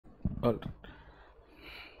All right.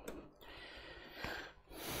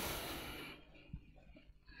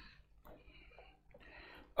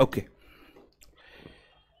 Okay.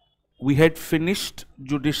 We had finished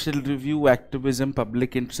judicial review, activism,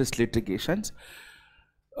 public interest litigations.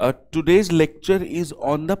 Today's lecture is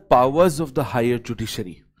on the powers of the higher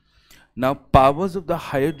judiciary. Now, powers of the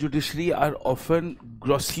higher judiciary are often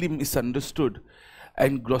grossly misunderstood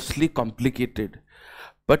and grossly complicated.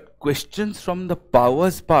 But questions from the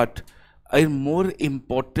powers part are more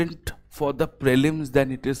important for the prelims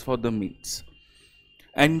than it is for the mains.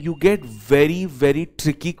 And you get very, very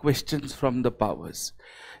tricky questions from the powers.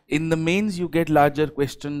 In the mains, you get larger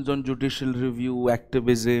questions on judicial review,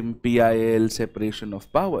 activism, PIL, separation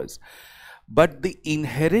of powers. But the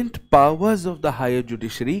inherent powers of the higher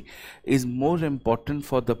judiciary is more important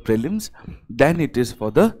for the prelims than it is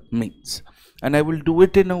for the mains. And I will do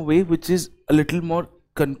it in a way which is a little more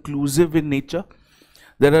conclusive in nature.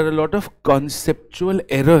 There are a lot of conceptual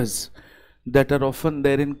errors that are often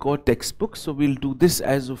there in core textbooks, so we'll do this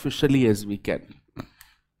as officially as we can.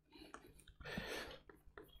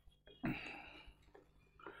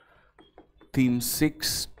 Theme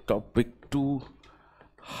 6, topic 2,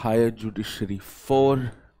 higher judiciary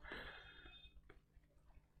 4,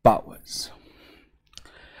 powers.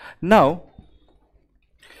 Now,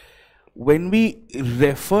 when we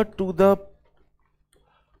refer to the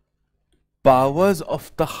powers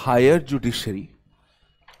of the higher judiciary,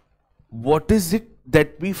 what is it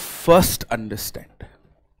that we first understand?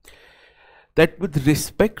 That with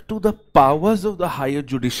respect to the powers of the higher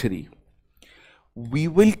judiciary, we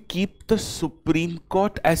will keep the Supreme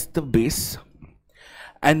Court as the base,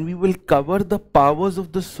 and we will cover the powers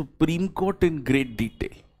of the Supreme Court in great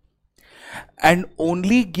detail, and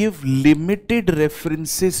only give limited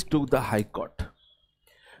references to the High Court,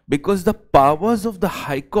 because the powers of the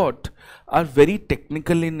High Court are very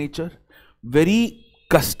technical in nature, very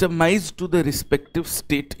customized to the respective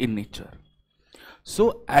state in nature.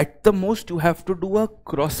 So at the most you have to do a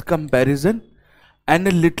cross comparison and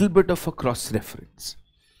a little bit of a cross reference.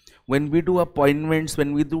 When we do appointments,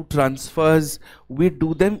 when we do transfers, we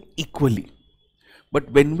do them equally.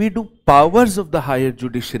 But when we do powers of the higher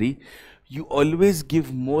judiciary, you always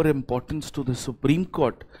give more importance to the Supreme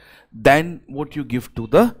Court than what you give to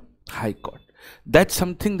the High Court. That's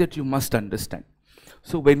something that you must understand.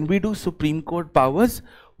 So when we do Supreme Court powers,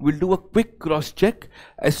 we'll do a quick cross check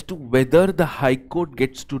as to whether the High Court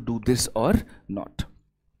gets to do this or not.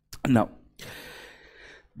 Now,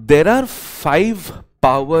 there are 5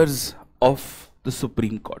 powers of the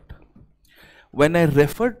Supreme Court. When I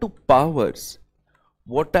refer to powers,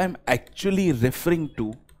 what I'm actually referring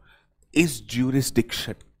to is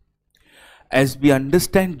jurisdiction. As we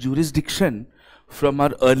understand jurisdiction from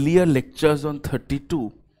our earlier lectures on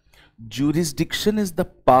 32, jurisdiction is the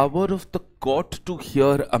power of the court to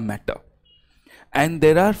hear a matter. And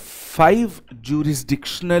there are 5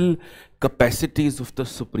 jurisdictional capacities of the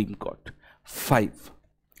Supreme Court. 5.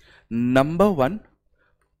 Number 1,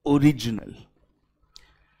 original.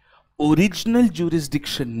 Original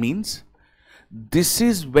jurisdiction means this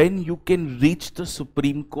is when you can reach the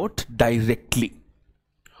Supreme Court directly,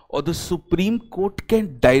 or the Supreme Court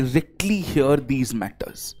can directly hear these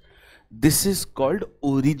matters. This is called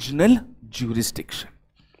original jurisdiction.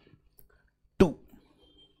 2,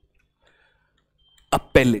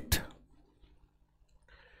 appellate.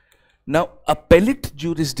 Now, appellate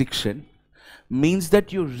jurisdiction means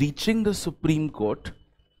that you're reaching the Supreme Court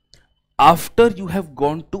after you have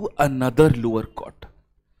gone to another lower court.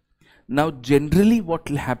 Now, generally what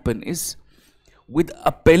will happen is, with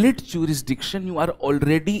appellate jurisdiction, you are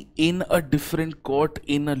already in a different court,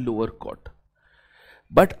 in a lower court.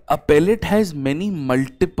 But appellate has many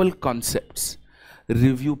multiple concepts: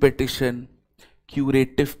 review petition,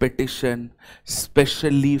 curative petition,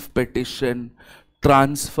 special leave petition,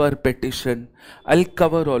 transfer petition. I'll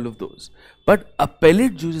cover all of those. But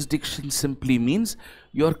appellate jurisdiction simply means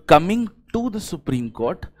you're coming to the Supreme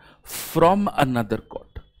Court from another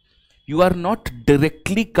court. You are not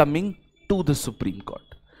directly coming to the Supreme Court.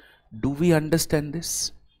 Do we understand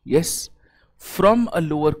this? Yes. From a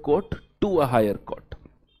lower court to a higher court.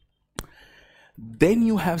 Then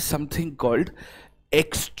you have something called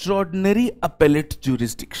extraordinary appellate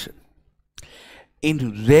jurisdiction.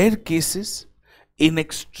 In rare cases, in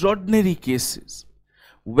extraordinary cases,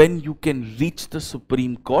 when you can reach the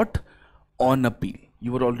Supreme Court on appeal.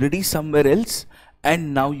 You were already somewhere else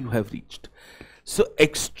and now you have reached. So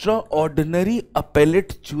extraordinary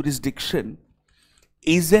appellate jurisdiction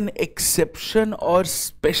is an exception or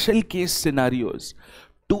special case scenarios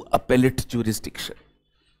to appellate jurisdiction.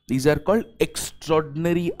 These are called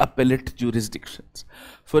extraordinary appellate jurisdictions.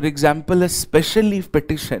 For example, a special leave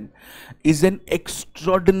petition is an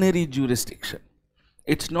extraordinary jurisdiction.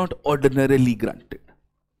 It's not ordinarily granted.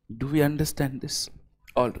 Do we understand this?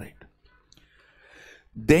 All right.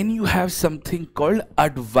 Then you have something called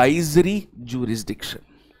advisory jurisdiction.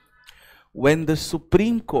 When the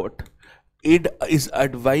Supreme Court is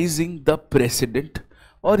advising the President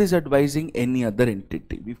or is advising any other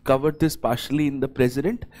entity. We've covered this partially in the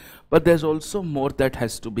President, but there's also more that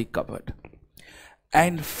has to be covered.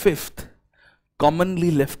 And fifth,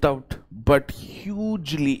 commonly left out but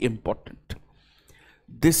hugely important,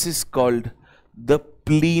 this is called the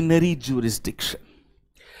plenary jurisdiction.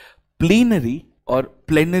 Plenary, or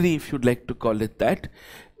plenary if you'd like to call it that,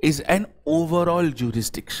 is an overall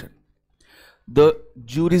jurisdiction. The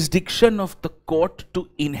jurisdiction of the court to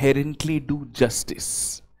inherently do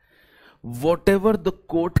justice. Whatever the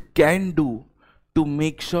court can do to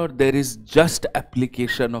make sure there is just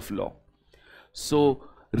application of law. So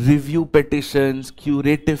review petitions,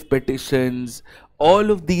 curative petitions,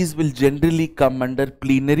 all of these will generally come under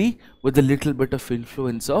plenary with a little bit of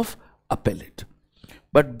influence of appellate.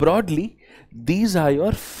 But broadly, these are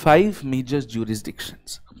your 5 major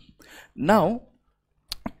jurisdictions. Now,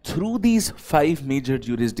 through these 5 major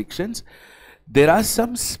jurisdictions, there are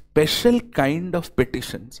some special kind of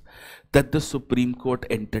petitions that the Supreme Court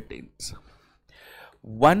entertains.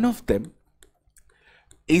 One of them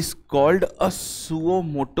is called a suo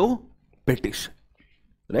motu petition,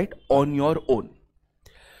 right, on your own.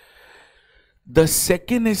 The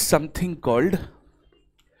second is something called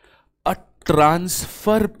a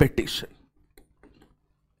transfer petition.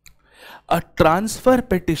 A transfer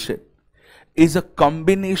petition is a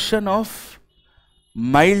combination of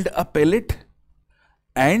mild appellate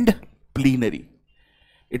and plenary.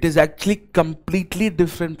 It is actually completely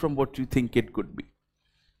different from what you think it could be.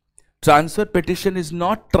 Transfer petition is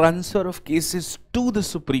not transfer of cases to the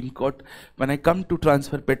Supreme Court. When I come to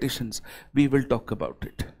transfer petitions, we will talk about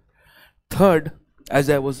it. Third, as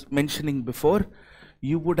I was mentioning before,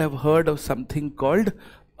 you would have heard of something called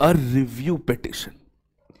a review petition.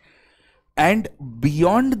 And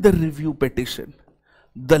beyond the review petition,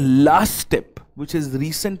 the last step, which has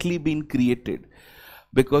recently been created,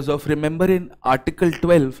 because of, remember in Article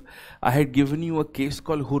 12, I had given you a case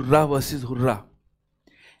called Hurrah versus Hurrah.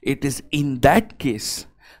 It is in that case,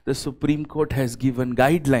 the Supreme Court has given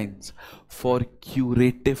guidelines for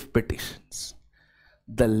curative petitions.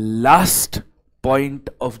 The last point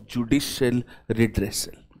of judicial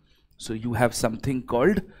redressal. So you have something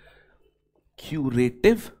called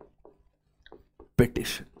curative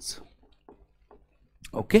petitions.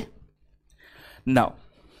 Okay? Now,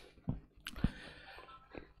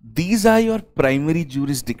 these are your primary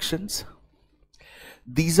jurisdictions.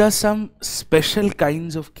 These are some special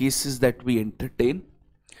kinds of cases that we entertain,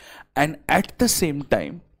 and at the same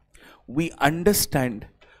time, we understand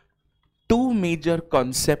 2 major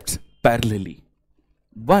concepts parallelly.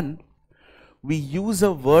 One, we use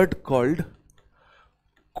a word called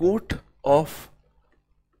court of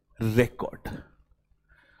record.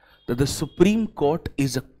 That the Supreme Court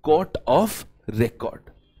is a court of record.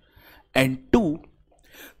 And 2,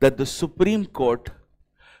 that the Supreme Court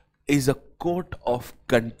is a court of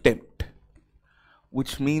contempt,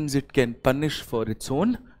 which means it can punish for its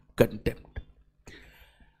own contempt.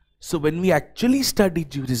 So when we actually study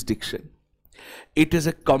jurisdiction, it is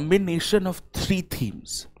a combination of 3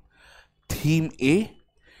 themes. Theme A,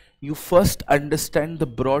 you first understand the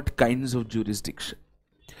broad kinds of jurisdiction.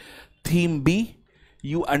 Theme B,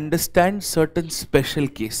 you understand certain special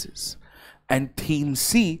cases. And theme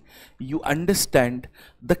C, you understand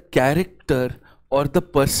the character or the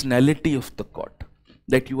personality of the court.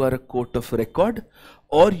 That you are a court of record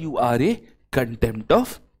or you are a contempt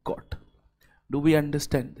of court. Do we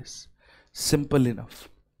understand this? Simple enough.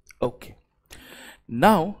 Okay.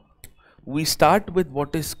 Now, we start with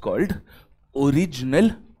what is called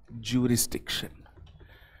original jurisdiction.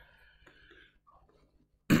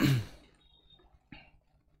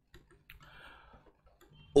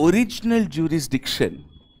 Original jurisdiction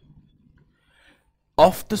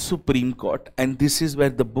of the Supreme Court, and this is where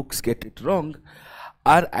the books get it wrong,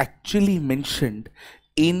 are actually mentioned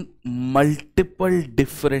in multiple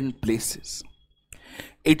different places.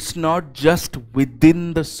 It's not just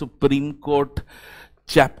within the Supreme Court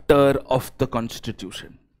chapter of the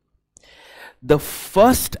Constitution. The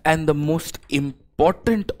first and the most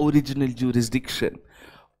important original jurisdiction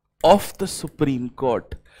of the Supreme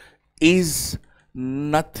Court is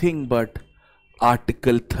nothing but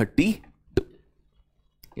Article 32.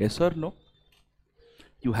 Yes or no?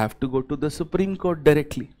 You have to go to the Supreme Court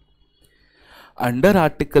directly. under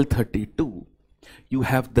Article 32, you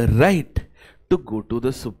have the right to go to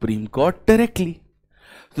the Supreme Court directly.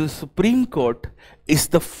 The Supreme Court is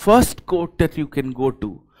the first court that you can go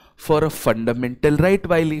to for a fundamental right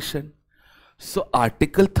violation. So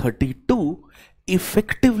Article 32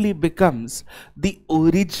 effectively becomes the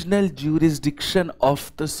original jurisdiction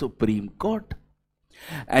of the Supreme Court.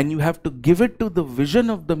 And you have to give it to the vision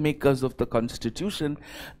of the makers of the Constitution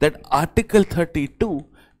that Article 32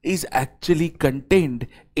 is actually contained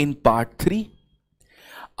in Part 3.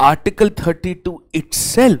 Article 32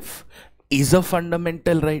 itself is a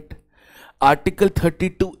fundamental right. Article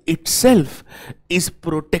 32 itself is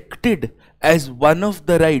protected as one of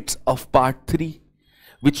the rights of Part 3,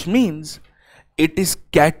 which means it is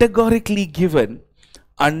categorically given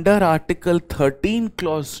under Article 13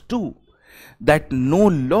 Clause 2 that no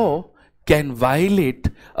law can violate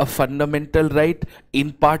a fundamental right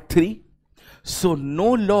in Part 3. So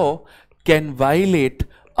no law can violate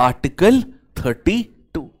Article 32.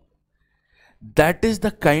 That is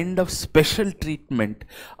the kind of special treatment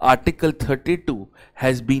Article 32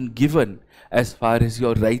 has been given as far as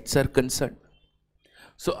your rights are concerned.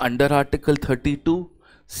 So under Article 32,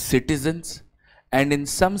 citizens and in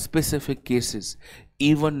some specific cases,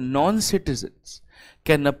 even non-citizens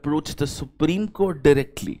can approach the Supreme Court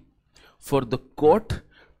directly for the court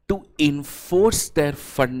to enforce their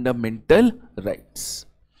fundamental rights.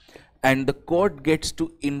 And the court gets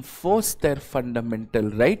to enforce their fundamental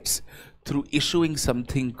rights through issuing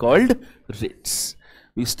something called writs.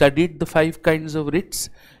 We studied the 5 kinds of writs: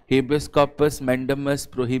 habeas corpus, mandamus,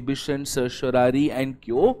 prohibition, certiorari, and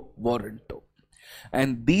quo warranto.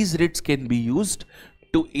 And these writs can be used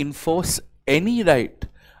to enforce any right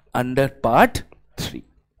under Part 3.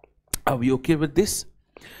 Are we okay with this?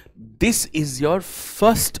 This is your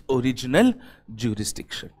first original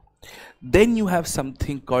jurisdiction. Then you have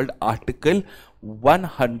something called Article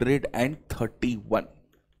 131.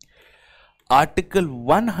 Article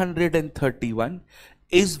 131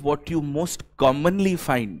 is what you most commonly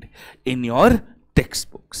find in your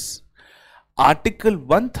textbooks. Article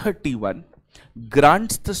 131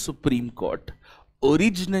 grants the Supreme Court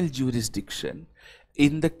original jurisdiction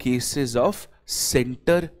in the cases of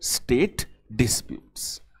center-state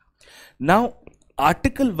disputes. Now,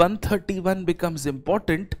 Article 131 becomes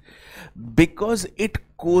important because it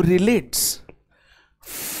correlates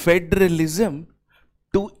federalism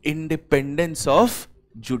to independence of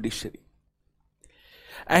judiciary.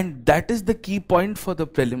 And that is the key point for the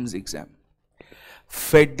prelims exam.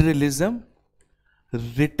 Federalism,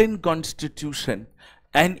 written constitution,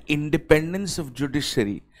 and independence of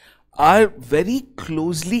judiciary are very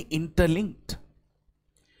closely interlinked.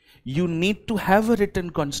 You need to have a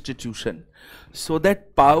written constitution so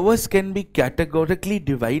that powers can be categorically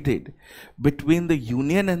divided between the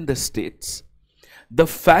union and the states. The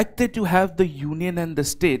fact that you have the union and the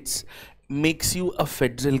states makes you a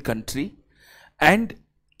federal country, and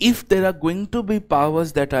if there are going to be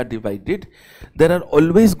powers that are divided, there are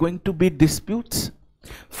always going to be disputes.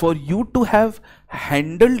 For you to have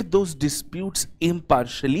handled those disputes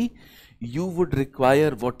impartially, you would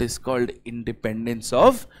require what is called independence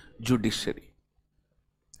of judiciary.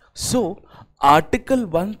 So, Article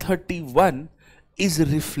 131 is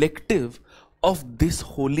reflective of this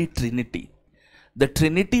holy trinity. The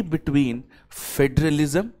trinity between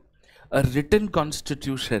federalism, a written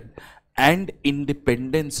constitution, and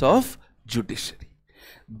independence of judiciary.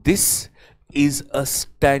 This is a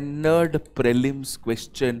standard prelims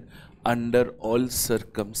question under all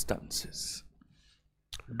circumstances.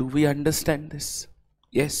 Do we understand this?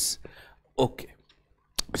 Yes? Okay.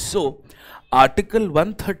 So, Article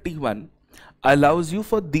 131 allows you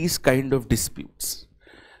for these kind of disputes.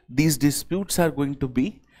 These disputes are going to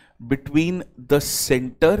be between the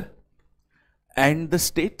center and the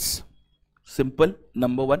states. Simple,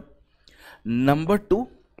 number 1. Number 2,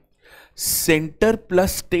 center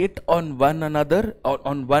plus state on one another, or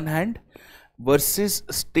on one hand, versus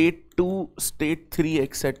state 2, state 3,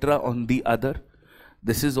 etc. on the other.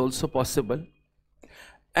 This is also possible.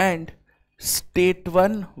 And state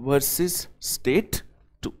 1 versus state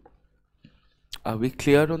 2. Are we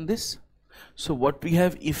clear on this? So what we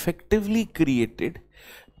have effectively created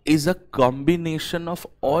is a combination of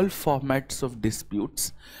all formats of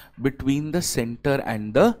disputes between the center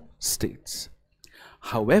and the states.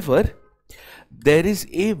 However, there is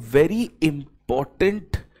a very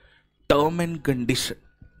important term and condition.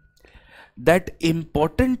 That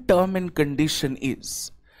important term and condition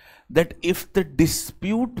is that if the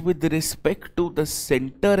dispute with respect to the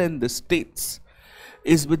center and the states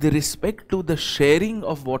is with respect to the sharing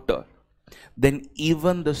of water, then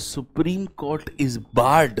even the Supreme Court is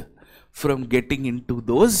barred from getting into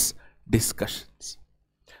those discussions,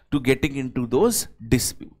 to getting into those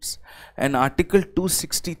disputes. And Article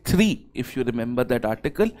 263, if you remember that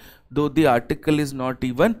article, though the article is not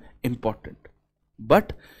even important,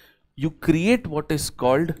 but you create what is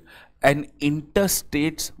called an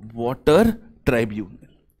interstate water tribunal.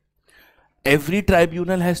 Every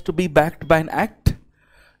tribunal has to be backed by an act.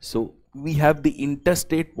 So we have the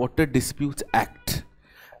Interstate Water Disputes Act,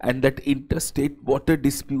 and that Interstate Water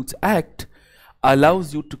Disputes Act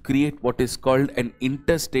allows you to create what is called an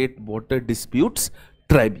Interstate Water Disputes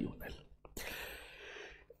Tribunal.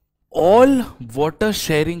 All water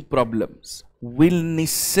sharing problems will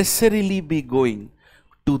necessarily be going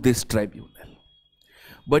to this tribunal.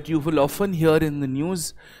 But you will often hear in the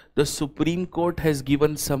news, the Supreme Court has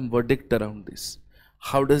given some verdict around this.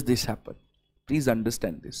 How does this happen? Please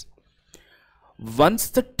understand this. Once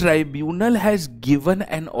the tribunal has given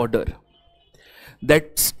an order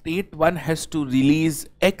that state 1 has to release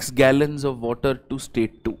X gallons of water to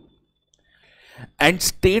state 2, and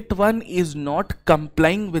state 1 is not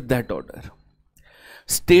complying with that order,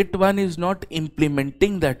 state 1 is not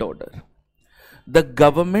implementing that order, the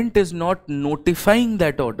government is not notifying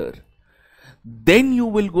that order, then you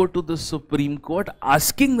will go to the Supreme Court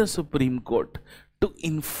asking the Supreme Court to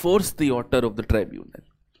enforce the order of the tribunal,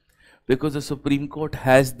 because the Supreme Court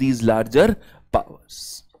has these larger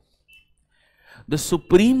powers. The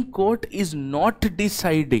Supreme Court is not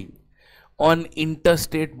deciding on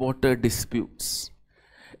interstate water disputes.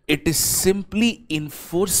 It is simply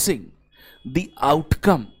enforcing the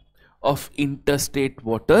outcome of interstate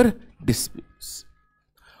water disputes.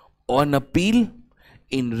 On appeal,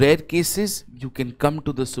 in rare cases, you can come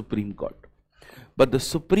to the Supreme Court. But the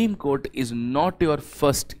Supreme Court is not your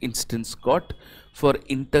first instance court for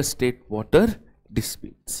interstate water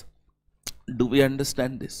disputes. Do we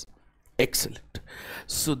understand this? Excellent.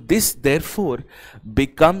 So this therefore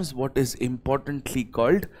becomes what is importantly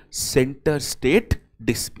called center state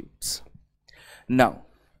disputes. Now,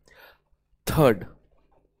 third,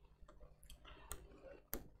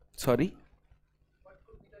 sorry.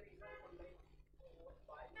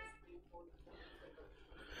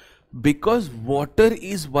 Because water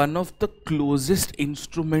is one of the closest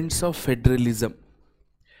instruments of federalism,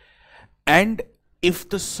 and if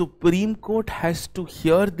the Supreme Court has to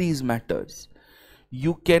hear these matters,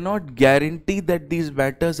 you cannot guarantee that these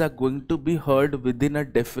matters are going to be heard within a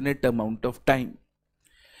definite amount of time.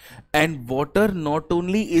 And water not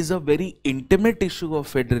only is a very intimate issue of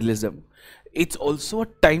federalism, it's also a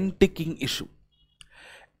time-ticking issue.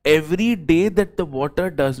 Every day that the water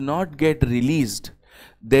does not get released,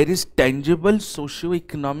 there is tangible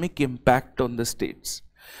socio-economic impact on the states.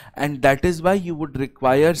 And that is why you would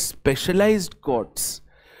require specialized courts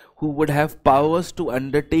who would have powers to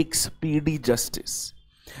undertake speedy justice.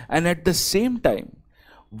 And at the same time,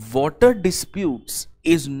 water disputes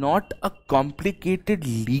is not a complicated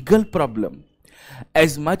legal problem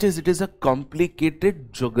as much as it is a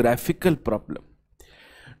complicated geographical problem.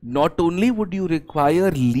 Not only would you require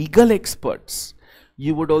legal experts,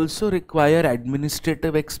 you would also require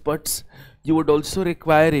administrative experts, you would also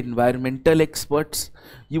require environmental experts,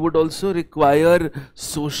 you would also require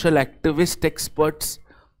social activist experts,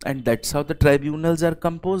 and that's how the tribunals are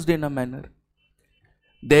composed in a manner.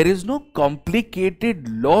 There is no complicated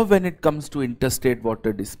law when it comes to interstate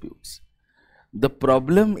water disputes. The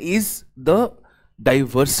problem is the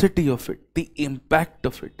diversity of it, the impact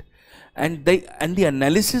of it, and the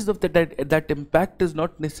analysis of that impact is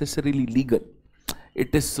not necessarily legal.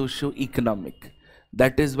 It is socio-economic.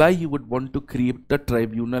 That is why you would want to create a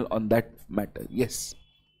tribunal on that matter. Yes.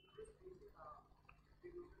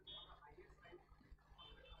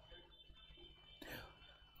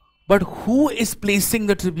 But who is placing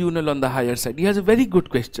the tribunal on the higher side? He has a very good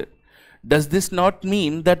question. Does this not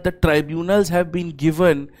mean that the tribunals have been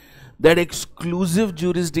given that exclusive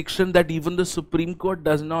jurisdiction that even the Supreme Court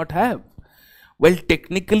does not have? Well,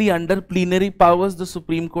 technically under plenary powers, the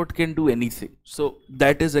Supreme Court can do anything. So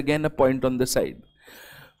that is again a point on the side.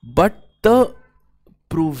 But the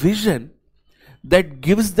provision that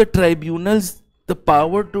gives the tribunals the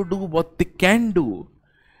power to do what they can do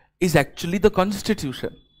is actually the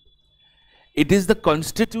Constitution. It is the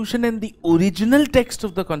Constitution and the original text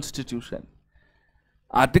of the Constitution.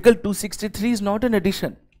 Article 263 is not an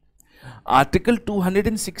addition. Article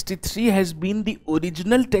 263 has been the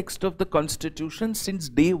original text of the Constitution since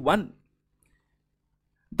day one.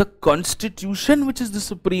 The Constitution, which is the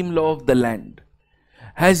supreme law of the land,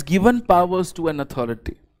 has given powers to an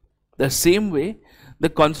authority. The same way, the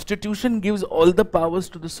Constitution gives all the powers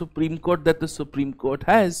to the Supreme Court that the Supreme Court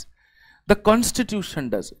has. The Constitution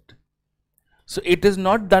does it. So it is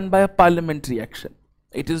not done by a parliamentary action.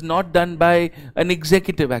 It is not done by an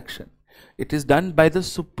executive action. It is done by the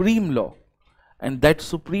supreme law. And that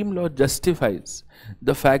supreme law justifies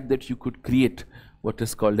the fact that you could create what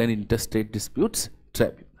is called an interstate disputes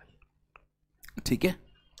tribunal. Okay?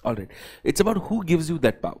 Alright. It's about who gives you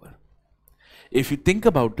that power. If you think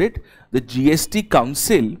about it, the GST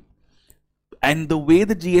Council and the way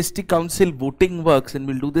the GST Council voting works, and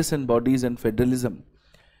we'll do this in bodies and federalism,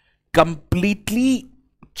 completely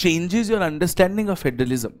changes your understanding of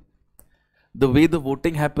federalism. The way the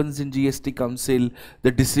voting happens in GST Council,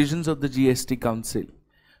 the decisions of the GST Council.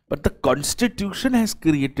 But the Constitution has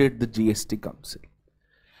created the GST Council.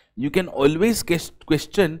 You can always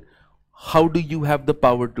question, how do you have the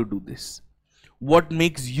power to do this? What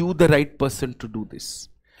makes you the right person to do this?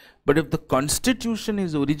 But if the Constitution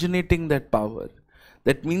is originating that power,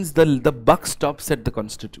 that means the buck stops at the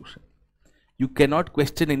Constitution. You cannot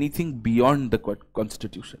question anything beyond the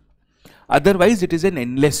Constitution. Otherwise, it is an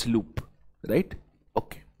endless loop, right?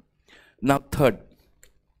 Okay. Now, third,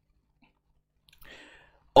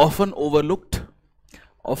 often overlooked,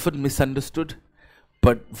 often misunderstood,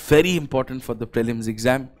 but very important for the prelims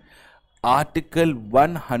exam, Article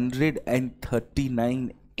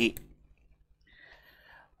 139A,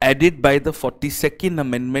 added by the 42nd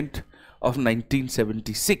Amendment of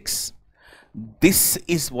 1976. This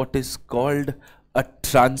is what is called a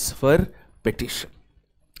transfer petition.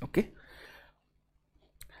 Okay?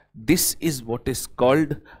 This is what is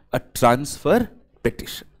called a transfer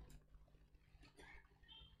petition.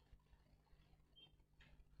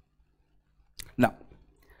 Now,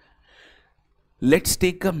 let's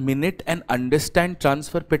take a minute and understand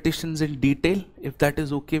transfer petitions in detail, if that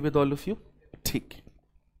is okay with all of you. Take.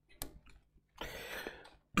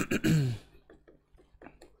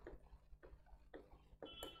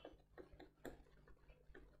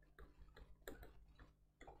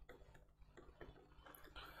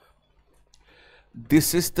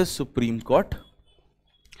 This is the Supreme Court.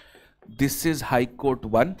 This is High Court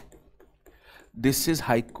 1. This is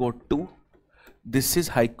High Court 2. This is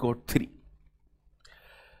High Court 3.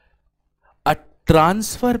 A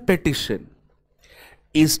transfer petition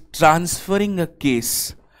is transferring a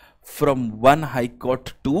case from one High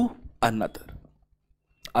Court to another.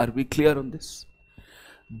 Are we clear on this?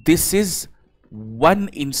 This is one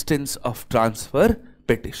instance of transfer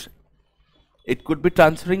petition. It could be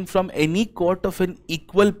transferring from any court of an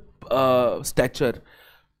equal stature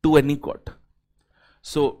to any court.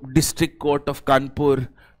 So, District Court of Kanpur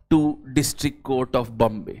to District Court of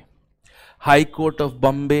Bombay. High Court of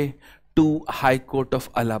Bombay to High Court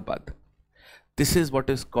of Allahabad. This is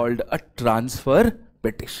what is called a transfer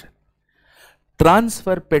petition.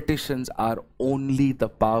 Transfer petitions are only the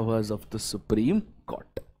powers of the Supreme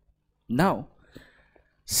Court. Now,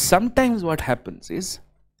 sometimes what happens is,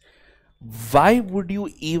 why would you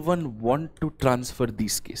even want to transfer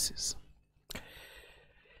these cases?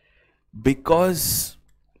 Because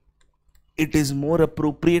it is more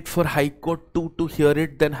appropriate for High Court 2 to hear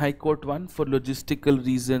it than High Court 1 for logistical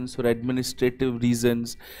reasons or administrative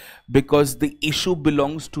reasons, because the issue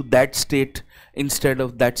belongs to that state instead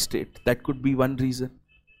of that state. That could be one reason.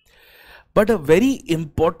 But a very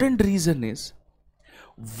important reason is,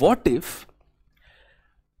 what if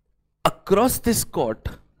across this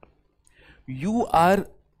court you are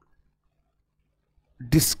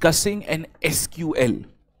discussing an SQL.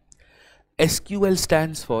 SQL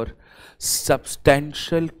stands for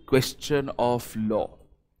substantial question of law,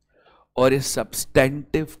 or a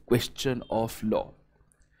substantive question of law.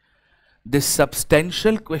 This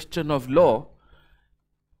substantial question of law,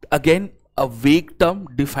 again, a vague term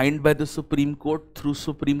defined by the Supreme Court through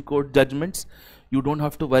Supreme Court judgments. You don't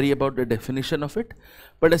have to worry about the definition of it.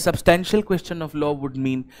 But a substantial question of law would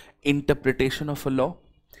mean interpretation of a law,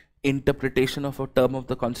 interpretation of a term of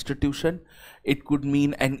the Constitution. It could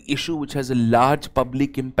mean an issue which has a large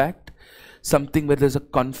public impact, something where there's a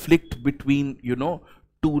conflict between,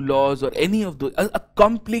 two laws or any of those, a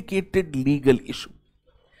complicated legal issue.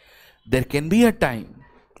 There can be a time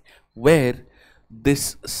where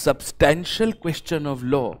this substantial question of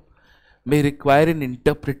law may require an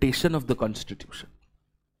interpretation of the Constitution.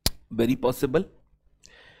 Very possible.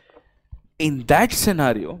 In that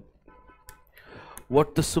scenario,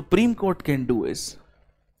 what the Supreme Court can do is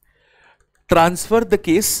transfer the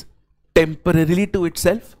case temporarily to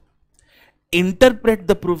itself, interpret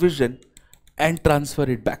the provision and transfer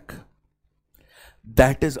it back.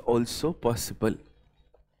 That is also possible.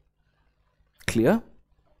 Clear?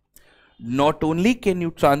 Not only can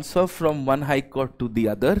you transfer from one High Court to the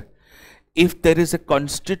other, if there is a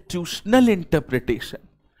constitutional interpretation,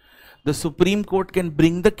 the Supreme Court can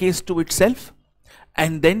bring the case to itself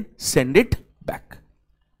and then send it back.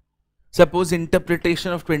 Suppose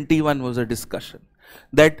interpretation of 21 was a discussion.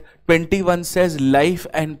 That 21 says life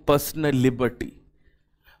and personal liberty.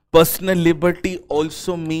 Personal liberty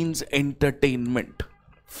also means entertainment,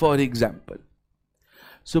 for example.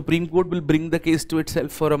 Supreme Court will bring the case to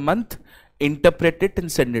itself for a month, interpret it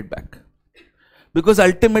and send it back. Because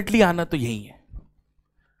ultimately आना तो यही है.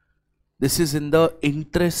 This is in the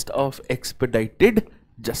interest of expedited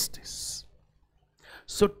justice.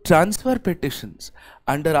 So transfer petitions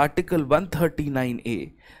under Article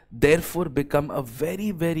 139A therefore become a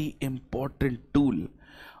very, very important tool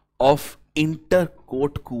of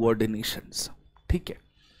inter-court coordinations. Okay.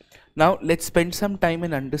 Now let's spend some time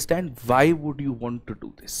and understand why would you want to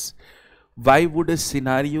do this? Why would a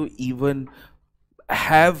scenario even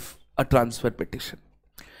have a transfer petition?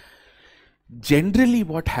 Generally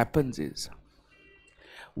what happens is,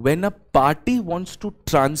 when a party wants to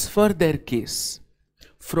transfer their case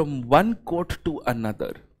from one court to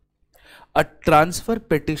another, a transfer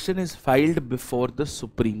petition is filed before the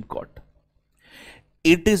Supreme Court.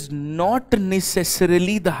 It is not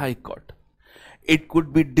necessarily the High Court. It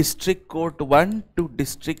could be District Court 1 to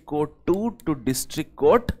District Court 2 to District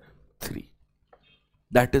Court 3.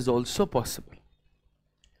 That is also possible.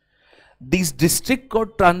 These District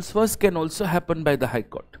Court transfers can also happen by the High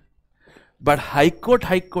Court. But High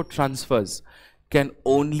Court transfers can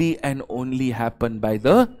only and only happen by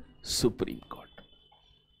the Supreme Court.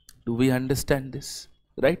 Do we understand this?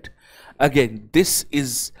 Right? Again, this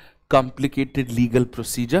is complicated legal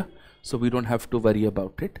procedure, so we don't have to worry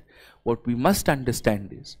about it. What we must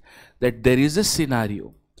understand is that there is a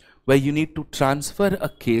scenario where you need to transfer a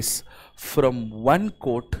case from one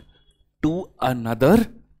court to another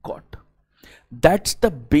court. That's the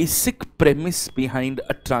basic premise behind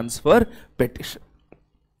a transfer petition.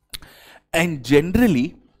 And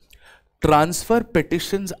generally, transfer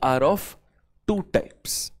petitions are of two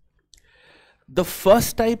types. The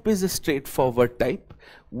first type is a straightforward type,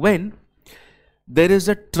 when there is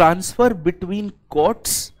a transfer between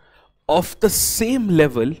courts of the same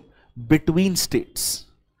level between states.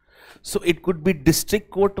 So it could be District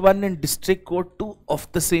Court 1 and District Court 2 of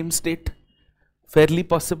the same state. Fairly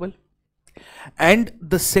possible. And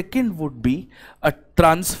the second would be a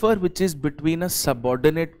transfer which is between a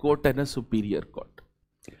subordinate court and a superior court.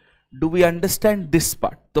 Do we understand this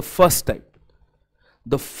part? The first type.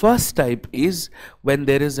 The first type is when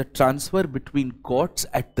there is a transfer between courts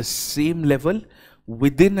at the same level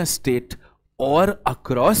within a state or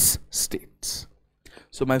across states.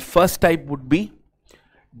 So my first type would be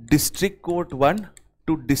District Court 1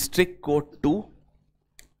 to District Court 2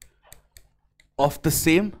 of the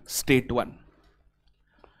same state 1.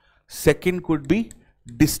 Second could be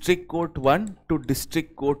District Court 1 to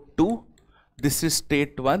District Court 2. This is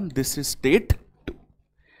state 1, this is state 2.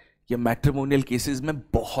 ये matrimonial cases में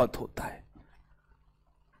बहुत होता है.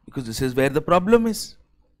 Because this is where the problem is.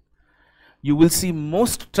 You will see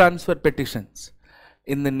most transfer petitions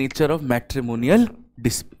in the nature of matrimonial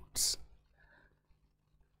disputes.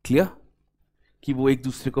 Clear? कि वो एक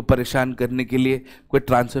दूसरे को परेशान करने के लिए कोई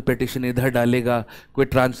ट्रांसफर पिटिशन इधर डालेगा, कोई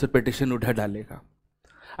ट्रांसफर पिटिशन उधर डालेगा.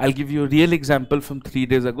 I'll give you a real example from 3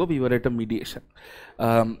 days ago. We were at a mediation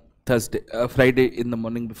Friday in the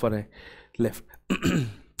morning before I left.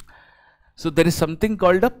 So there is something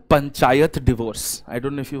called a panchayat divorce. I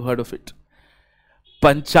don't know if you've heard of it.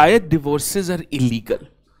 Panchayat divorces are illegal.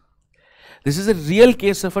 This is a real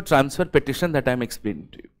case of a transfer petition that I'm explaining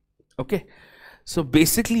to you. Okay. So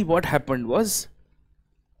basically what happened was,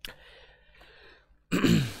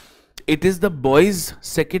 it is the boy's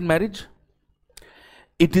second marriage.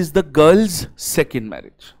 It is the girl's second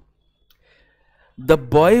marriage. The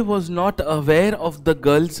boy was not aware of the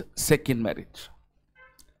girl's second marriage.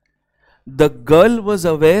 The girl was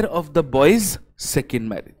aware of the boy's second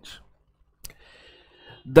marriage.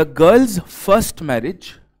 The girl's first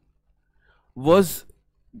marriage was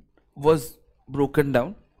broken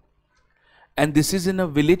down, and this is in a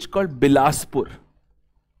village called Bilaspur,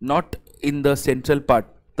 not in the central part,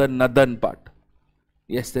 the northern part.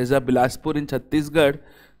 Yes, there's a Bilaspur in Chhattisgarh,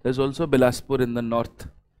 there's also Bilaspur in the north,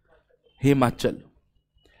 Himachal.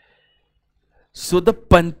 So the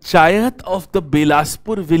panchayat of the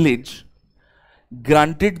Bilaspur village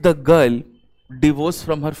granted the girl divorce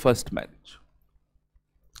from her first marriage.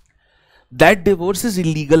 That divorce is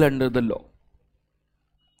illegal under the law.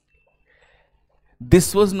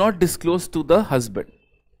 This was not disclosed to the husband.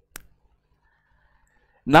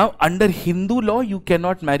 Now, under Hindu law, you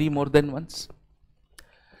cannot marry more than once.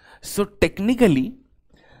 So, technically,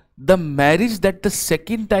 the marriage that the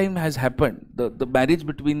second time has happened, the marriage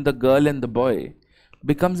between the girl and the boy,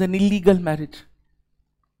 becomes an illegal marriage.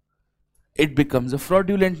 it becomes a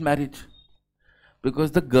fraudulent marriage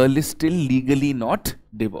because the girl is still legally not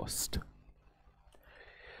divorced.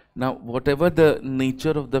 Now, whatever the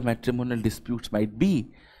nature of the matrimonial disputes might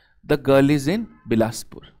be, the girl is in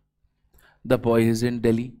Bilaspur, the boy is in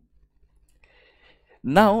Delhi.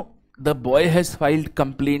 Now, the boy has filed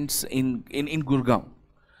complaints in Gurgaon.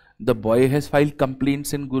 The boy has filed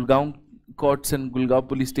complaints in Gurgaon courts and Gurgaon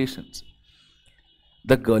police stations.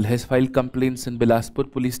 The girl has filed complaints in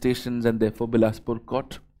Bilaspur police stations and therefore Bilaspur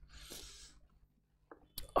court.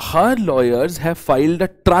 Her lawyers have filed a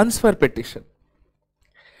transfer petition,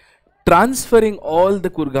 transferring all the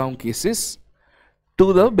Gurgaon cases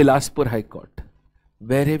to the Bilaspur High Court.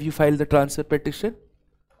 Where have you filed the transfer petition?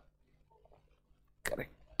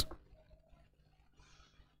 Correct.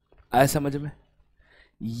 आया समझ में?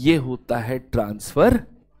 ये होता है transfer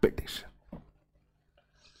petition.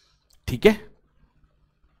 ठीक है?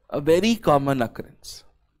 A very common occurrence.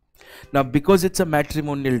 Now, because it's a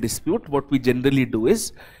matrimonial dispute, what we generally do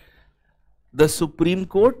is, the Supreme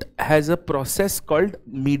Court has a process called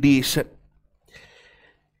mediation.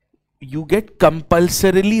 You get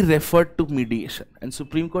compulsorily referred to mediation, and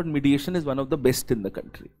Supreme Court mediation is one of the best in the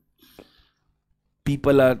country.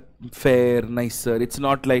 People are fair, nicer. It's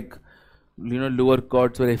not like, lower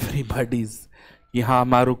courts where everybody's yahan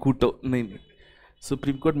maro kuto. No.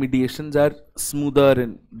 Supreme Court mediations are smoother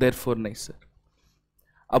and therefore nicer.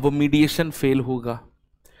 अब वो mediation fail होगा.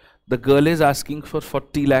 The girl is asking for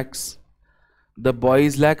 40 lakhs. The boy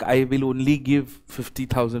is like, I will only give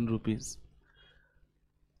 50,000 rupees.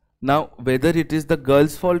 Now, whether it is the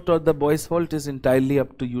girl's fault or the boy's fault is entirely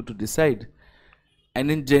up to you to decide.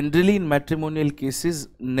 And generally in matrimonial cases,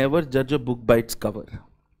 never judge a book by its cover.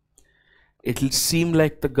 It will seem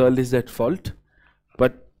like the girl is at fault,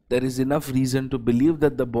 but there is enough reason to believe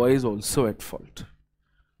that the boy is also at fault.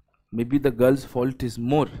 Maybe the girl's fault is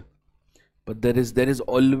more, but there is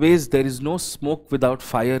no smoke without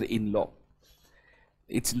fire in law.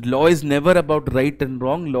 Law is never about right and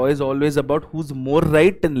wrong. Law is always about who's more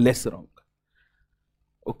right and less wrong.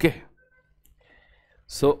 Okay.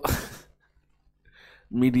 So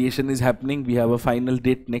mediation is happening. We have a final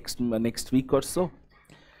date next week or so.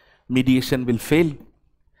 Mediation will fail.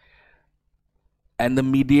 And the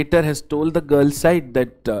mediator has told the girl's side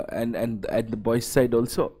that, and the boy's side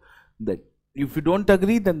also, that if you don't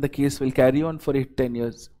agree, then the case will carry on for 8-10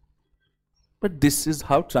 years. But this is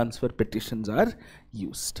how transfer petitions are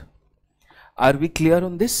used. Are we clear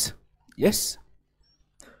on this? Yes?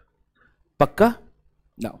 Pakka?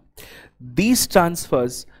 Now, these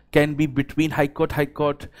transfers can be between High Court,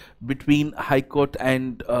 between High Court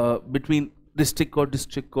and between District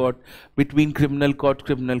Court, between Criminal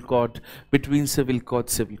Court, between Civil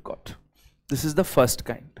Court. This is the first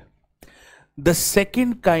kind. The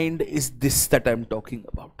second kind is this that I am talking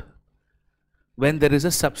about, when there is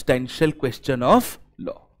a substantial question of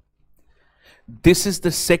law. This is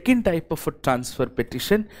the second type of a transfer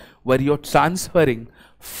petition, where you are transferring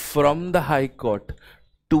from the High Court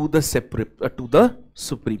to the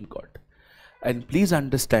Supreme Court. And please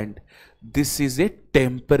understand, this is a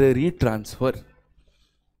temporary transfer.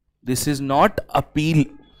 This is not appeal.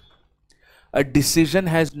 A decision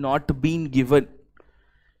has not been given.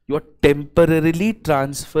 You are temporarily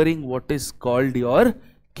transferring what is called your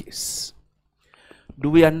case. Do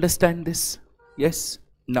we understand this? Yes?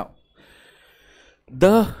 Now,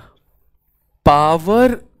 the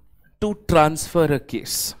power to transfer a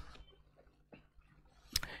case,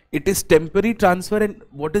 it is temporary transfer, and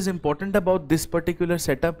what is important about this particular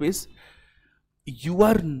setup is, you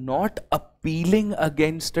are not appealing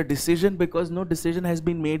against a decision because no decision has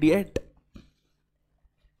been made yet.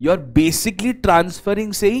 You are basically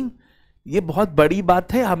transferring, saying, ये बहुत बड़ी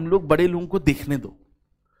बात है, हम लोग बड़े लोगों को देखने दो.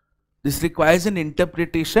 This requires an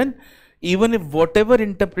interpretation. Even if whatever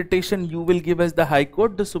interpretation you will give as the High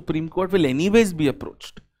Court, the Supreme Court will anyways be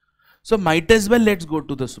approached. So might as well let's go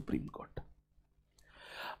to the Supreme Court.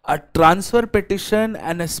 A transfer petition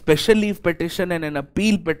and a special leave petition and an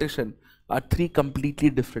appeal petition are three completely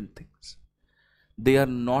different things. They are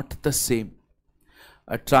not the same.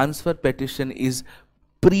 A transfer petition is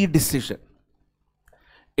pre-decision.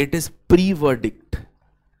 It is pre-verdict.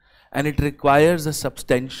 And it requires a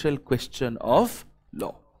substantial question of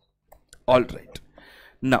law. Alright.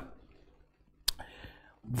 Now,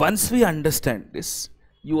 once we understand this,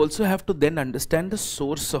 you also have to then understand the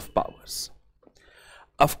source of powers.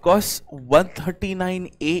 Of course,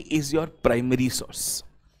 139A is your primary source.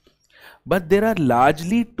 But there are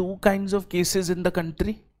largely two kinds of cases in the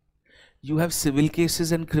country. You have civil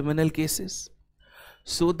cases and criminal cases.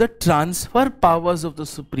 So the transfer powers of the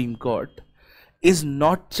Supreme Court is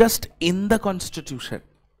not just in the Constitution.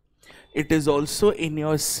 it is also in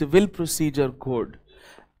your civil procedure code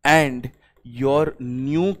and your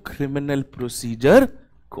new criminal procedure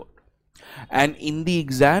code. And in the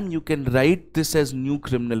exam, you can write this as new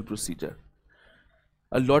criminal procedure.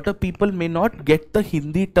 A lot of people may not get the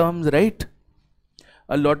Hindi terms right.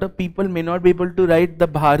 A lot of people may not be able to write the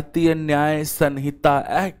Bharatiya Nyaya Sanhita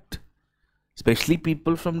Act, especially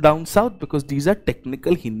people from down south, because these are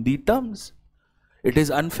technical Hindi terms. It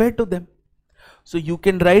is unfair to them. So you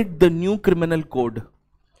can write the new criminal code,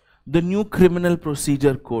 the new criminal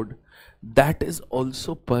procedure code. That is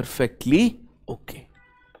also perfectly okay.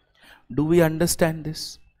 Do we understand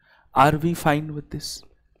this? Are we fine with this?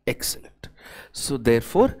 Excellent. So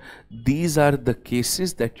therefore, these are the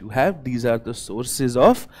cases that you have. These are the sources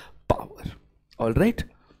of power. All right.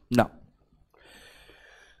 Now,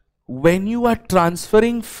 when you are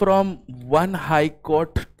transferring from one high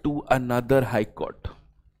court to another high court,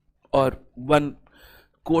 or one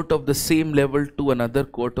court of the same level to another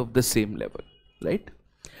court of the same level, right?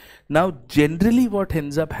 Now, generally what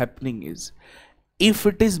ends up happening is, if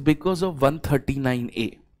it is because of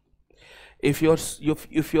 139A, if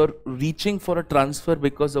you're reaching for a transfer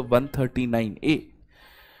because of 139A,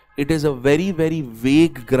 it is a very, very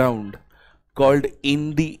vague ground called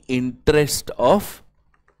in the interest of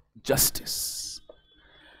justice.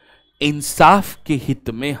 इंसाफ के हित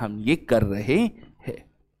में हम ये कर रहे हैं.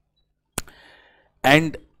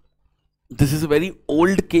 And this is a very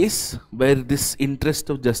old case where this interest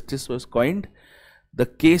of justice was coined. The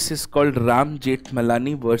case is called Ram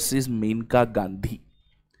Jethmalani versus Menka Gandhi.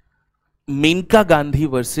 Menka Gandhi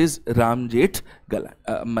versus Ram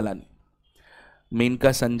Jethmalani.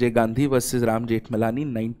 Menka Sanjay Gandhi versus Ram Jethmalani,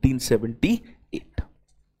 1978.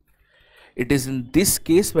 It is in this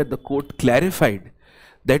case where the court clarified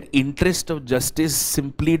that interest of justice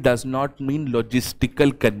simply does not mean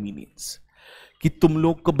logistical convenience. कि तुम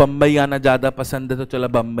लोग को बम्बई आना ज्यादा पसंद है तो चलो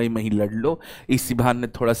बम्बई में ही लड़ लो, इसी बहाने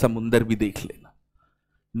थोड़ा समुंदर भी देख लेना.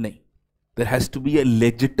 नहीं. There has to be a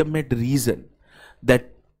legitimate reason that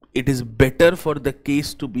it is better for the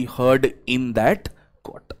case to be heard in that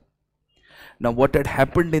court. Now, what had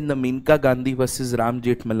happened in the Menka Gandhi versus Ram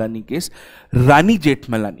Jethmalani case, Rani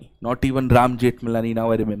Jethmalani, not even Ram Jethmalani,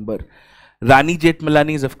 now I remember. Rani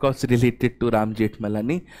Jethmalani is of course related to Ram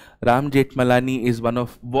Jethmalani. Ram Jethmalani is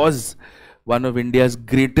was one of India's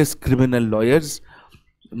greatest criminal lawyers,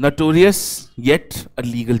 notorious yet a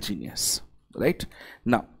legal genius, right?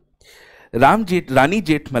 Now, Rani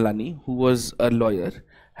Jethmalani, who was a lawyer,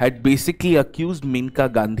 had basically accused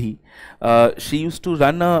Menka Gandhi. She used to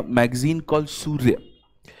run a magazine called Surya,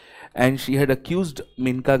 and she had accused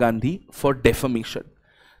Menka Gandhi for defamation,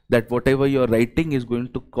 that whatever you're writing is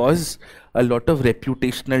going to cause a lot of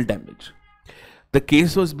reputational damage. The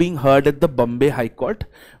case was being heard at the Bombay High Court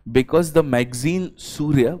because the magazine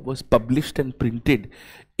Surya was published and printed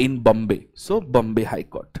in Bombay. So, Bombay High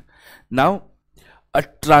Court. Now, a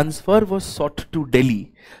transfer was sought to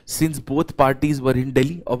Delhi since both parties were in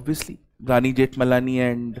Delhi. Obviously, Rani Jethmalani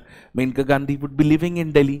and Menka Gandhi would be living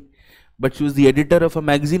in Delhi, but she was the editor of a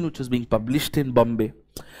magazine which was being published in Bombay.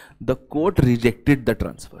 The court rejected the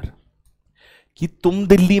transfer. कि तुम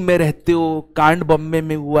दिल्ली में रहते हो, कांड बॉम्बे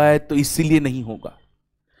में हुआ है तो इसीलिए नहीं होगा.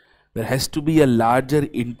 There has to be a larger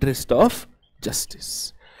interest of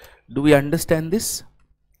justice. Do we understand this?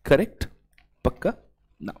 Correct? Pakka?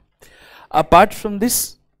 Now, apart from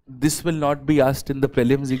this, this will not be asked in the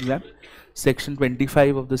prelims exam. Section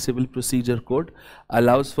 25 of the Civil Procedure Code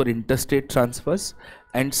allows for interstate transfers.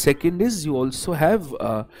 And second is, you also have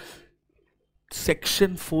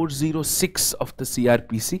Section 406 of the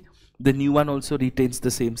CRPC. The new one also retains the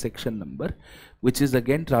same section number, which is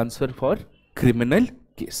again transfer for criminal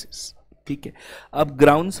cases. ठीक है. अब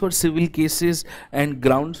grounds for civil cases and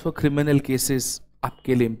grounds for criminal cases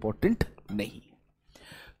आपके लिए important नहीं.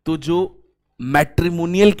 तो जो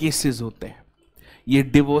matrimonial cases होते हैं, ये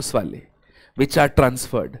divorce वाले, which are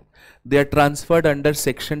transferred, they are transferred under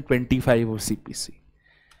section 25 of CPC.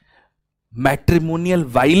 Matrimonial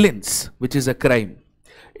violence, which is a crime,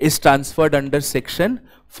 is transferred under section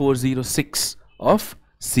 406 of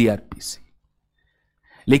CRPC.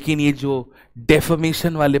 लेकिन ये जो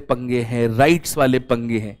defamation वाले पंगे हैं, rights वाले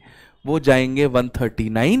पंगे हैं, वो जाएंगे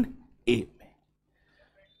 139A में.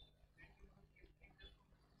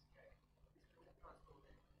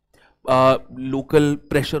 Local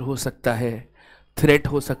pressure हो सकता है, threat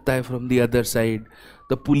हो सकता है from the other side,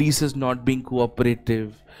 the police is not being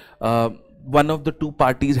cooperative, one of the two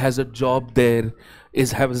parties has a job there,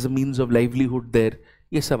 has a means of livelihood there.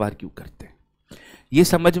 ये सब आर्ग्यू करते हैं. ये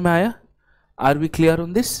समझ में आया? Are we clear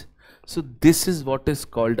on this? So this is what is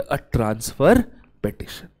called a transfer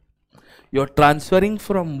petition. You're transferring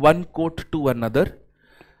from one court to another,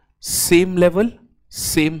 same level,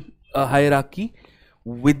 same hierarchy,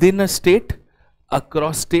 within a state,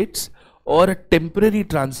 across states, or a temporary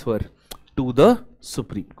transfer to the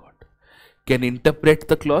Supreme Court. Can interpret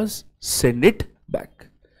the clause, send it back.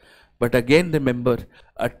 But again remember,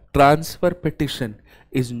 a transfer petition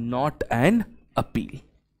is not an appeal.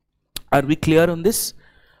 Are we clear on this?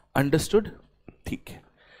 Understood? Okay.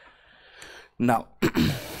 Now,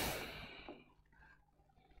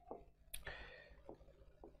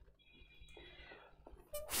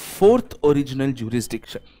 fourth original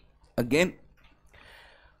jurisdiction. Again,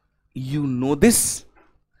 you know this,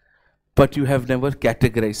 but you have never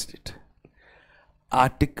categorized it.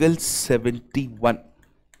 Article 71.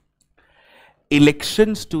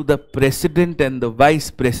 Elections to the president and the vice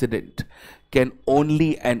president can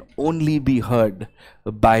only and only be heard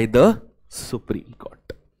by the Supreme Court.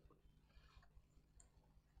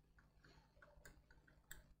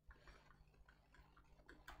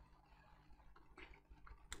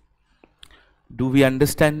 Do we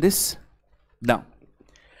understand this? Now,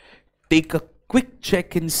 take a quick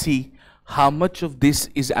check and see how much of this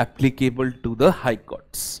is applicable to the high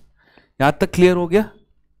courts. यहाँ तक clear हो गया?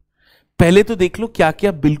 पहले तो देख लो क्या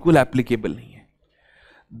क्या बिल्कुल applicable नहीं है.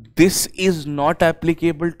 This is not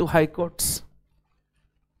applicable to high courts.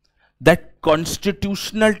 That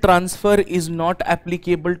constitutional transfer is not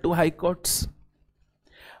applicable to high courts.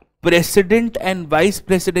 President and vice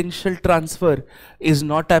presidential transfer is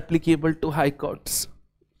not applicable to high courts.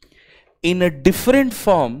 In a different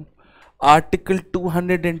form, Article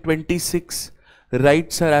 226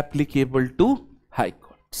 rights are applicable to high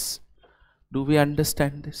courts. Do we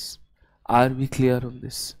understand this? Are we clear on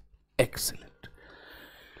this? Excellent.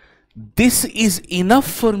 This is enough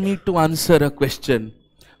for me to answer a question.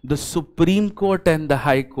 The Supreme Court and the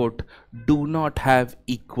High Court do not have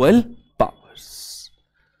equal powers.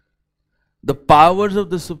 The powers of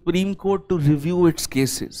the Supreme Court to review its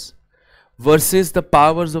cases versus the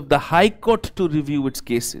powers of the High Court to review its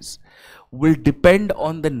cases will depend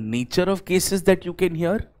on the nature of cases that you can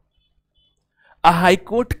hear. A High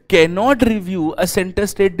Court cannot review a center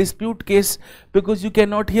state dispute case because you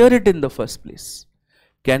cannot hear it in the first place.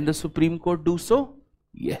 Can the Supreme Court do so?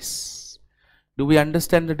 Yes. Do we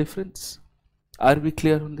understand the difference? Are we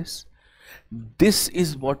clear on this? This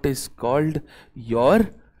is what is called your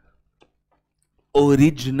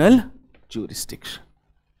original jurisdiction.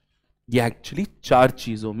 ये actually चार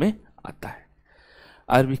चीजों में आता है.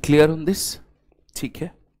 Are we clear on this? ठीक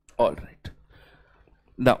है? All right.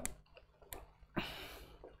 Now,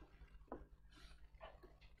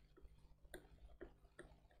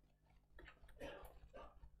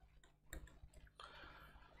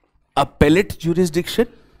 appellate jurisdiction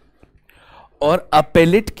और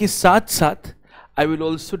appellate के साथ साथ I will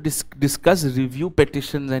also discuss review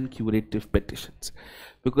petitions and curative petitions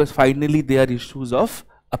because finally they are issues of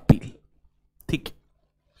appeal. ठीक है?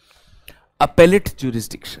 Appellate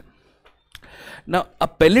jurisdiction. Now,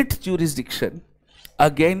 appellate jurisdiction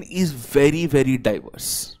again is very, very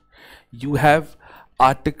diverse. You have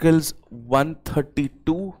articles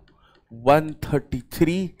 132,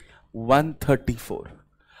 133, 134.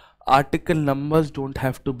 Article numbers don't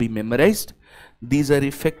have to be memorized. These are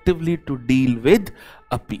effectively to deal with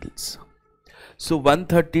appeals. So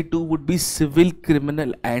 132 would be civil,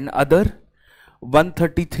 criminal and other.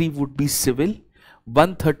 133 would be civil.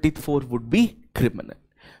 134 would be criminal.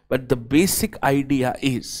 But the basic idea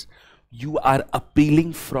is you are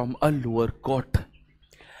appealing from a lower court.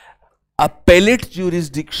 Appellate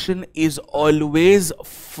jurisdiction is always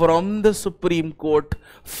from the Supreme Court,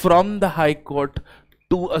 from the High Court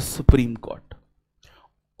to a Supreme Court.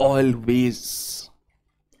 Always.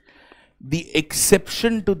 The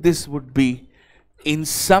exception to this would be in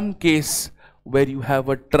some case where you have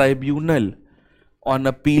a tribunal on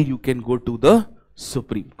appeal, you can go to the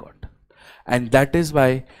Supreme Court. And that is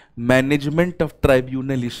why management of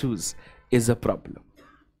tribunal issues is a problem.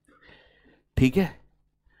 ठीक है?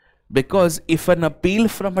 Because if an appeal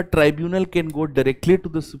from a tribunal can go directly to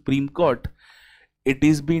the Supreme Court, it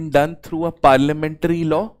is being done through a parliamentary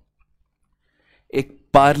law. एक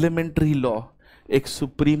parliamentary law एक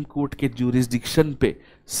Supreme Court के jurisdiction पे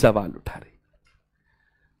सवाल उठा रही.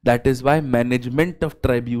 That is why management of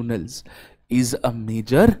tribunals is a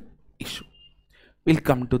major issue. We'll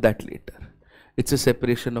come to that later. It's a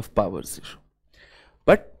separation of powers issue.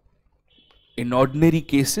 But in ordinary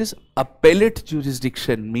cases, appellate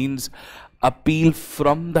jurisdiction means appeal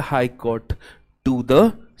from the High Court to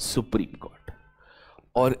the Supreme Court.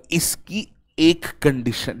 और इसकी एक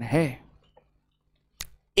condition है,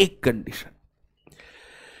 एक condition.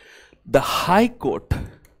 The High Court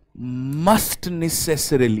must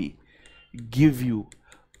necessarily give you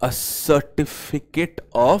a certificate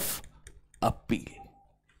of appeal.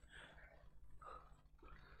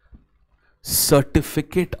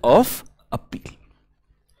 Certificate of appeal.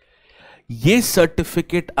 ये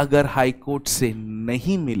certificate अगर high court से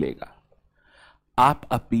नहीं मिलेगा, आप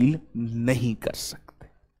अपील नहीं कर सकते.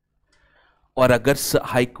 और अगर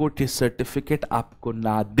हाई कोर्ट ये सर्टिफिकेट आपको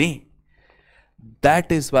ना दें,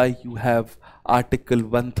 that is why you have article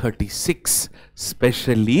 136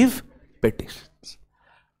 special leave petitions.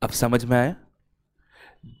 अब समझ में आया?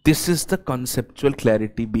 This is the conceptual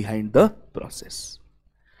clarity behind the process.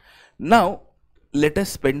 Now, let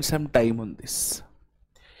us spend some time on this.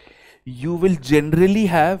 You will generally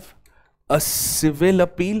have a civil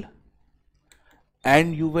appeal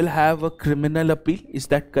and you will have a criminal appeal. Is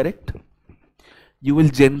that correct? You will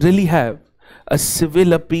generally have a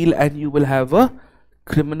civil appeal and you will have a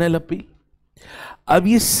criminal appeal. अब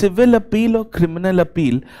ये civil appeal और criminal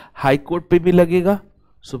appeal high court पे भी लगेगा,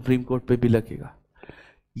 supreme court पे भी लगेगा.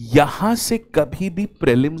 यहां से कभी भी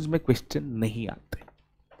प्रीलिम्स में क्वेश्चन नहीं आते,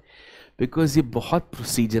 बिकॉज ये बहुत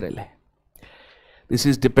प्रोसीजरल है. This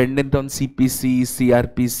is dependent on CPC,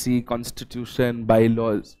 CrPC, constitution, by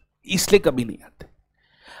laws, इसलिए कभी नहीं आते.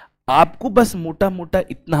 आपको बस मोटा मोटा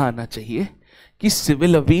इतना आना चाहिए कि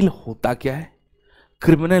सिविल अपील होता क्या है,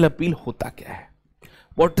 क्रिमिनल अपील होता क्या है,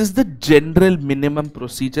 what is the general minimum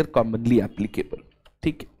procedure commonly applicable.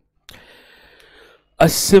 ठीक है. A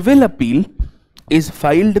civil appeal is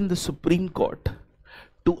filed in the supreme court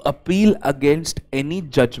to appeal against any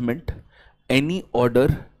judgment, any order,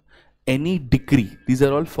 any decree, these are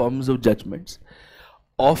all forms of judgments,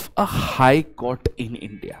 of a high court in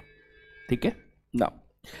India. ठीक है. Now,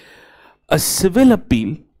 a civil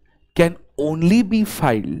appeal can only be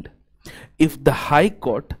filed if the high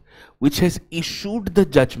court which has issued the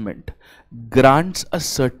judgment grants a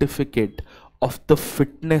certificate of the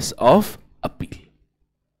fitness of appeal.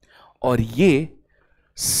 और ये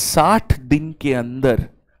 60 दिन के अंदर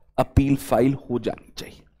appeal file हो जानी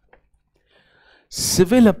चाहिए.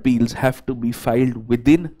 Civil appeals have to be filed with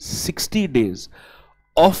in 60 days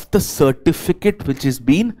of the certificate which is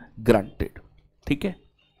been granted. ठीक है.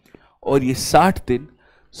 और ये 60 दिन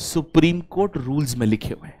सुप्रीम कोर्ट रूल्स में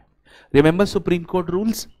लिखे हुए हैं. Remember supreme court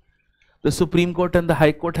rules. The supreme court and the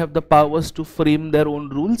high court have the powers to frame their own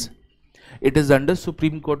rules. It is under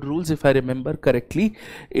Supreme Court rules, if I remember correctly.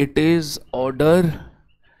 It is order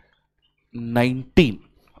 19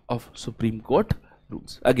 of Supreme Court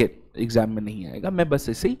rules. Again, exam में नहीं आएगा, मैं बस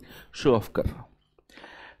ऐसे ही show off कर रहा हूं.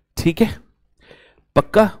 ठीक है,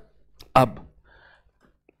 पक्का. अब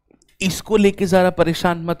इसको लेके जरा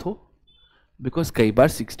परेशान मत हो, बिकॉज कई बार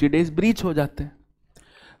 60 days ब्रीच हो जाते हैं.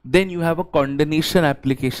 Then you have a कॉन्डनेशन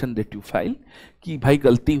application that you file कि भाई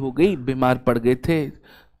गलती हो गई, बीमार पड़ गए थे,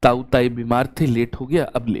 ताऊ ताई बीमार थे, लेट हो गया,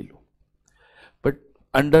 अब ले लो. But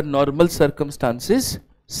under normal circumstances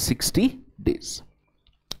 60 days.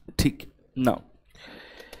 ठीक. Now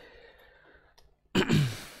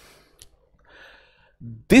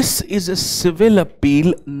this is a civil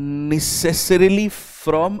appeal necessarily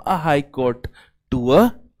from a high court to a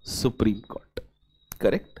Supreme Court.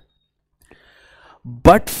 Correct?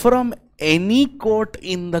 But from any court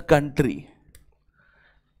in the country,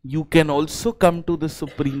 you can also come to the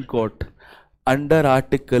Supreme Court under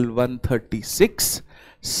Article 136,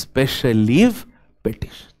 special leave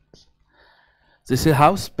petitions. This is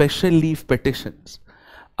how special leave petitions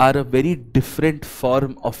are a very different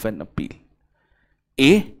form of an appeal.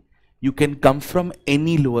 A, you can come from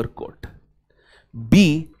any lower court.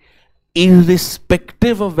 B,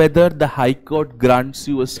 irrespective of whether the High Court grants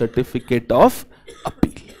you a certificate of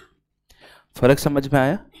appeal. फर्क समझ में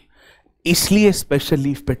आया? इसलिए special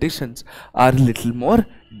leave petitions are little more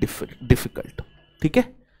difficult. ठीक है?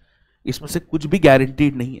 इसमें से कुछ भी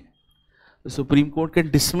guaranteed नहीं है. The Supreme Court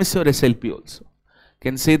can dismiss your SLP also.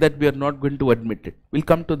 Can say that we are not going to admit it. We'll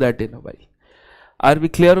come to that in a while. Are we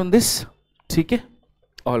clear on this? ठीक है?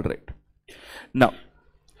 All right. Now,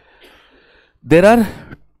 there are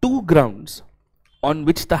two grounds on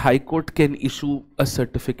which the High Court can issue a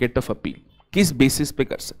certificate of appeal. किस basis पे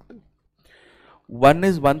कर सकते? One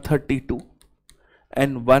is 132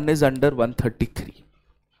 and one is under 133.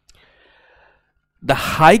 The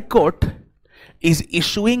High Court is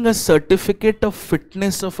issuing a certificate of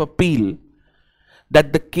fitness of appeal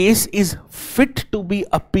that the case is fit to be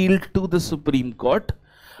appealed to the Supreme Court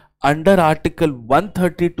under Article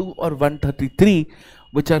 132 or 133,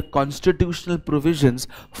 which are constitutional provisions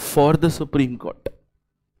for the Supreme Court.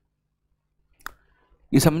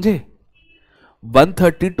 ये समझे?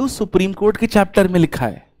 132 supreme court के chapter में लिखा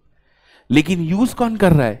है, लेकिन use कौन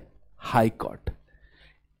कर रहा है? High court.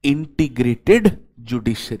 Integrated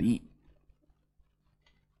judiciary.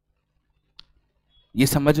 ये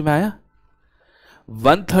समझ में आया?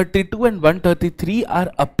 132 and 133 are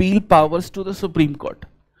appeal powers to the supreme court,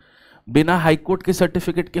 बिना हाई कोर्ट के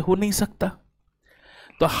सर्टिफिकेट के हो नहीं सकता।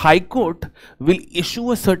 तो high court will issue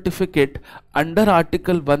a certificate under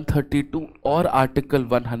article 132 और आर्टिकल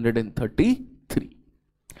 133।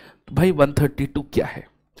 तो भाई 132 क्या है?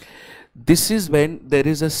 This is when there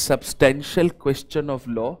is a substantial question of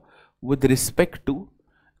law with respect to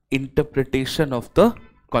interpretation of the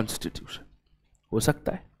constitution. हो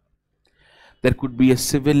सकता है there could be a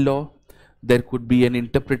civil law, there could be an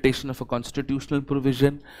interpretation of a constitutional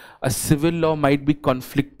provision. A civil law might be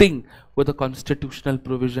conflicting with a constitutional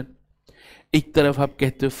provision. एक तरफ आप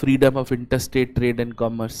कहते हो freedom of interstate trade and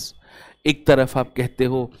commerce, एक तरफ आप कहते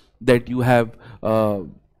हो that you have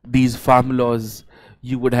these farm laws,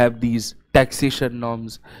 you would have these taxation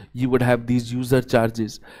norms, you would have these user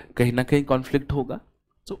charges. कहीं ना कहीं conflict होगा,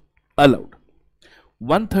 so allowed.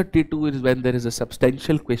 132 is when there is a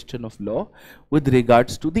substantial question of law with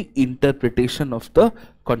regards to the interpretation of the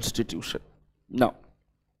constitution. Now,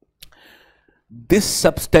 this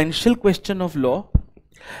substantial question of law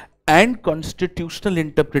and constitutional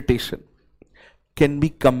interpretation can be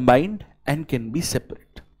combined and can be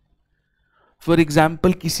separate. For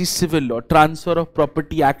example, किसी civil law, transfer of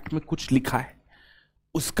property act में कुछ लिखा है,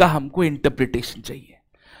 उसका हमको interpretation चाहिए.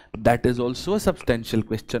 That is also a substantial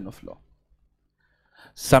question of law.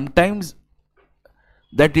 Sometimes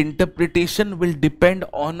that interpretation will depend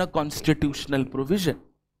on a constitutional provision,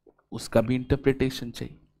 उसका भी interpretation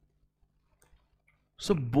चाहिए.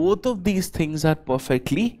 So both of these things are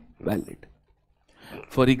perfectly valid.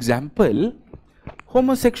 For example,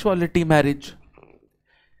 homosexuality marriage.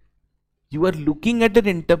 You are looking at an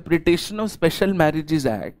interpretation of Special Marriages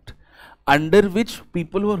Act under which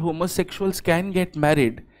people who are homosexuals can get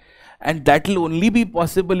married, and that will only be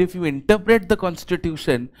possible if you interpret the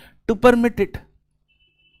constitution to permit it.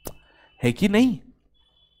 है कि नहीं?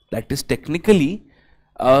 That is technically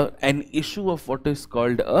an issue of what is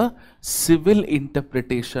called a civil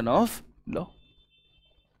interpretation of law.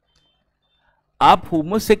 आप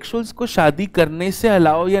homosexuals को शादी करने से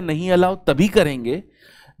allow या नहीं अलाउ तभी करेंगे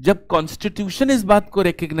जब कॉन्स्टिट्यूशन इस बात को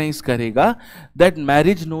रिकॉग्नाइज करेगा that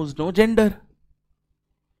marriage knows no gender.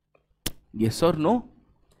 Yes or no?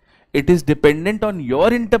 It is dependent on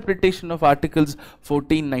your interpretation of articles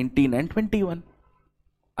 14, 19 and 21.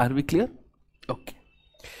 Are we clear? Okay.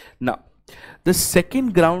 Now, the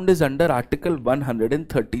second ground is under article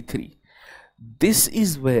 133. This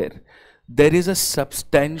is where there is a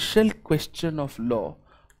substantial question of law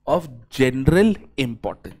of general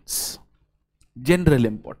importance. General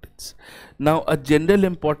importance. Now, a general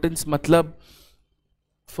importance मतलब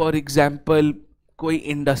for example कोई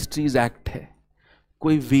industries act है,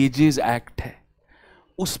 कोई wages act है,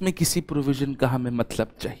 उसमें किसी provision का हमें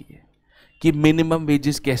मतलब चाहिए कि मिनिमम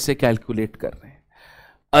वेजेस कैसे कैलकुलेट कर रहे हैं,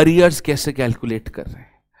 अरियर्स कैसे कैलकुलेट कर रहे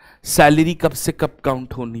हैं, सैलरी कब से कब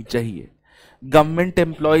काउंट होनी चाहिए, गवर्नमेंट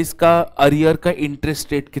एम्प्लॉयज का अरियर का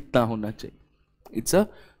इंटरेस्ट रेट कितना होना चाहिए. It's a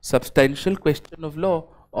substantial question of law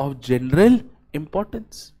of general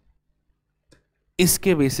importance.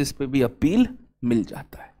 इसके बेसिस पे भी अपील मिल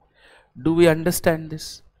जाता है. Do we understand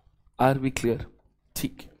this? Are we clear?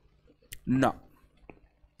 ठीक है. नाउ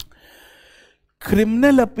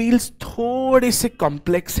क्रिमिनल अपील्स थोड़े से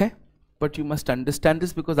कॉम्प्लेक्स है, but you must understand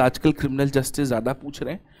this because आजकल क्रिमिनल जस्टिस ज्यादा पूछ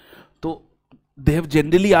रहे हैं, तो they have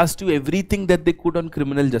generally asked you everything that they could on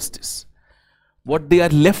criminal justice. What they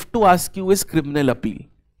are left to ask you is criminal appeal.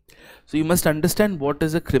 So you must understand what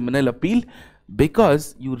is a criminal appeal,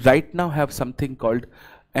 because you right now have something called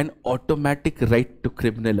an automatic right to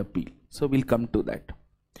criminal appeal. So we'll come to that.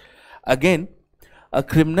 Again, a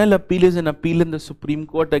criminal appeal is an appeal in the Supreme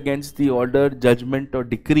Court against the order, judgment or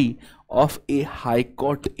decree of a high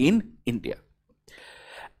court in India.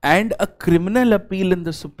 And a criminal appeal in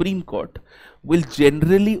the Supreme Court will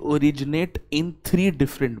generally originate in three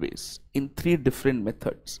different ways, in three different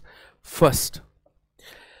methods. First,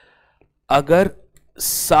 अगर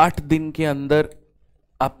 60 दिन के अंदर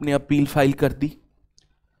आपने appeal file कर दी,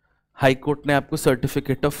 high court ने आपको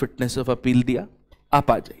certificate of fitness of appeal दिया,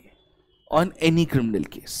 आप आ जाइए on any criminal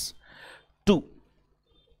case. 2,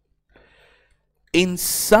 in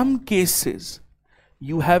some cases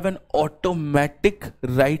you have an automatic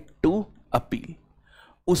right to appeal.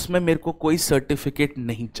 उसमें मेरे को कोई सर्टिफिकेट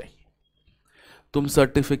नहीं चाहिए. तुम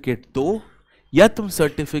सर्टिफिकेट दो या तुम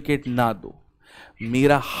सर्टिफिकेट ना दो,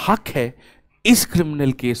 मेरा हक है इस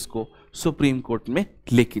क्रिमिनल केस को सुप्रीम कोर्ट में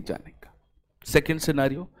लेके जाने का. Second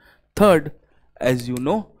scenario. Third, as you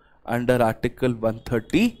know, under article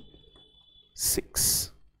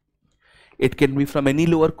 136 It can be from any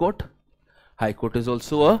lower court. High Court is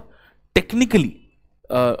also technically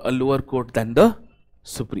a lower court than the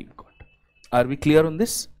Supreme Court. Are we clear on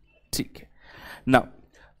this? ठीक है. Now,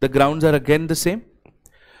 the grounds are again the same.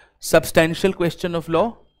 Substantial question of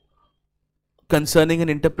law concerning an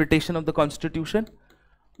interpretation of the Constitution,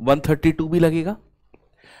 132 भी लगेगा,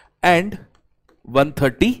 and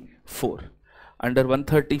 134. Under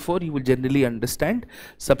 134, you will generally understand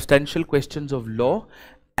substantial questions of law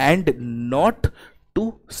and not to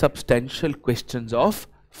substantial questions of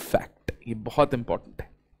fact. ये बहुत important है.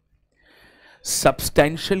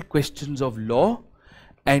 Substantial questions of law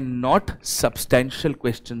and not substantial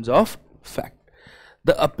questions of fact.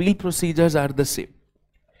 The appeal procedures are the same.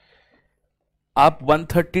 आप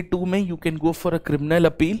 132 में you can go for a criminal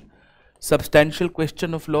appeal, substantial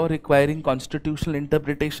question of law requiring constitutional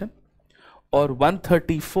interpretation, or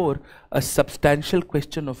 134 a substantial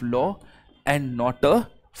question of law and not a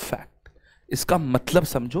fact. इसका मतलब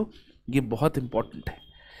समझो, ये बहुत important है.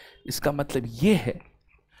 इसका मतलब ये है,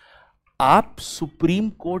 आप सुप्रीम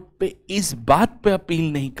कोर्ट पे इस बात पे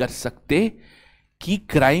अपील नहीं कर सकते कि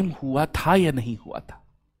क्राइम हुआ था या नहीं हुआ था,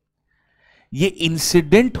 ये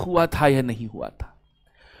इंसिडेंट हुआ था या नहीं हुआ था.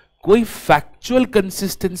 कोई फैक्चुअल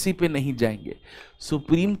कंसिस्टेंसी पे नहीं जाएंगे.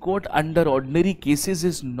 Supreme court under ordinary cases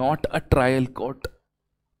is not a trial court.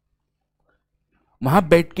 वहां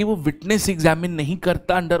बैठ के वो विटनेस एग्जामिन नहीं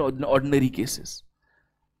करता under ordinary cases.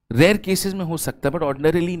 Rare cases में हो सकता है बट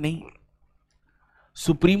ऑर्डिनरीली नहीं.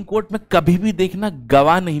 सुप्रीम कोर्ट में कभी भी देखना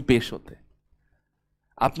गवाह नहीं पेश होते.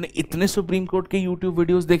 आपने इतने सुप्रीम कोर्ट के यूट्यूब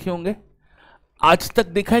वीडियोस देखे होंगे, आज तक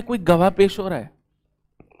देखा है कोई गवाह पेश हो रहा है?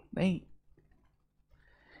 नहीं.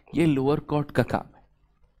 ये लोअर कोर्ट का काम है.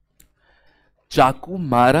 चाकू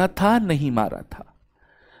मारा था नहीं मारा था,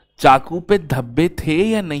 चाकू पे धब्बे थे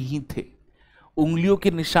या नहीं थे, उंगलियों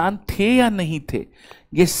के निशान थे या नहीं थे,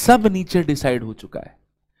 ये सब नीचे डिसाइड हो चुका है.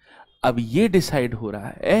 अब ये डिसाइड हो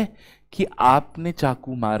रहा है कि आपने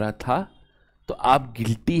चाकू मारा था तो आप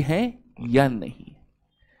गिल्टी हैं या नहीं,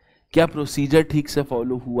 क्या प्रोसीजर ठीक से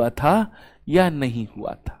फॉलो हुआ था या नहीं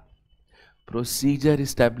हुआ था. Procedure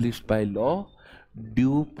established by law,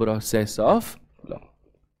 due process of law.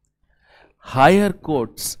 Higher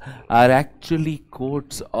courts are actually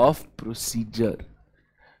courts of procedure,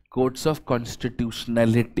 courts of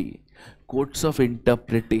constitutionality, courts of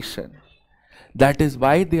interpretation. That is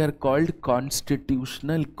why they are called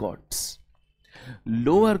constitutional courts.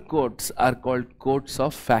 Lower courts are called courts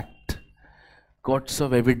of fact, courts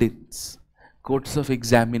of evidence, courts of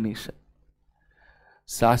examination.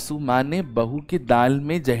 सासू माँ ने बहू की दाल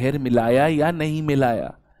में जहर मिलाया या नहीं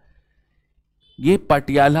मिलाया, ये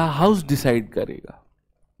पटियाला हाउस डिसाइड करेगा,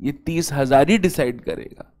 ये 30,000 ही डिसाइड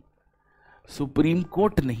करेगा, सुप्रीम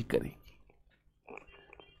कोर्ट नहीं करेगी.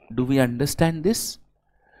 Do we understand this?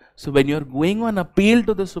 So when you are going on appeal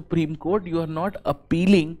to the supreme court, you are not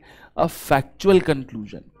appealing a factual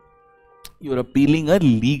conclusion, you are appealing a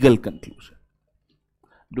legal conclusion.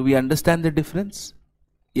 Do we understand the difference?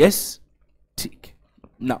 Yes, ठीक.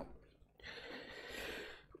 Now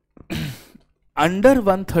under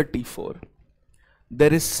 134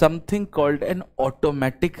 there is something called an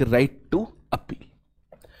automatic right to appeal.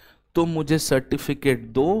 तो मुझे certificate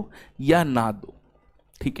दो या ना दो,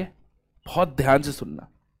 ठीक है, बहुत ध्यान से सुनना.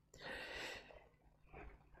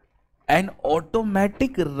 N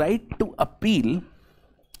automatic right to appeal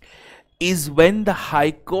is when the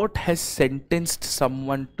high court has sentenced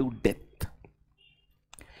someone to death.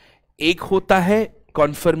 एक होता है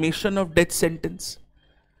conformation of death sentence.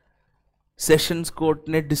 Sessions court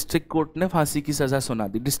ने, डिस्ट्रिक्ट कोर्ट ने फांसी की सजा सुना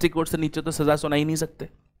दी. डिस्ट्रिक्ट कोर्ट से नीचे तो सजा सुना ही नहीं सकते.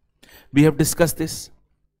 We have discuss this.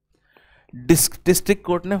 District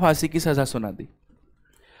court ने फांसी की सजा सुना दी,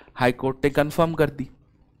 हाई कोर्ट ने कंफर्म कर दी.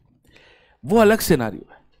 वो अलग सिनारियो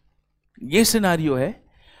है. ये सिनारियो है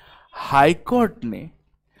हाई कोर्ट ने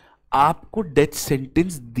आपको डेथ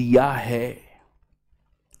सेंटेंस दिया है,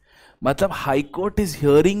 मतलब high court is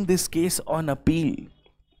hearing this case on appeal,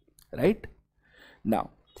 right. Now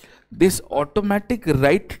this automatic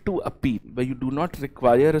right to appeal, where you do not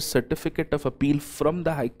require a certificate of appeal from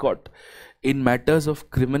the High Court in matters of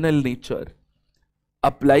criminal nature,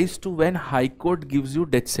 applies to when High Court gives you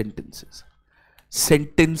death sentences,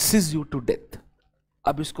 sentences you to death.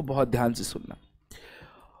 अब इसको बहुत ध्यान से सुनना.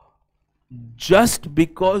 Just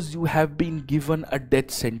because you have been given a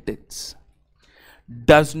death sentence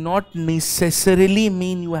does not necessarily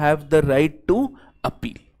mean you have the right to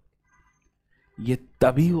appeal. ये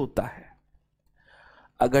तभी होता है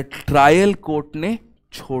अगर ट्रायल कोर्ट ने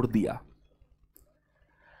छोड़ दिया,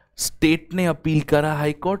 स्टेट ने अपील करा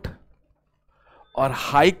हाई कोर्ट, और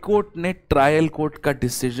हाई कोर्ट ने ट्रायल कोर्ट का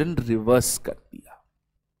डिसीजन रिवर्स कर दिया,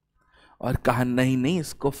 और कहा नहीं नहीं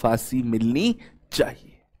इसको फांसी मिलनी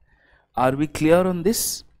चाहिए। Are we clear on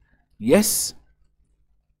this? Yes.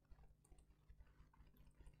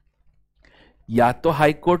 या तो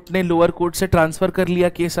हाई कोर्ट ने लोअर कोर्ट से ट्रांसफर कर लिया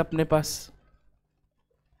केस अपने पास,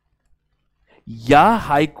 या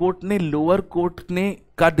हाई कोर्ट ने लोअर कोर्ट ने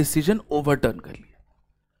का डिसीजन ओवरटर्न कर लिया।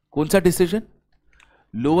 कौन सा डिसीजन?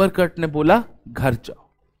 लोअर कोर्ट ने बोला घर जाओ,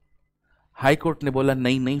 हाई कोर्ट ने बोला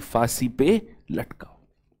नहीं नहीं फांसी पे लटकाओ।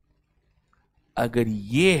 अगर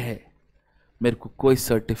ये है, मेरे को कोई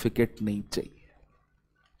सर्टिफिकेट नहीं चाहिए।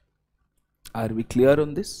 Are we clear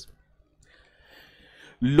on this?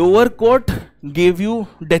 Lower court gave you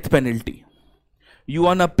death penalty, you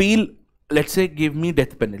on appeal, let's say, give me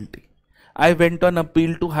death penalty. I went on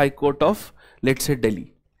appeal to High Court of, let's say,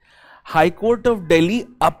 Delhi. High Court of Delhi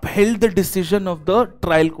upheld the decision of the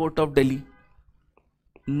trial court of Delhi.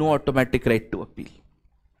 No automatic right to appeal.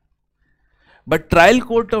 But trial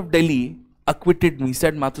court of Delhi acquitted me,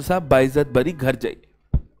 said Mathur sahab baizat bari ghar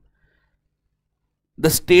jaiye. The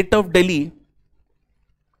state of Delhi,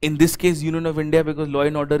 in this case Union of India, because law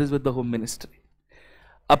and order is with the Home Ministry,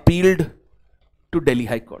 appealed to Delhi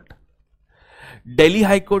High Court. Delhi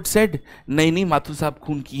High Court said नहीं नहीं माथुर साहब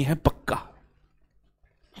खून किए हैं, पक्का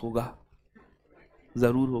होगा,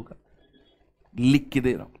 जरूर होगा, लिख के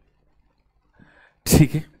दे रहा हूं।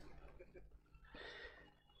 ठीक है,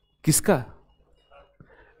 किसका?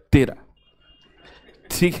 तेरा।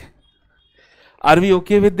 ठीक है, are we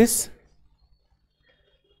okay with this?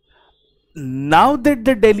 Now that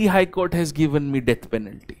the Delhi High Court has given me death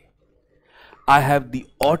penalty, I have the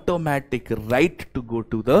automatic right to go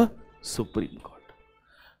to the Supreme Court.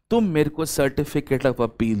 तुम मेरे को सर्टिफिकेट ऑफ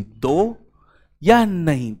अपील दो या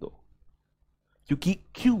नहीं दो, क्योंकि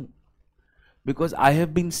क्यों? Because I have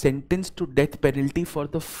been sentenced to death penalty for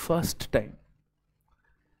the first time.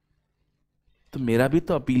 तो मेरा भी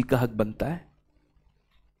तो अपील का हक बनता है,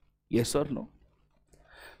 yes or no?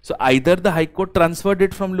 So either the High Court transferred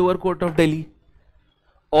it from lower court of Delhi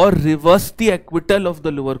or reversed the acquittal of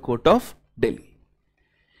the lower court of Delhi.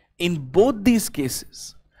 In both these cases,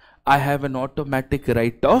 I have an automatic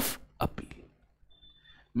right of appeal.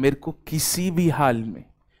 मेरे को किसी भी हाल में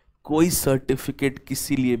कोई certificate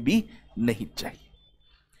किसी लिए भी नहीं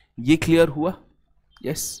चाहिए। ये क्लियर हुआ?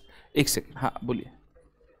 यस। एक सेकेंड, हाँ बोलिए।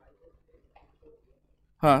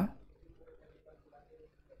 हाँ,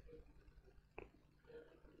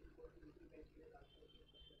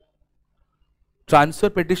 transfer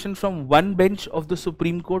petition from one bench of the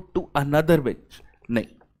supreme court to another bench नहीं,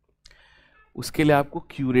 उसके लिए आपको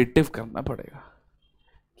क्यूरेटिव करना पड़ेगा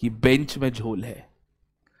कि बेंच में झोल है।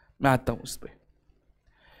 मैं आता हूं उस पर।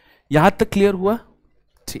 यहां तक क्लियर हुआ?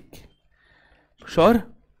 ठीक, sure?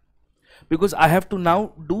 Because I have to now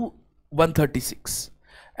do 136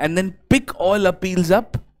 and then pick all appeals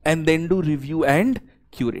up and then do review and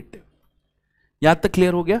curative. यहां तक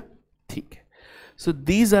क्लियर हो गया? ठीक है। So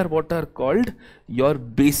these are what are called your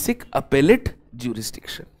basic appellate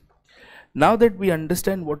jurisdiction. Now that we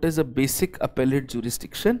understand what is a basic appellate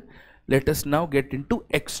jurisdiction, let us now get into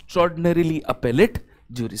extraordinarily appellate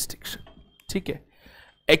jurisdiction. ठीक है,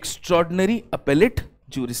 extraordinary appellate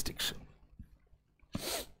jurisdiction.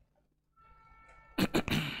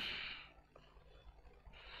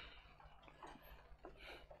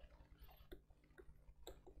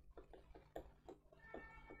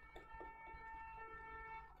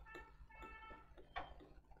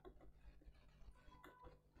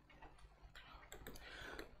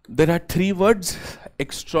 There are three words: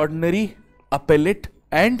 extraordinary, appellate,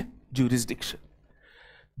 and jurisdiction.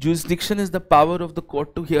 Jurisdiction is the power of the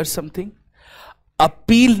court to hear something.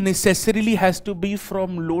 Appeal necessarily has to be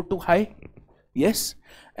from low to high, yes,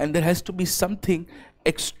 and there has to be something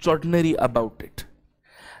extraordinary about it.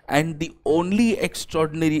 And the only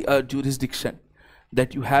extraordinary jurisdiction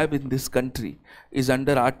that you have in this country is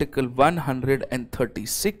under Article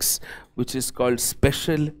 136, which is called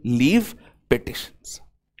special leave petitions.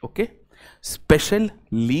 Okay, special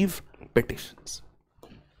leave petitions.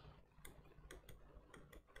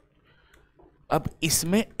 अब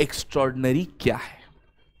इसमें extraordinary क्या है?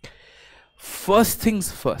 First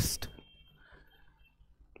things first,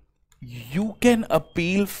 you can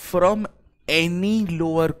appeal from any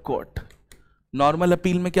lower court. Normal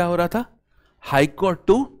appeal में क्या हो रहा था? High court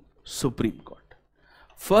to supreme court.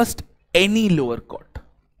 First, any lower court.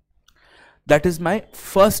 That is my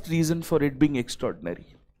first reason for it being extraordinary.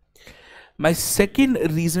 My second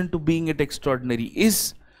reason to being it extraordinary is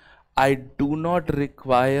I do not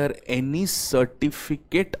require any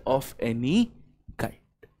certificate of any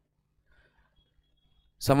kind.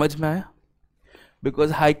 समझ में आया?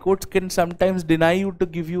 Because high courts can sometimes deny you to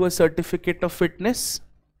give you a certificate of fitness.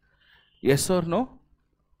 Yes or no?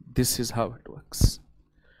 This is how it works.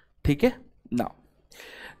 ठीक है?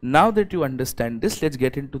 Now that you understand this, let's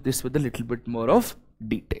get into this with a little bit more of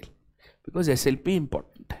detail, because SLP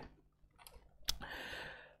important है.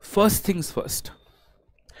 First things first,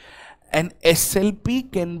 an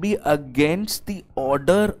SLP can be against the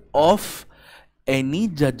order of any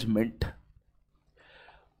judgment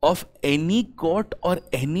of any court or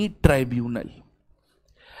any tribunal.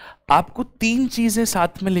 आपको तीन चीजें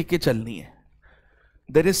साथ में लेके चलनी है.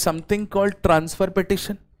 There is something called transfer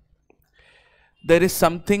petition, there is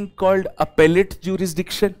something called appellate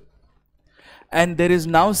jurisdiction, and there is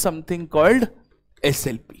now something called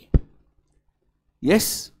SLP.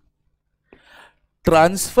 Yes,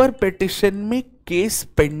 transfer petition में case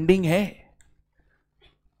pending है,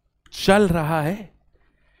 चल रहा है.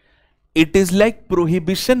 It is like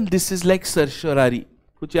prohibition, this is like सर्शरारी.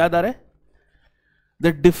 कुछ याद आ रहा है? The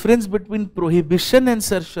difference between prohibition and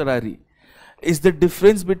सर्शरारी is the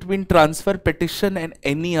difference between transfer petition and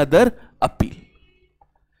any other appeal,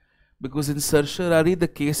 because in certiorari the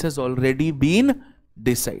case has already been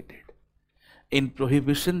decided, in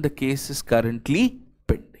prohibition the case is currently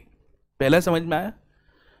pending. पहला समझ में आया?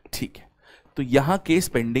 ठीक है. तो यहां case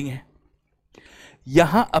pending है,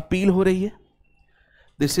 यहां अपील हो रही है.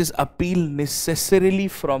 This is appeal necessarily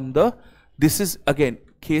from the, this is again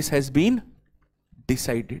case has been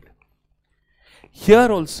decided.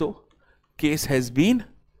 Here also case has been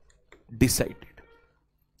decided.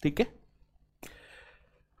 ठीक है?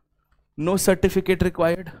 No certificate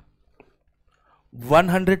required,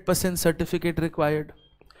 100% certificate required.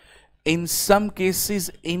 In some cases,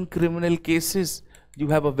 in criminal cases, you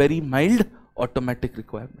have a very mild automatic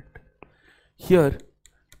requirement. Here,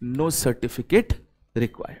 no certificate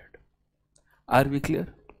required. Are we clear?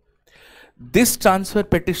 This transfer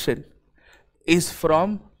petition is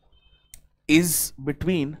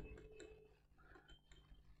between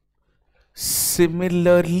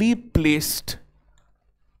similarly placed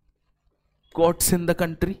courts in the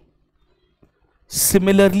country.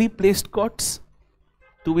 Similarly placed courts.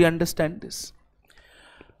 Do we understand this?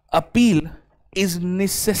 Appeal is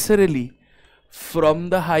necessarily from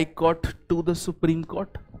the High Court to the Supreme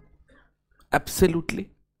Court. Absolutely.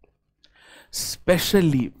 Special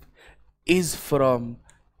leave is from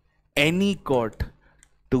any court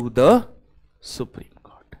to the Supreme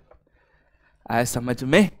Court. आया समझ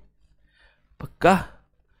में? पक्का?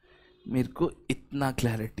 मेरे को इतना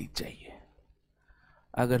clarity चाहिए.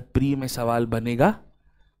 अगर pre में सवाल बनेगा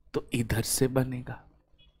तो इधर से बनेगा.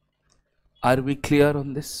 Are we clear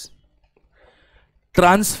on this?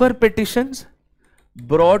 Transfer petitions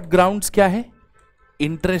broad grounds क्या है?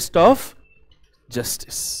 Interest of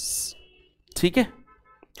justice. ठीक है?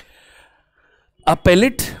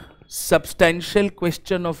 Appellate substantial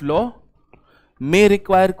question of law may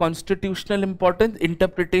require constitutional importance,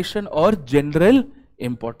 interpretation और general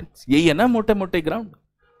importance. यही है ना मोटे मोटे ग्राउंड.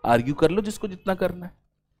 आर्ग्यू कर लो जिसको जितना करना है.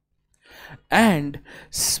 And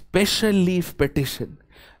special leave petition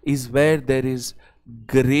is where there is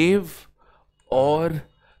grave or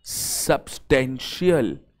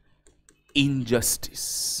substantial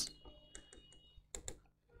injustice.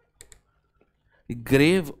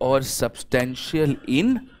 Grave or substantial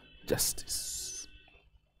injustice.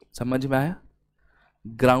 समझ में आया?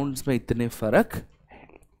 ग्राउंड्स में इतने फर्क है.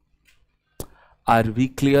 Are we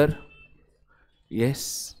clear?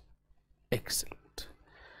 Yes, excellent.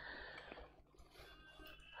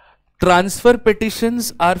 Transfer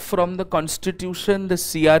petitions are from the constitution, the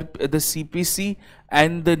CPC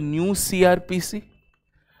and the new CrPC.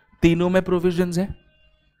 तीनों में provisions हैं.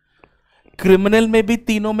 क्रिमिनल में भी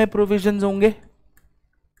तीनों में प्रोविजंस होंगे.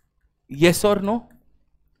 यस और नो?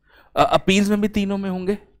 अपील्स में भी तीनों में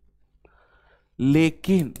होंगे.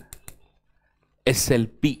 लेकिन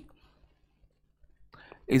SLP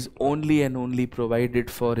is only and only provided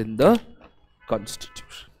for in the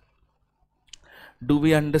Constitution. Do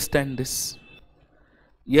we understand this?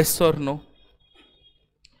 Yes or no?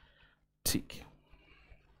 ठीक है.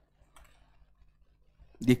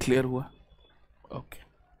 ये क्लियर हुआ? ओके.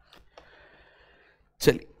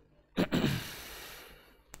 चलिए.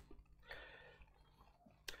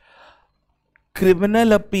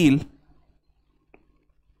 क्रिमिनल अपील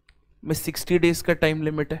में 60 डेज का टाइम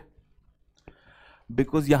लिमिट है,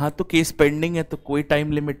 बिकॉज यहां तो केस पेंडिंग है तो कोई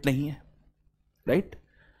टाइम लिमिट नहीं है. राइट?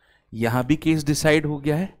 यहां भी केस डिसाइड हो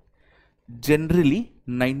गया है. जनरली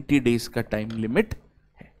 90 डेज का टाइम लिमिट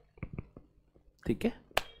है. ठीक है?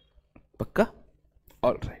 पक्का?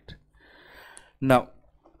 All right. नाउ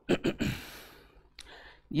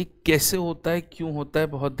ये कैसे होता है, क्यों होता है,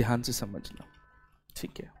 बहुत ध्यान से समझना.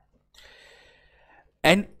 ठीक है?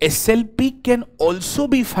 And SLP can also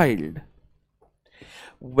be filed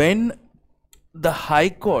when the High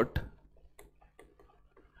Court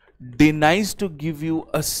denies to give you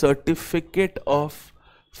a certificate of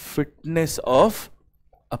fitness of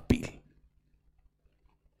appeal.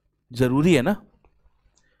 जरूरी है ना,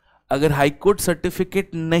 अगर हाई कोर्ट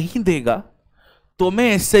सर्टिफिकेट नहीं देगा तो मैं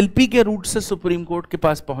एसएलपी के रूट से सुप्रीम कोर्ट के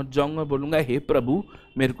पास पहुंच जाऊंगा, बोलूंगा हे प्रभु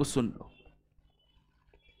मेरे को सुन लो,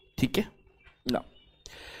 ठीक है ना.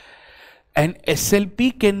 An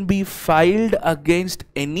SLP can be filed against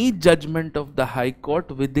any judgment of the High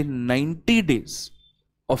Court within 90 days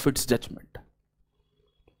of its judgment.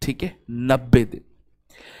 ठीक है, 90 दिन.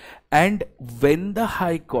 And when the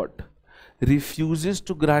High Court refuses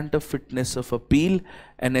to grant a fitness of appeal,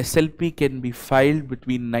 an SLP can be filed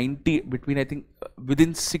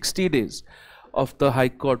within 60 days of the High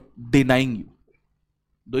Court denying you.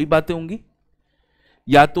 दो ही बातें होंगी,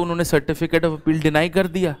 या तो उन्होंने certificate of appeal deny कर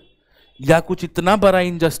दिया, या कुछ इतना बड़ा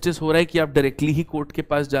इनजस्टिस हो रहा है कि आप डायरेक्टली ही कोर्ट के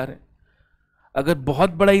पास जा रहे हैं. अगर बहुत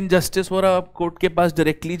बड़ा इनजस्टिस हो रहा है, आप कोर्ट के पास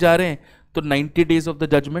डायरेक्टली जा रहे हैं, तो 90 days of the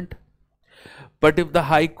judgment. But if the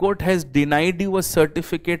High Court has denied you a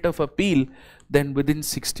certificate of appeal, then within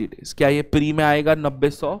 60 days. क्या ये प्री में आएगा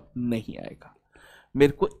 90-100? नहीं आएगा.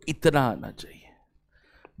 मेरे को इतना आना चाहिए,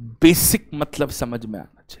 बेसिक मतलब समझ में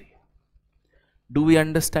आना चाहिए. Do we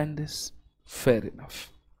understand this? Fair enough.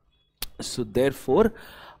 So therefore,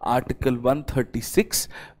 Article 136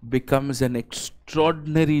 becomes an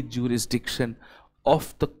extraordinary jurisdiction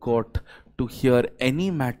of the court to hear any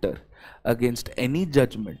matter against any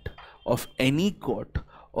judgment of any court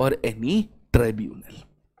or any tribunal.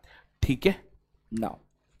 ठीक है? Now,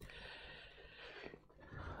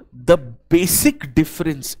 the basic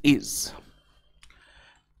difference is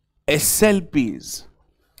SLPs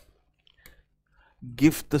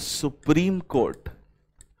give the Supreme Court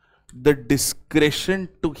the discretion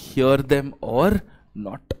to hear them or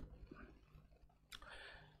not.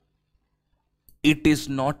 It is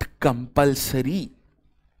not compulsory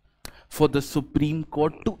for the Supreme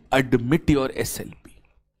Court to admit your SLP.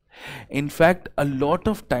 In fact, a lot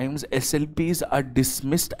of times SLPs are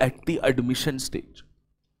dismissed at the admission stage.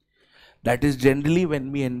 That is generally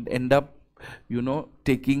when we end up,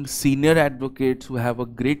 taking senior advocates who have a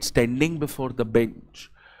great standing before the bench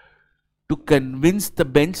to convince the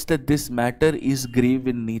bench that this matter is grave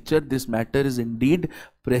in nature, this matter is indeed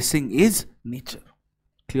pressing is nature.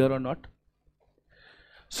 Clear or not?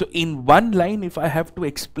 So in one line, if I have to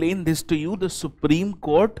explain this to you, the Supreme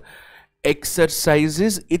Court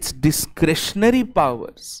exercises its discretionary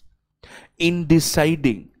powers in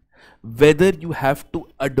deciding whether you have to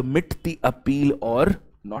admit the appeal or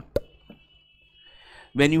not.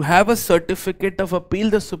 When you have a certificate of appeal,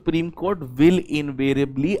 the Supreme Court will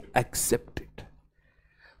invariably accept it.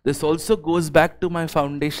 This also goes back to my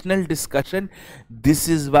foundational discussion. This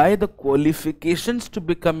is why the qualifications to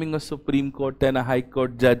becoming a Supreme Court and a High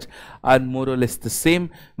Court judge are more or less the same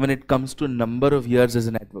when it comes to number of years as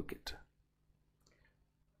an advocate.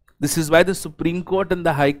 This is why the Supreme Court and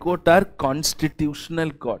the High Court are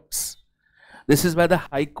constitutional courts. This is why the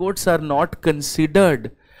High Courts are not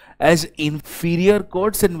considered as inferior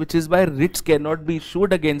courts, and which is why writs cannot be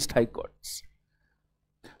issued against High Courts.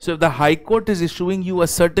 So if the High Court is issuing you a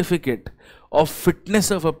certificate of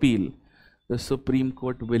fitness of appeal, the Supreme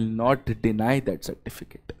Court will not deny that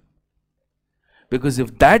certificate. Because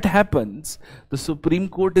if that happens, the Supreme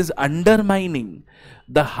Court is undermining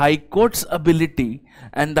the High Court's ability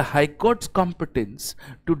and the High Court's competence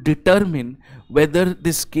to determine whether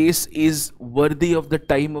this case is worthy of the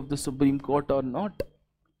time of the Supreme Court or not.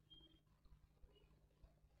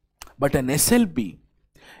 But an SLP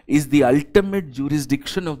is the ultimate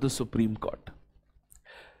jurisdiction of the Supreme Court.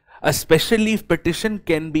 A special leave petition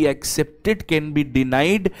can be accepted, can be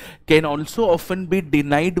denied, can also often be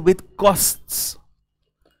denied with costs.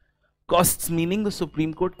 Costs meaning the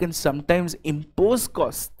Supreme Court can sometimes impose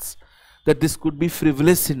costs, that this could be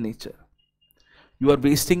frivolous in nature. You are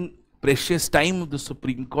wasting precious time of the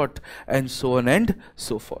Supreme Court and so on and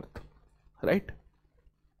so forth. Right?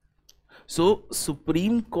 So,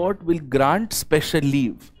 Supreme Court will grant special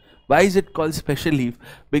leave. Why is it called special leave?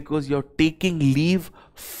 Because you're taking leave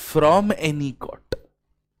from any court.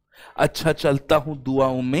 अच्छा चलता हूं,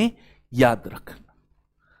 दुआओं में याद रखना,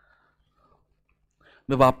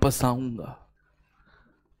 मैं वापस आऊंगा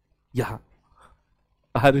यहां.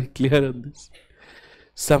 Are we clear on this?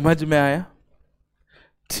 समझ में आया?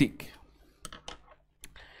 ठीक.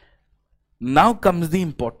 Now comes the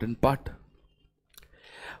important part.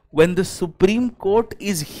 When the Supreme Court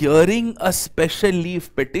is hearing a special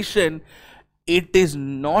leave petition, it is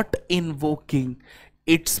not invoking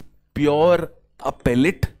its pure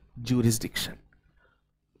appellate jurisdiction.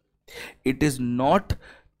 It is not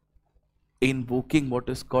invoking what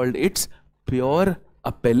is called its pure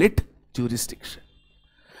appellate jurisdiction,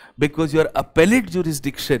 because your appellate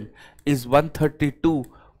jurisdiction is 132,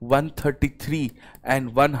 133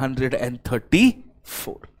 and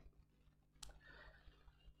 134.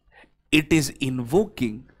 It is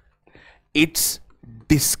invoking its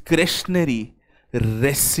discretionary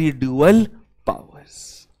residual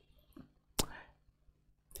powers.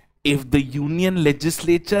 If the union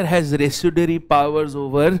legislature has residuary powers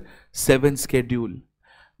over 7th schedule,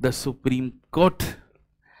 the Supreme Court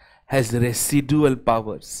has residual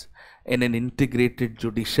powers in an integrated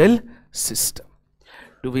judicial system.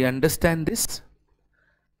 Do we understand this?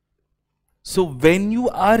 So when you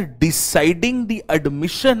are deciding the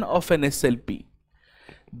admission of an SLP,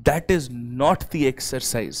 that is not the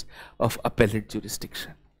exercise of appellate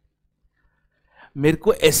jurisdiction. मेरे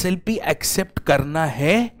को SLP accept करना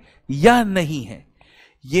है या नहीं है,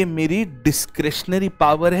 ये मेरी discretionary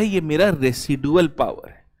power है, ये मेरा रेसिडुअल पावर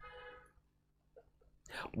है.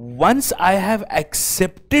 Once I have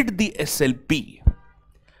accepted the SLP,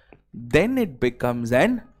 then it becomes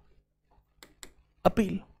an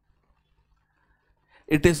appeal.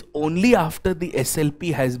 It is only after the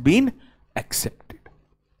SLP has been accepted.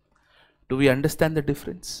 Do we understand the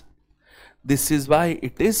difference? This is why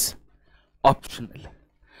it is optional.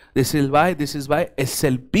 This is why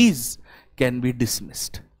SLPs can be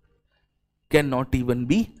dismissed, cannot even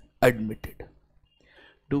be admitted.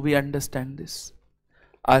 Do we understand this?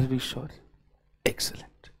 Are we sure?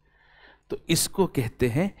 Excellent. तो इसको कहते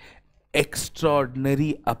हैं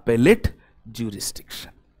extraordinary appellate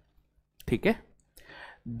jurisdiction. ठीक है?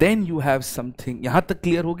 Then you have something. यहां तक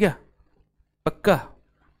clear हो गया? पक्का?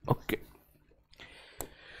 ओके.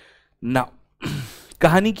 Now,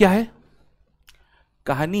 कहानी क्या है?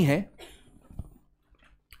 कहानी है,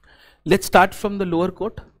 let's start from the lower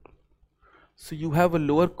court. So you have a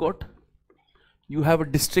lower court, you have a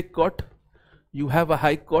district court, you have a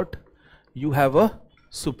high court, you have a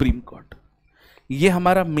supreme court. ये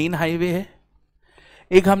हमारा मेन हाईवे है.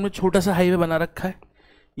 एक हमने छोटा सा हाईवे बना रखा है,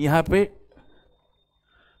 यहां पे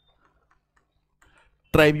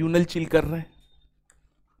ट्राइब्यूनल चिल कर रहे हैं,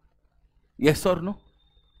 यस और नो.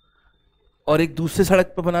 और एक दूसरे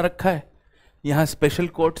सड़क पे बना रखा है, यहां स्पेशल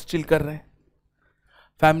कोर्ट्स चिल कर रहे हैं,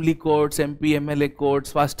 family courts, MP MLA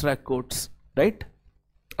courts, fast track courts, right.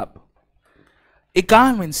 अब एक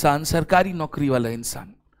आम इंसान, सरकारी नौकरी वाला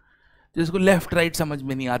इंसान, जिसको लेफ्ट राइट समझ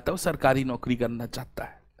में नहीं आता, वो सरकारी नौकरी करना चाहता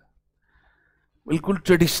है, बिल्कुल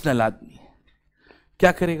ट्रेडिशनल आदमी,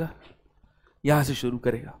 क्या करेगा? यहां से शुरू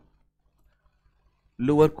करेगा,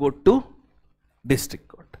 lower court to district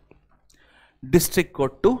court, district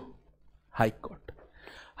court to high court,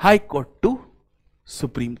 high court to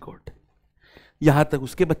supreme court. यहां तक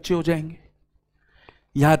उसके बच्चे हो जाएंगे,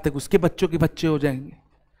 यहां तक उसके बच्चों के बच्चे हो जाएंगे,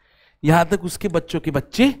 यहां तक उसके बच्चों के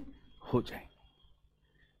बच्चे हो जाएंगे.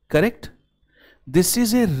 Correct? This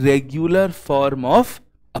is a regular form of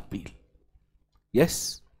appeal.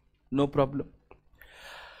 Yes, no problem.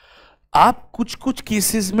 आप कुछ कुछ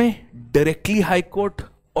केसेस में डायरेक्टली हाई कोर्ट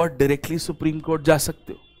और डायरेक्टली सुप्रीम कोर्ट जा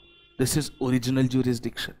सकते हो. This is original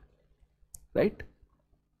jurisdiction, right?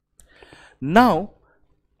 Now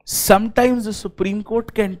sometimes the Supreme Court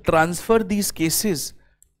can transfer these cases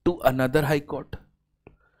to another high court,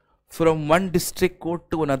 from one district court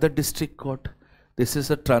to another district court. This is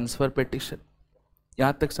a transfer petition.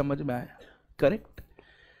 यहां तक समझ में आया? Correct.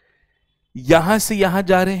 यहां से यहां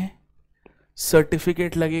जा रहे हैं,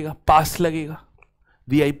 सर्टिफिकेट लगेगा, पास लगेगा,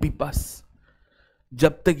 वीआईपी पास.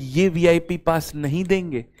 जब तक ये वीआईपी पास नहीं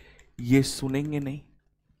देंगे, ये सुनेंगे नहीं.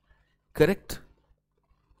 Correct?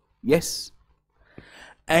 Yes.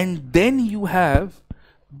 And then you have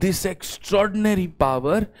this extraordinary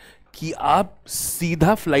power कि आप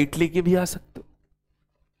सीधा फ्लाइट लेके भी आ सकते हो,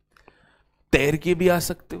 तैर के भी आ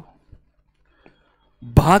सकते हो,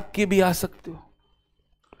 भाग के भी आ सकते हो,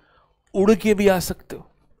 उड़ के भी आ सकते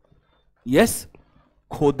हो, यस,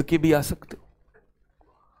 खोद के भी आ सकते हो.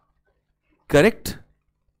 करेक्ट?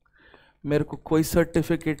 मेरे को कोई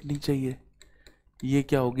सर्टिफिकेट नहीं चाहिए. ये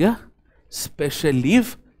क्या हो गया? Special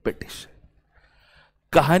leave petition.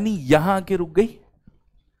 कहानी यहां आके रुक गई.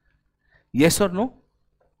 यस और नो?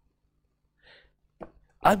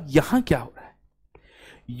 अब यहां क्या हो रहा है?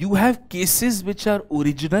 You have cases which are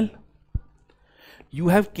original, you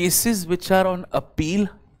have cases which are on appeal.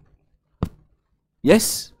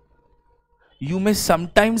 Yes, you may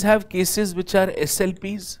sometimes have cases which are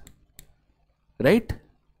SLPs, right?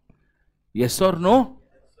 Yes और नो?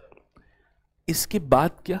 इसके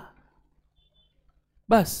बाद क्या?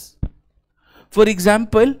 बस. For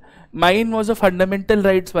example, mine was a fundamental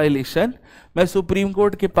rights violation, मैं supreme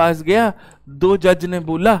court के पास गया, 2 जज ने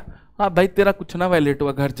बोला हाँ भाई तेरा कुछ ना वायलेट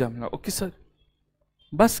हुआ, घर जाऊंगा। ओके सर,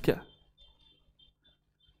 बस क्या,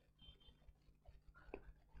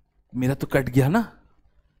 मेरा तो कट गया ना।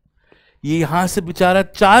 ये यहां से बेचारा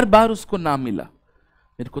 4 बार उसको नाम मिला,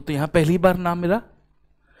 मेरे को तो यहां पहली बार नाम मिला।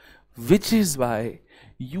 Which is why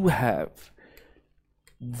you have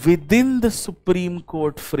within the Supreme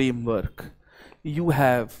Court framework, you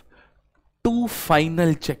have 2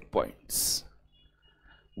 final checkpoints.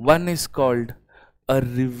 One is called a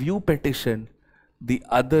review petition, the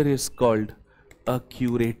other is called a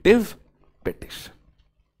curative petition.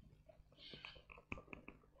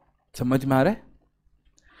 समझ में आ रहा है?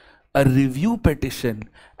 A review petition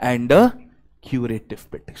and a curative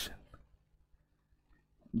petition.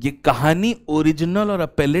 ये कहानी original और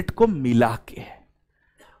appellate को मिला के है।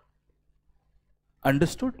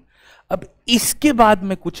 अंडरस्टूड? अब इसके बाद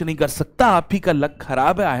मैं कुछ नहीं कर सकता, आप ही का लक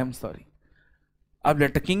खराब है, आई एम सॉरी। अब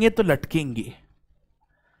लटकेंगे तो लटकेंगे।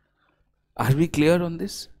 Are we clear on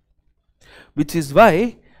this? Which is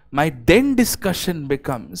why my then discussion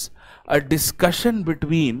becomes a discussion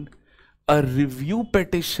between a review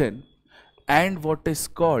petition and what is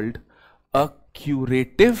called a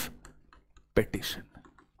curative petition.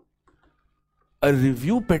 A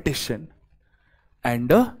review petition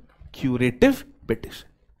and a curative petition.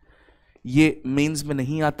 ये mains में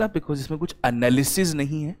नहीं आता because इसमें कुछ analysis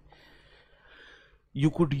नहीं है. You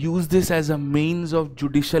could use this as a means of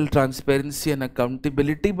judicial transparency and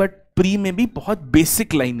accountability, but pre में भी बहुत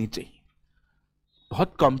बेसिक लाइन ही चाहिए,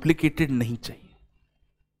 बहुत कॉम्प्लिकेटेड नहीं चाहिए.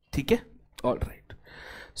 ठीक है? All right.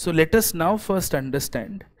 So let us now first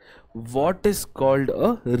understand what is called a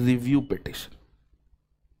review petition.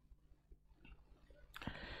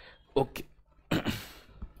 Okay.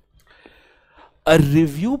 A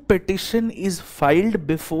review petition is filed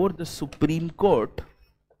before the Supreme Court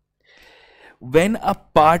when a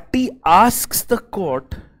party asks the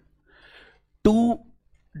court to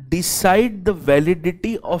decide the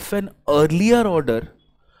validity of an earlier order,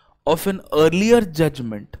 of an earlier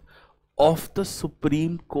judgment of the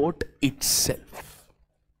Supreme Court itself.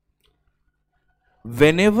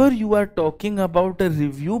 Whenever you are talking about a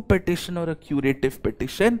review petition or a curative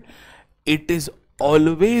petition, it is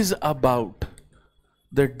always about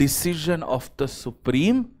the decision of the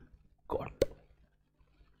Supreme Court.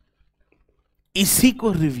 इसी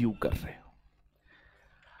को review कर रहे हो.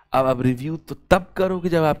 अब आप review तो तब करोगे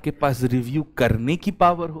जब आपके पास रिव्यू करने की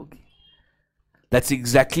पावर होगी. That's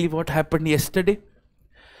exactly what happened yesterday.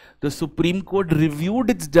 The Supreme Court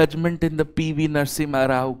reviewed its judgment in the P.V. Narasimha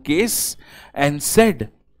Rao case and said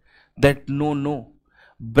that no,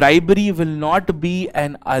 bribery will not be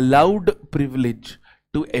an allowed privilege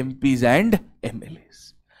to MPs and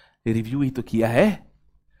MLAs. Review ही तो किया है.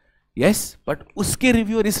 Yes, but उसके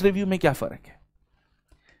review और इस review में क्या फर्क है?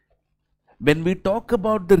 When we talk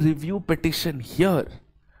about the review petition here,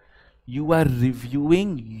 you are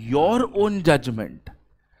reviewing your own judgment,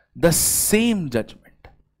 the same judgment.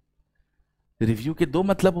 Review के दो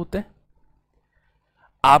मतलब होते हैं.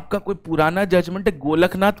 आपका कोई पुराना जजमेंट है,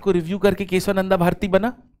 गोलकनाथ को रिव्यू करके केशवानंदा भारती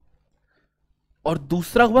बना, और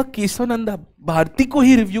दूसरा हुआ केशवानंदा भारती को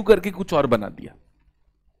ही रिव्यू करके कुछ और बना दिया.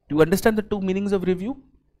 Do you understand the two meanings of review?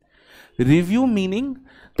 Review meaning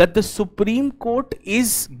that the Supreme Court is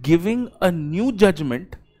giving a new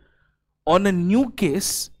judgment on a new case,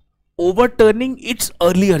 overturning its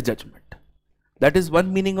earlier judgment. That is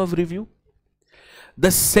one meaning of review.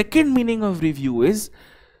 The second meaning of review is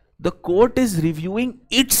the court is reviewing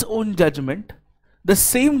its own judgment, the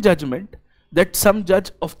same judgment that some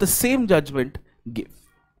judge of the same judgment give.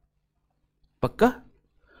 पक्का?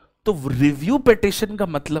 तो review petition का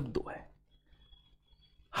मतलब दो है.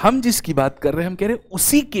 हम जिसकी बात कर रहे हैं, हम कह रहे हैं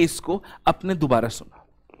उसी केस को आपने दोबारा सुना,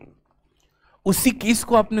 उसी केस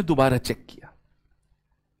को आपने दोबारा चेक किया.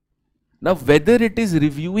 Now whether it is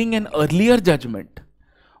reviewing an earlier judgment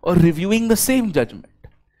or reviewing the same judgment,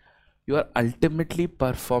 you are ultimately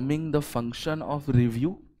performing the function of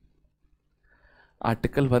review.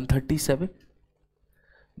 Article 137,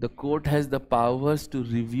 the court has the powers to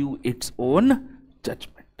review its own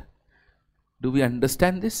judgment. Do we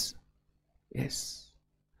understand this? Yes.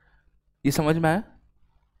 ये समझ में आया?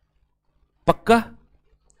 पक्का?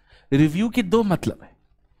 Review के दो मतलब है.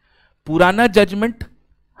 पुराना जजमेंट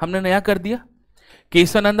हमने नया कर दिया.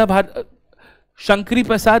 केशवानंदा शंकरी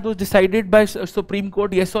प्रसाद was decided by Supreme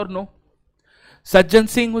Court, yes or no? Sajjan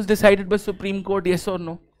Singh was decided by Supreme Court, yes or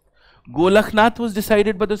no? Golaknath was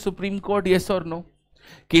decided by the Supreme Court, yes or no?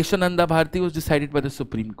 Kesavananda Bharati was decided by the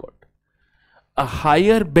Supreme Court. A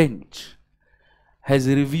higher bench has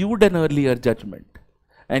reviewed an earlier judgment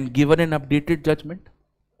and given an updated judgment.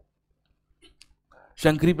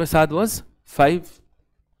 Shankari Prasad was 5,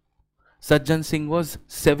 Sajjan Singh was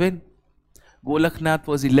 7, Golaknath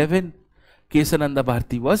was 11, Kesananda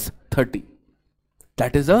Bharti was 30.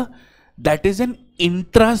 That is an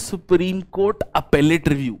intra Supreme Court appellate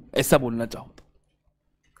review. ऐसा बोलना चाहो तो.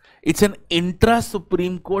 It's an intra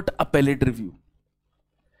Supreme Court appellate review.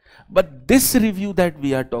 But this review that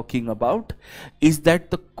we are talking about is that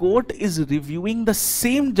the court is reviewing the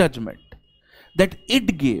same judgment that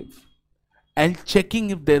it gave and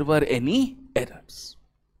checking if there were any errors.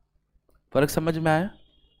 फर्क समझ में आया?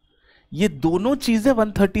 ये दोनों चीजें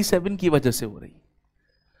 137 की वजह से हो रही,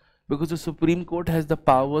 because the Supreme Court has the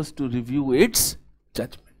powers to review its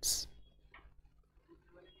judgments.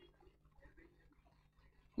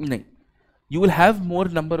 नहीं, you will have more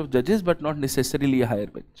number of judges but not necessarily a higher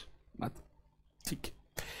bench. ठीक है,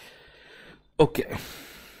 okay.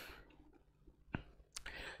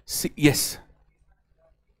 See, yes,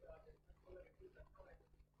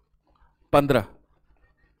 15.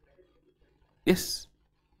 Yes.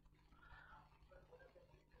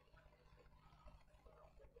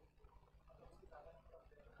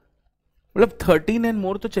 मतलब 13 एंड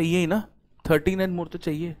मोर तो चाहिए ही ना, 13 एंड मोर तो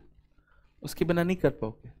चाहिए, उसके बिना नहीं कर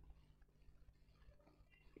पाओगे.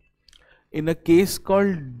 In a case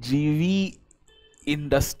called GV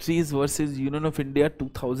Industries versus Union of India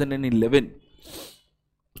 2011,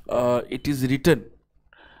 it is written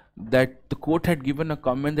that the court had given a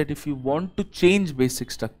comment that if you want to change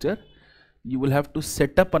basic structure, you will have to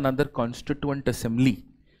set up another constituent assembly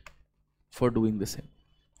for doing the same.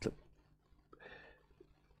 So,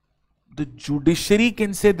 the judiciary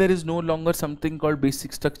can say there is no longer something called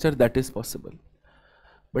basic structure. That is possible.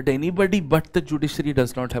 But anybody but the judiciary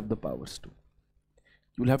does not have the powers to.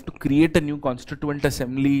 You will have to create a new constituent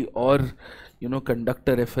assembly or, conduct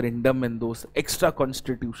a referendum and those extra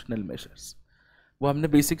constitutional measures. वो हमने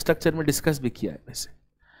basic structure में discuss भी किया है वैसे.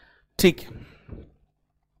 ठीक है,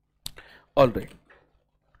 all right,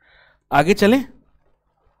 आगे चलें.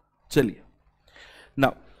 चलिए.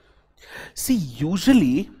 Now see,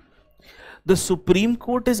 usually the supreme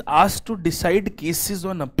court is asked to decide cases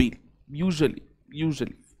on appeal.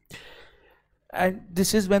 Usually, and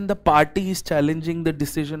this is when the party is challenging the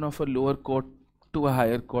decision of a lower court to a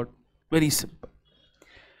higher court. Very simple.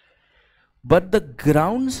 But the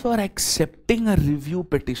grounds for accepting a review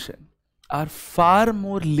petition are far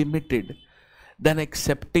more limited than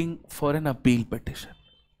accepting for an appeal petition.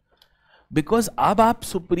 Because अब आप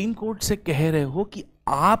supreme court से कह रहे हो कि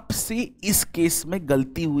आपसे इस case में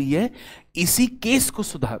गलती हुई है, इसी केस को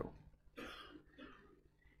सुधारो.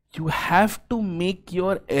 You have to make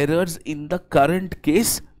your errors in the current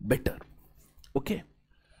case better. Okay.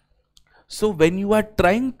 So when you are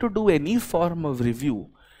trying to do any form of review,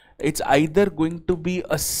 it's either going to be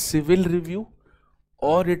a civil review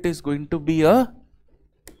or it is going to be a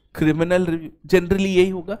criminal review. Generally यही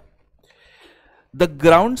होगा. The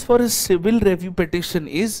grounds for a civil review petition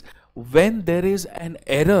is when there is an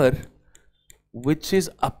error which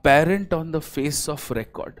is apparent on the face of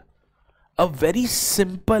record. A very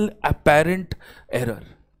simple apparent error.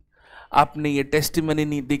 आपने ये testimony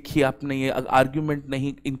नहीं देखी, आपने ये argument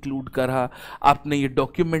नहीं include करा, आपने ये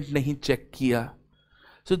डॉक्यूमेंट नहीं चेक किया.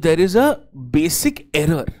 So there is a basic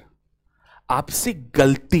error, आपसे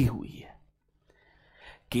गलती हुई है.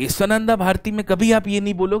 केशवानंदा भारती में कभी आप ये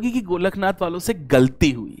नहीं बोलोगे कि गोलकनाथ वालों से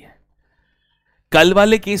गलती हुई है. कल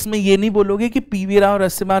वाले केस में ये नहीं बोलोगे कि पीवी राव और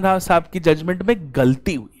नरसिम्हा राव साहब की जजमेंट में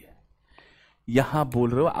गलती हुई है. यहां बोल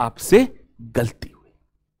रहे हो आपसे गलती हुई.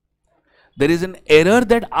 There is an error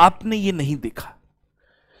that आपने ये नहीं देखा.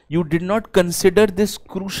 You did not consider this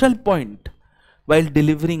crucial point while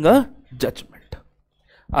delivering a judgment.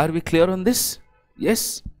 Are we clear on this?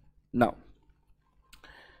 Yes? Now,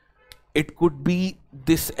 it could be,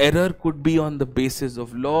 this error could be on the basis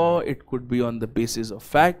of law, it could be on the basis of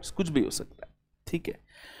facts, कुछ भी हो सकता है. ठीक है.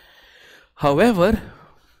 However,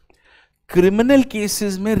 criminal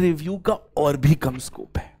cases में review का और भी कम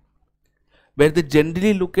scope है, where they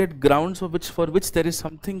generally look at grounds for which there is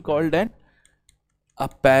something called an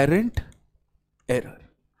apparent error.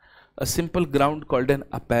 A simple ground called an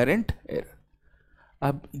apparent error.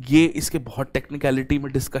 अब ये इसके बहुत टेक्निकलिटी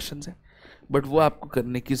में डिस्कशंस हैं, बट वो आपको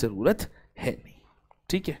करने की जरूरत है नहीं.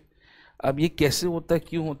 ठीक है. अब ये कैसे होता है,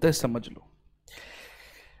 क्यों होता है, समझ लो.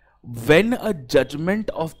 When a judgment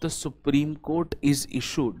of the Supreme Court is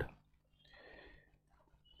issued,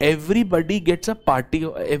 everybody gets a party,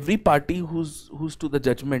 every party who's to the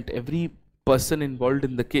judgment, every person involved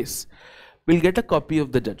in the case will get a copy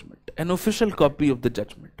of the judgment, an official copy of the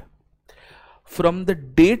judgment. From the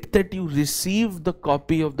date that you receive the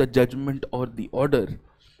copy of the judgment or the order,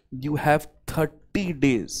 you have 30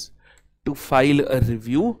 days to file a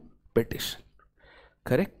review petition.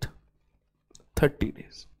 Correct? 30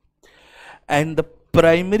 days. And the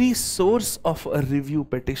primary source of a review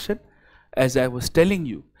petition, as I was telling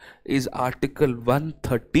you, is Article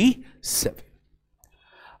 137.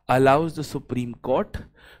 Allows the Supreme Court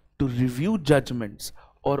to review judgments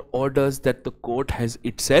or orders that the court has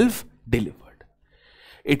itself delivered.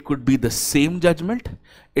 It could be the same judgment,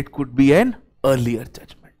 it could be an earlier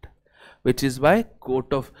judgment, which is why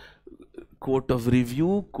court of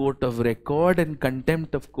review, court of record and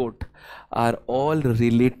contempt of court are all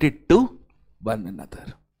related to one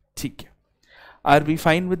another. ठीक है. Are we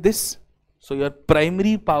fine with this? So your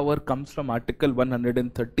primary power comes from Article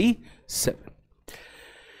 137.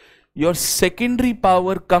 Your secondary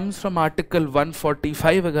power comes from Article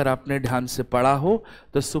 145. अगर आपने ध्यान से पढ़ा हो,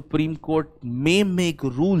 the Supreme Court may make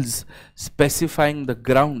rules specifying the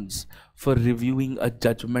grounds for reviewing a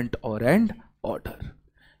judgment or an order.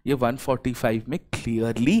 ये 145 में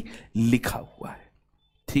clearly लिखा हुआ है.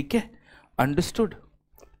 ठीक है? Understood?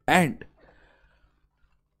 And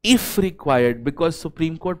if required, because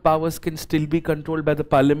Supreme Court powers can still be controlled by the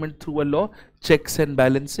Parliament through a law, checks and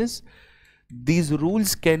balances, these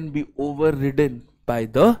rules can be overridden by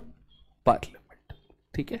the Parliament.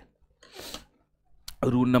 ठीक है?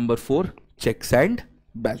 Rule number 4, checks and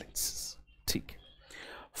balances. ठीक है?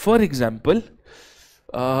 For example,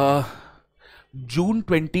 June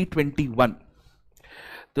 2021,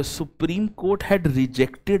 the Supreme Court had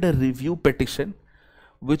rejected a review petition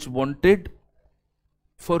which wanted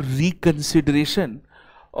for reconsideration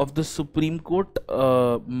of the Supreme Court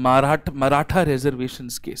Maratha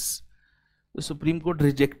reservations case. The Supreme Court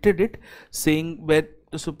rejected it, saying where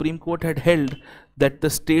the Supreme Court had held that the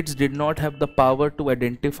states did not have the power to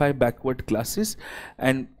identify backward classes,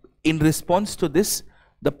 and in response to this,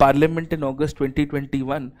 the Parliament in August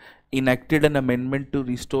 2021 enacted an amendment to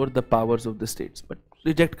restore the powers of the states, but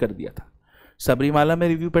reject कर दिया था. सबरीमाला में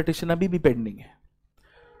review petition अभी भी pending है.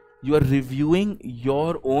 You are reviewing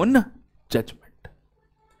your own judgment.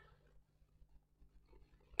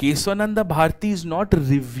 Kesavananda Bharati is not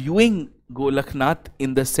reviewing Golaknath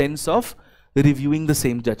in the sense of reviewing the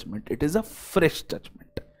same judgment. It is a fresh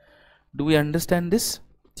judgment. Do we understand this?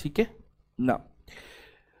 ठीक है? Now,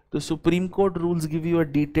 the Supreme Court rules give you a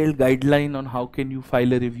detailed guideline on how can you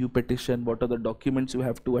file a review petition, what are the documents you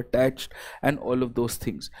have to attach, and all of those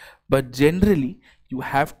things. But generally, you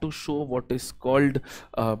have to show what is called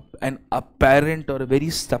an apparent or a very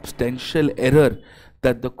substantial error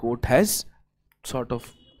that the court has sort of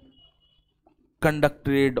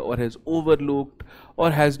conducted or has overlooked or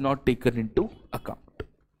has not taken into account.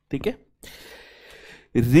 ठीक है?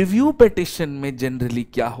 Review petition में generally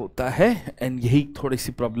क्या होता है, and यही थोड़ी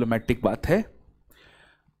सी problematic बात है,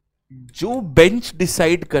 जो बेंच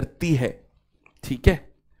डिसाइड करती है, ठीक है,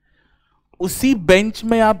 उसी बेंच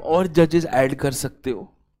में आप और जजेस ऐड कर सकते हो,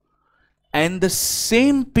 and the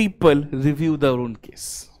same people review the own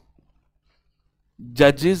case.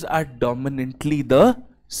 जजेस आर डोमिनेंटली द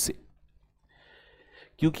सेम,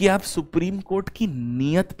 क्योंकि आप सुप्रीम कोर्ट की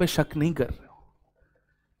नीयत पे शक नहीं कर रहे हो.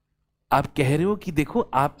 आप कह रहे हो कि देखो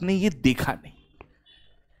आपने ये देखा नहीं,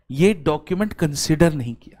 ये डॉक्यूमेंट कंसिडर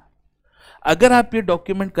नहीं किया. अगर आप ये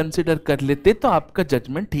डॉक्यूमेंट कंसिडर कर लेते तो आपका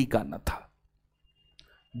जजमेंट ठीक आना था.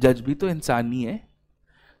 जज भी तो इंसान ही है.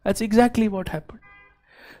 That's exactly what happened.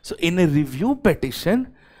 So in a review petition,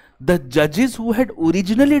 the judges who had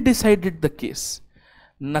originally decided the case,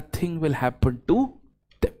 nothing will happen to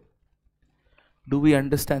them. Do we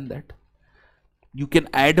understand that? You can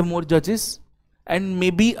add more judges and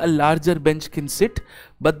maybe a larger bench can sit,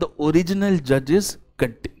 but the original judges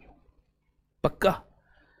continue. पक्का?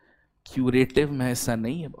 Curative में ऐसा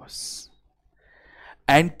नहीं है boss.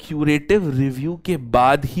 And curative review के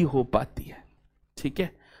बाद ही हो पाती है. ठीक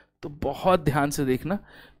है? तो बहुत ध्यान से देखना,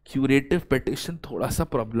 क्यूरेटिव पिटिशन थोड़ा सा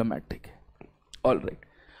प्रॉब्लमैटिक है. All right,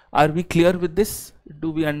 are we clear with this?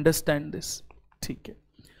 Do we understand this? ठीक है.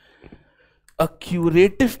 अ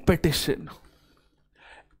curative petition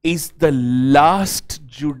is the last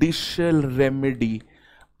judicial remedy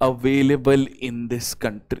available in this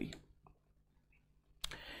country.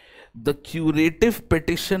 The curative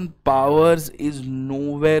petition powers is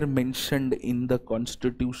nowhere mentioned in the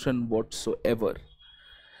Constitution whatsoever.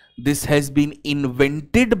 This has been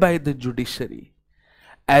invented by the judiciary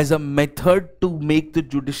as a method to make the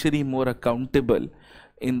judiciary more accountable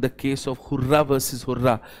in the case of Hurra versus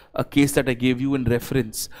Hurra, a case that I gave you in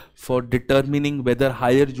reference for determining whether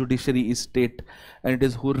higher judiciary is state, and it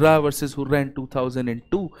is Hurra versus Hurra in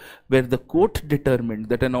 2002, where the court determined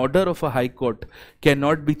that an order of a high court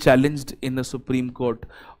cannot be challenged in the Supreme Court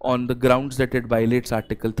on the grounds that it violates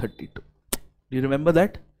Article 32. Do you remember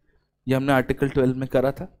that? ये हमने Article 12 में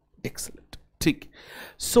करा था. Excellent. ठीक.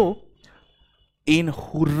 So in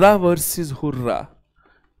Hurra versus Hurra,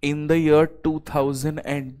 in the year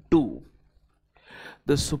 2002,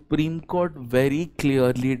 the Supreme Court very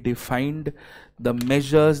clearly defined the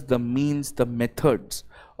measures, the means, the methods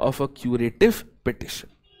of a curative petition.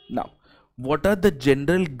 Now, what are the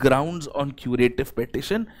general grounds on curative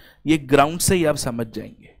petition? ये grounds से ही आप समझ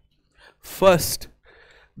जाएंगे. First,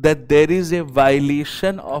 that there is a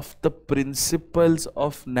violation of the principles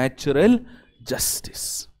of natural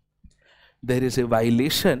justice. There is a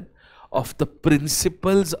violation of the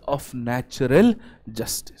principles of natural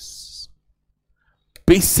justice.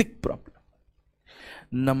 Basic problem.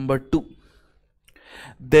 Number two,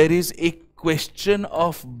 there is a question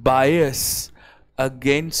of bias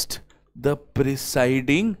against the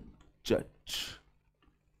presiding judge.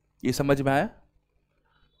 ये समझ में आया?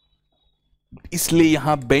 इसलिए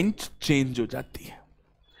यहां bench change हो जाती है.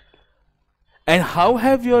 And how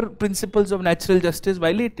have your principles of natural justice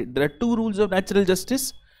violated? There are two rules of natural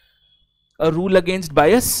justice: a rule against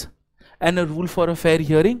bias and a rule for a fair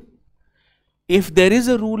hearing. If there is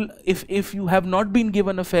a rule, if you have not been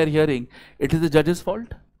given a fair hearing, it is the judge's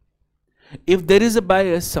fault. If there is a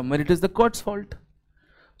bias, somewhere it is the court's fault.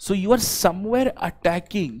 So you are somewhere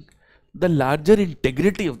attacking the larger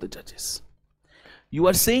integrity of the judges. You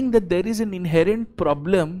are saying that there is an inherent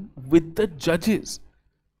problem with the judges,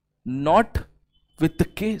 not with the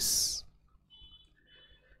case.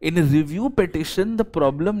 In a review petition, the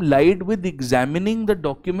problem lied with examining the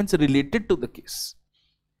documents related to the case.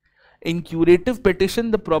 In curative petition,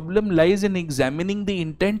 the problem lies in examining the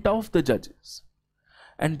intent of the judges.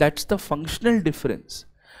 And that's the functional difference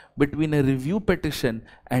between a review petition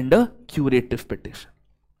and a curative petition.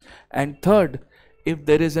 And third, if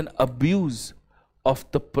there is an abuse of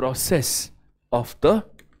the process of the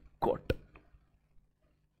court.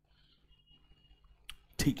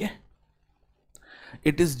 ठीक है?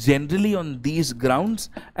 It is generally on these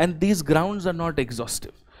grounds, and these grounds are not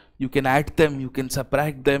exhaustive. You can add them, you can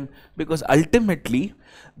subtract them, because ultimately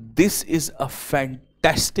this is a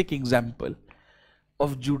fantastic example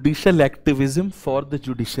of judicial activism for the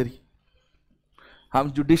judiciary.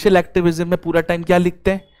 हम judicial activism में पूरा time क्या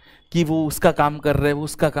लिखते हैं कि वो उसका काम कर रहे हैं, वो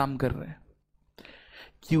उसका काम कर रहे हैं.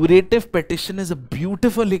 Curative petition is a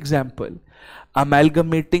beautiful example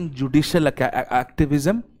amalgamating judicial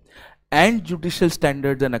activism and judicial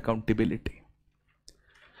standards and accountability.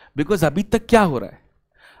 Because अभी तक क्या हो रहा है?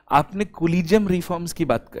 आपने collegium reforms की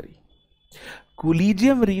बात करी.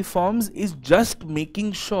 Collegium reforms is just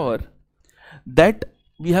making sure that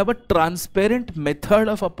we have a transparent method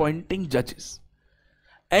of appointing judges.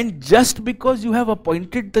 And just because you have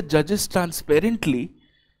appointed the judges transparently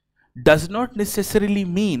does not necessarily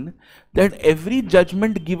mean that every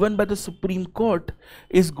judgment given by the Supreme Court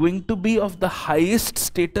is going to be of the highest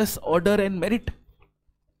status, order and merit.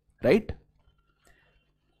 Right?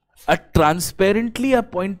 A transparently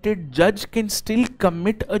appointed judge can still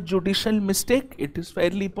commit a judicial mistake. It is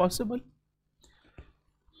fairly possible.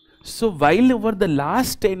 So while over the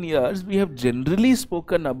last 10 years we have generally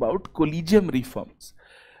spoken about collegium reforms,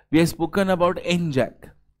 we have spoken about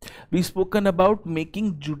NJAC, we've spoken about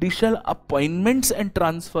making judicial appointments and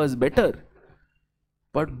transfers better.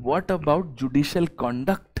 But what about judicial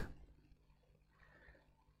conduct?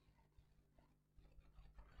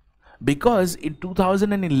 Because in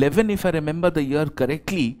 2011, if I remember the year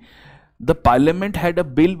correctly, the parliament had a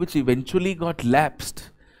bill which eventually got lapsed,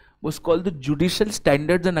 was called the Judicial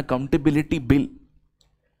Standards and Accountability Bill,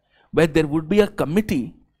 where there would be a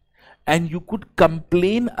committee and you could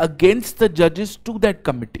complain against the judges to that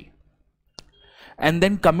committee. And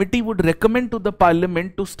then committee would recommend to the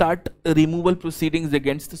parliament to start removal proceedings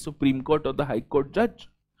against the Supreme Court or the High Court judge.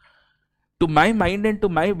 To my mind and to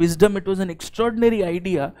my wisdom, it was an extraordinary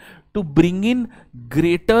idea to bring in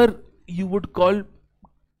greater, you would call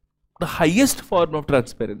the highest form of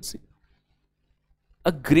transparency,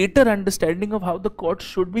 a greater understanding of how the court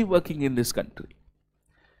should be working in this country.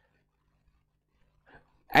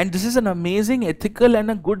 And this is an amazing ethical and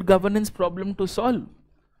a good governance problem to solve.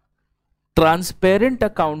 Transparent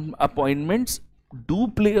appointments do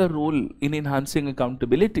play a role in enhancing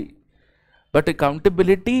accountability. But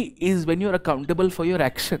accountability is when you are accountable for your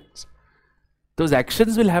actions. Those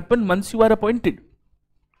actions will happen once you are appointed.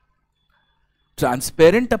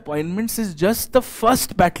 Transparent appointments is just the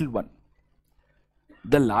first battle won.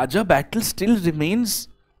 The larger battle still remains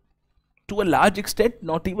to a large extent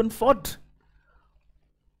not even fought.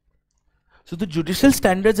 So the Judicial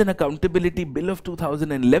Standards and Accountability Bill of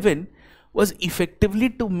 2011 was effectively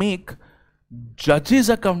to make judges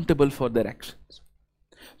accountable for their actions.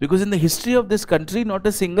 Because in the history of this country, not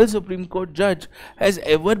a single Supreme Court judge has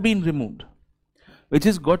ever been removed. Which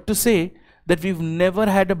is got to say that we've never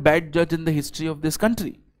had a bad judge in the history of this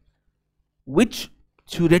country. Which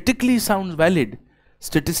theoretically sounds valid,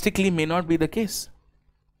 statistically may not be the case.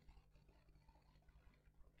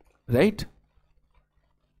 Right?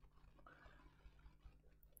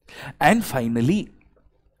 And finally,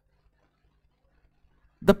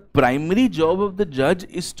 the primary job of the judge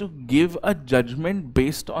is to give a judgment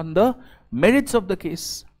based on the merits of the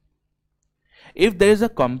case. If there is a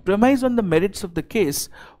compromise on the merits of the case,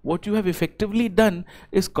 what you have effectively done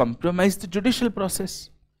is compromise the judicial process.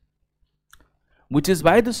 Which is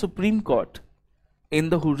why the Supreme Court in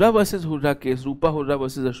the Hurra versus Hurra case, Rupa Hurra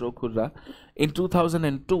versus Ashok Hurra, in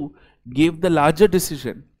 2002 gave the larger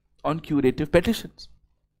decision on curative petitions.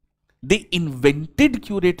 They invented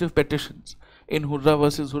curative petitions in Hurra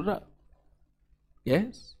versus Hurra.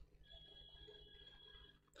 Yes.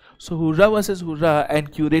 So Hurra versus Hurra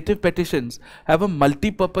and curative petitions have a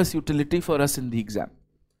multi-purpose utility for us in the exam.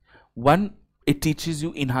 One, it teaches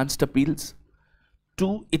you enhanced appeals.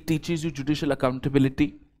 Two, it teaches you judicial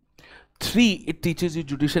accountability. Three, it teaches you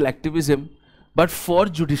judicial activism, but for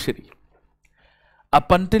judiciary.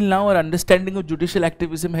 Up until now, our understanding of judicial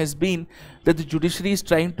activism has been that the judiciary is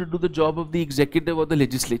trying to do the job of the executive or the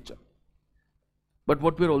legislature. But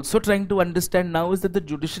what we're also trying to understand now is that the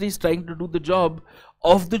judiciary is trying to do the job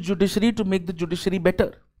of the judiciary to make the judiciary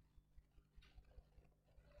better.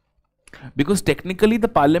 Because technically the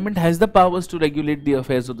parliament has the powers to regulate the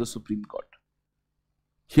affairs of the Supreme Court.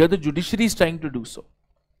 Here the judiciary is trying to do so.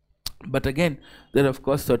 But again, there are of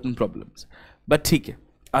course certain problems. But theek hai,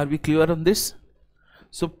 are we clear on this?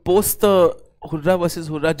 So post the Hurra versus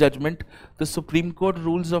Hurra judgment, the Supreme Court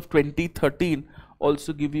rules of 2013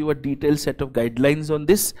 also give you a detailed set of guidelines on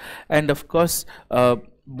this, and of course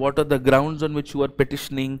what are the grounds on which you are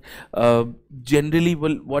petitioning. Generally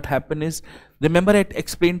what happen is, remember I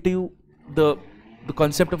explained to you the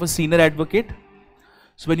concept of a senior advocate.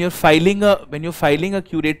 So when you're filing a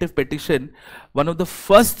curative petition, one of the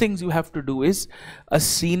first things you have to do is a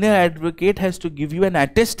senior advocate has to give you an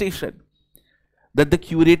attestation that the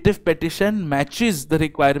curative petition matches the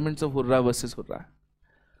requirements of Hurra versus Hurra.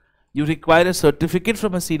 You require a certificate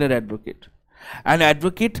from a senior advocate. An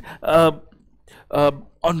advocate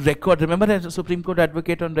on record, remember as a Supreme Court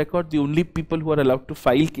advocate on record, the only people who are allowed to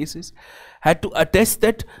file cases, had to attest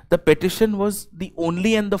that the petition was the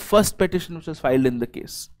only and the first petition which was filed in the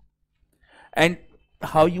case. And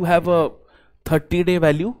how you have a 30-day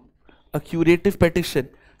value, a curative petition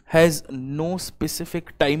has no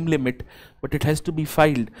specific time limit, but it has to be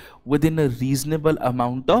filed within a reasonable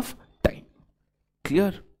amount of time.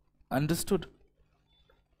 Clear? Understood?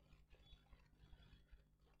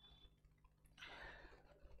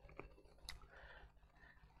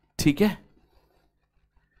 ठीक है?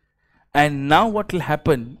 And now what will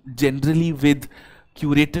happen generally with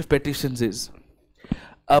curative petitions is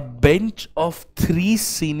a bench of 3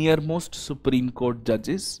 senior most Supreme Court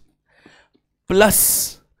judges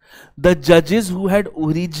plus the judges who had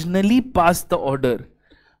originally passed the order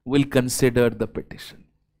will consider the petition.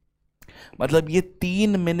 मतलब ये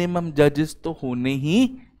 3 minimum जजेस तो होने ही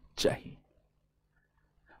चाहिए,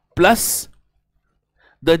 plus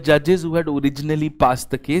the judges who had originally passed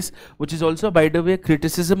the case, which is also by the way a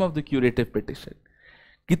criticism of the curative petition,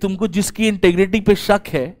 कि तुमको जिसकी integrity पे शक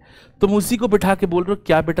है तुम उसी को बिठा के बोल रहे हो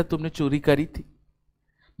क्या बेटा तुमने चोरी करी थी,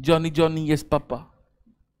 Johnny Johnny yes papa.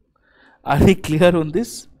 Are we clear on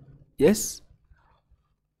this? Yes.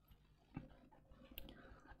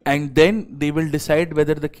 And then they will decide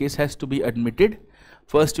whether the case has to be admitted.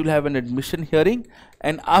 First you'll have an admission hearing,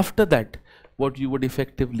 and after that what you would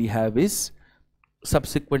effectively have is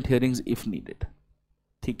subsequent hearings if needed.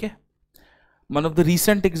 ठीक है? One of the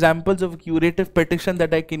recent examples of a curative petition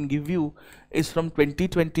that I can give you is from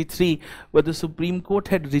 2023, where the Supreme Court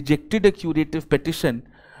had rejected a curative petition.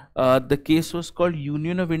 The case was called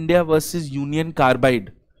Union of India versus Union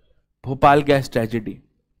Carbide, Bhopal gas tragedy.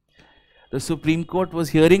 The Supreme Court was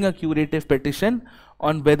hearing a curative petition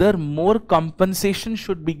on whether more compensation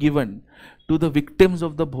should be given to the victims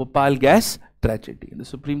of the Bhopal gas tragedy. The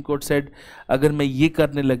Supreme Court said, अगर मैं ये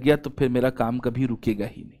करने लग गया तो फिर मेरा काम कभी रुकेगा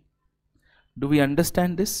ही नहीं. Do we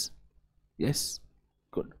understand this? Yes?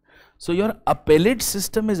 Good. So your appellate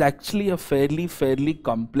system is actually a fairly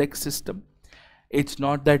complex system. It's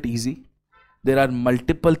not that easy. There are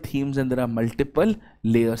multiple themes and there are multiple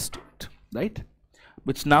layers to it, right?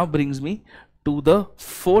 Which now brings me to the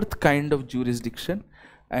fourth kind of jurisdiction,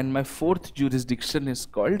 and my fourth jurisdiction is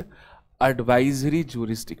called advisory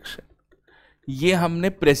jurisdiction. ये हमने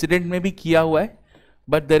precedent में भी किया हुआ है,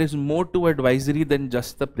 but there is more to advisory than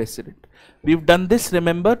just the precedent. We've done this,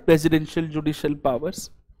 remember, presidential judicial powers.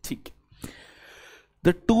 ठीक है.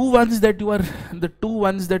 The two ones that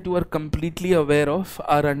you are completely aware of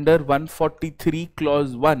are under 143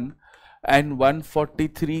 clause 1 and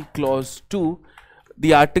 143 clause 2.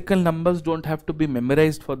 The article numbers don't have to be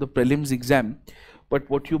memorized for the prelims exam, but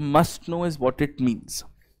what you must know is what it means.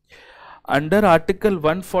 Under article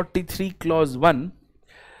 143 clause 1,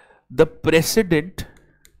 the president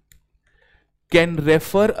can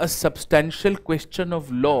refer a substantial question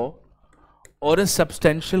of law or a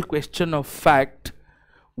substantial question of fact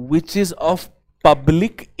which is of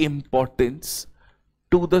public importance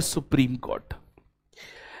to the Supreme Court.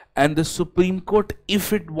 And the Supreme Court,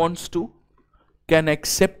 if it wants to, can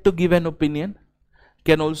accept to give an opinion,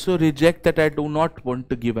 can also reject that I do not want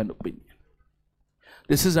to give an opinion.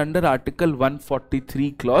 This is under article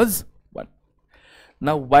 143 clause 1.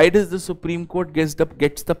 Now, why does the Supreme Court get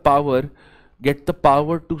the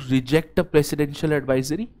power to reject a presidential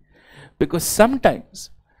advisory? Because sometimes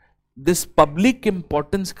this public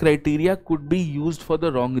importance criteria could be used for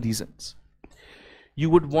the wrong reasons. You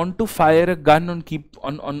would want to fire a gun on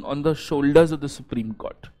the shoulders of the Supreme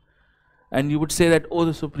Court, and you would say that, oh,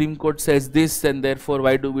 the Supreme Court says this, and therefore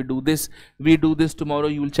why do we do this? We do this, tomorrow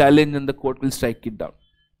you will challenge and the court will strike it down.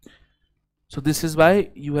 So this is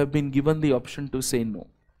why you have been given the option to say no.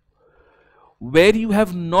 Where you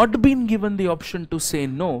have not been given the option to say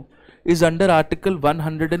no is under article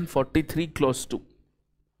 143 clause 2,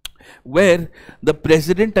 where the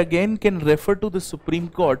president again can refer to the Supreme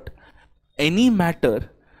Court any matter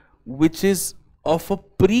which is of a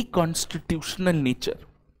pre-constitutional nature.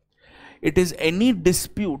 It is any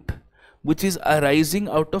dispute which is arising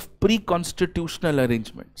out of pre-constitutional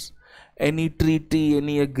arrangements. Any treaty,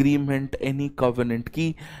 any agreement, any covenant.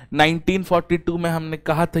 कि 1942 में हमने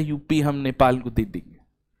कहा था UP हम नेपाल को दे देंगे.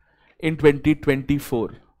 In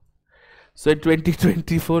 2024. So in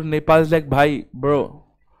 2024 Nepal is like, भाई bro,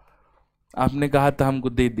 आपने कहा था हमको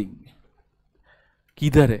दे देंगे,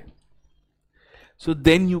 किधर है? So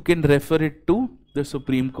then you can refer it to the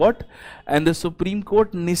Supreme Court, and the Supreme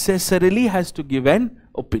Court necessarily has to give an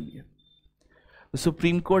opinion. The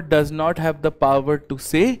Supreme Court does not have the power to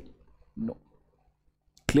say no.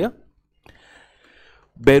 Clear?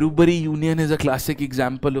 Berubari Union is a classic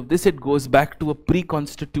example of this. It goes back to a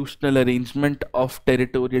pre-constitutional arrangement of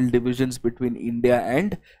territorial divisions between India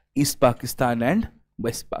and East Pakistan and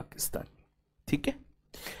West Pakistan. Okay?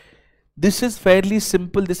 This is fairly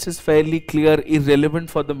simple, this is fairly clear, irrelevant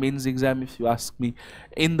for the mains exam if you ask me.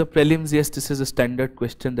 In the prelims, yes, this is a standard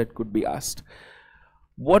question that could be asked.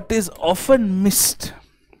 What is often missed,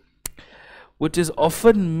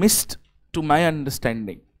 to my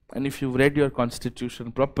understanding, and if you've read your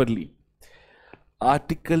constitution properly,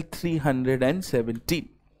 Article 317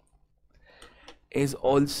 is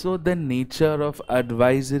also the nature of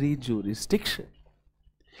advisory jurisdiction,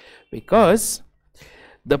 because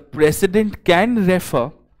the president can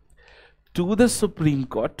refer to the Supreme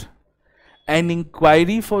Court an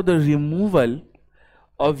inquiry for the removal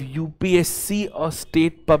of UPSC or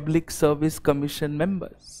State Public Service Commission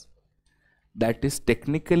members. That is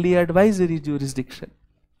technically advisory jurisdiction.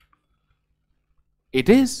 It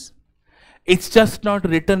is. It's just not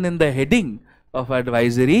written in the heading of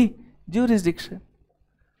advisory jurisdiction.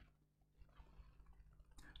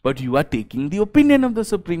 But you are taking the opinion of the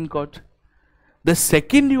Supreme Court. The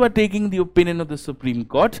second you are taking the opinion of the Supreme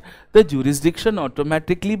Court, the jurisdiction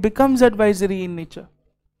automatically becomes advisory in nature.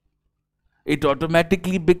 It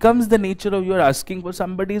automatically becomes the nature of you are asking for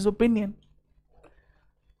somebody's opinion.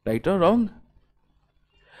 Right or wrong?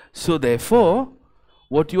 So therefore,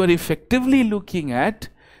 what you are effectively looking at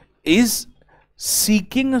is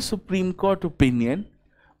seeking a Supreme Court opinion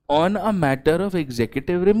on a matter of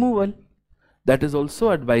executive removal. That is also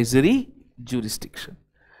advisory jurisdiction.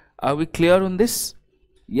 Are we clear on this?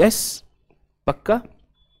 Yes? Pakka?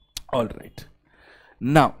 Alright.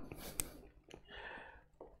 Now,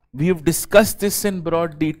 we have discussed this in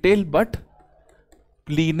broad detail, but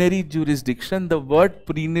plenary jurisdiction, the word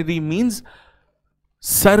plenary means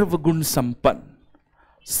Sarva Gun Sampan,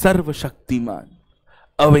 Sarva Shaktiman,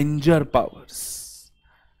 Avenger powers,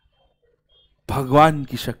 Bhagwan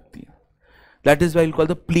ki Shakti. That is why we'll call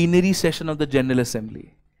the plenary session of the General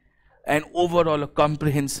Assembly, and overall a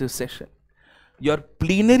comprehensive session. Your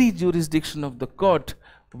plenary jurisdiction of the court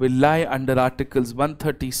will lie under Articles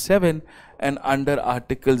 137 and under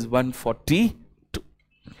Articles 142.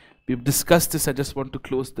 We've discussed this, I just want to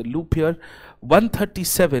close the loop here.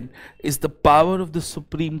 137 is the power of the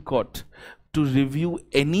Supreme Court to review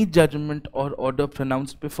any judgment or order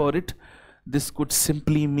pronounced before it. This could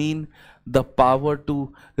simply mean the power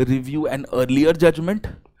to review an earlier judgment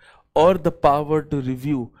or the power to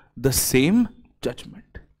review the same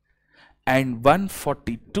judgment. And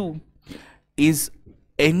 142 is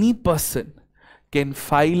any person can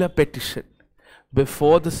file a petition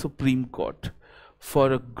before the Supreme Court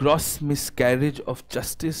for a gross miscarriage of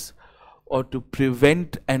justice or to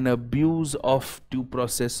prevent an abuse of due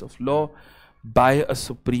process of law by a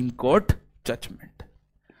Supreme Court judgment.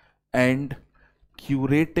 And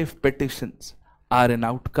curative petitions are an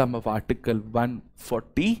outcome of Article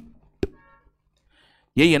 142.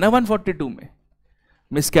 यही है ना 142 में?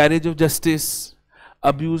 Miscarriage of justice,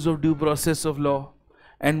 abuse of due process of law,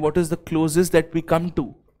 and what is the closest that we come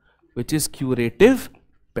to? Which is curative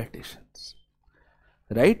petitions.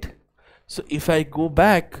 Right? So if I go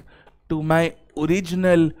back to my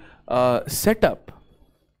original setup,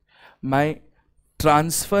 my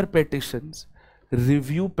transfer petitions,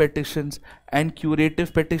 review petitions and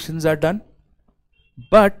curative petitions are done,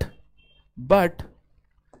 but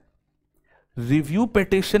review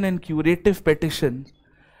petition and curative petitions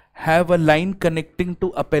have a line connecting to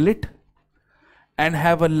appellate and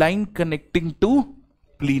have a line connecting to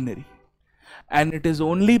plenary, and it is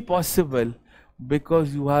only possible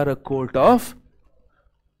because you are a court of,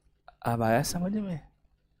 अब आया समझ में,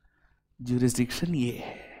 jurisdiction ये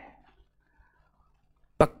है,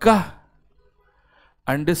 पक्का,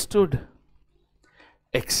 understood?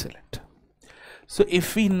 Excellent. So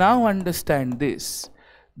if we now understand this,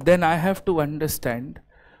 then I have to understand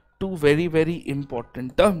two very, very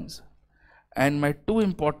important terms, and my two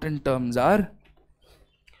important terms are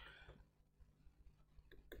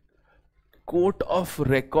court of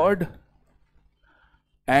record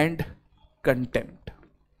and contempt.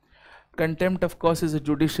 Contempt of course is a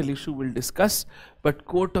judicial issue, we'll discuss, but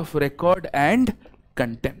court of record and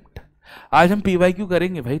contempt. आज हम PYQ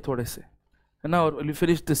करेंगे भाई थोड़े से, है ना, और we'll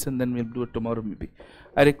finish this and then we'll do it tomorrow maybe.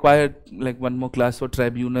 I require like one more class for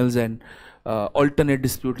tribunals and alternate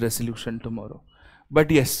dispute resolution tomorrow.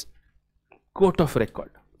 But yes, court of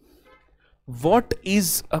record. What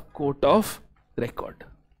is a court of record?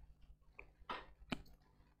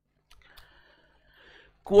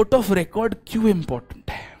 Court of record क्यों important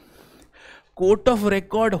है? Court of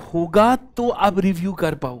record होगा तो आप review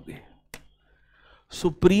कर पाओगे.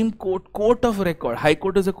 Supreme court, court of record, high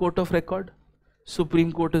court is a court of record,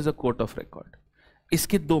 supreme court is a court of record.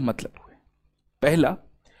 इसके दो मतलब हुए. पहला,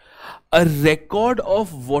 a record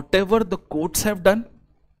of what ever the courts have done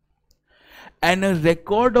and a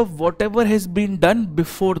record of what ever has been done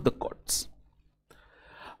before the courts.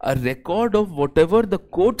 A record of what ever the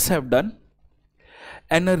courts have done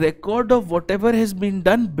and a record of whatever has been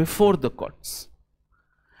done before the courts,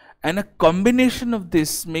 and a combination of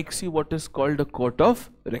this makes you what is called a court of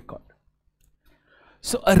record.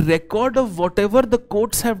 So a record of whatever the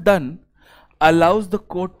courts have done allows the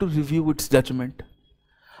court to review its judgment,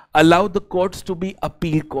 allow the courts to be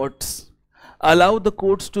appeal courts, allow the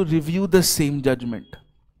courts to review the same judgment,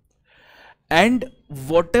 and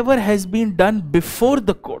whatever has been done before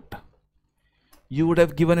the court, you would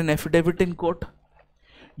have given an affidavit in court,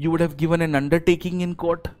 you would have given an undertaking in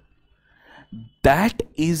court. That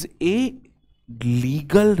is a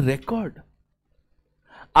legal record.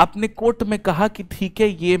 आपने court में कहा कि ठीक है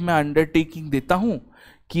ये मैं undertaking देता हूं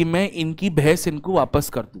कि मैं इनकी बहस इनको वापस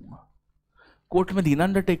कर दूंगा. कोर्ट में दी ना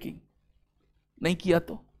अंडरटेकिंग? नहीं किया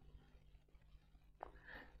तो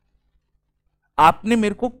आपने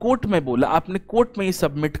मेरे को कोर्ट में बोला, आपने कोर्ट में ये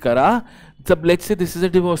सबमिट करा. जब let's say this is a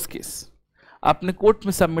divorce case, आपने कोर्ट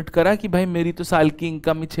में सबमिट करा कि भाई मेरी तो साल की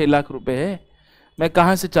इनकम ही 6 लाख रुपए है, मैं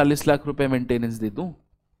कहां से 40 लाख रुपए मेंटेनेंस दे दूं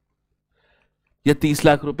या 30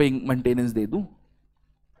 लाख रुपए मेंटेनेंस दे दूं.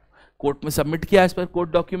 कोर्ट में सबमिट किया एज पर कोर्ट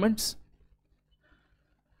डॉक्यूमेंट्स,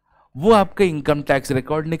 वो आपका इनकम टैक्स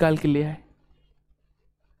रिकॉर्ड निकाल के ले आए,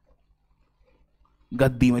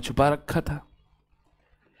 गद्दी में छुपा रखा था.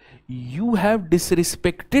 You have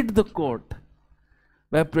disrespected the court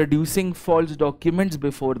by producing false documents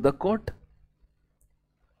before the court.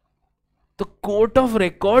 तो कोर्ट ऑफ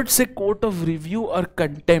रिकॉर्ड से कोर्ट ऑफ रिव्यू और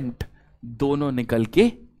कंटेम्प्ट दोनों निकल के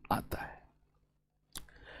आता है.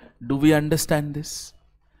 Do we understand this?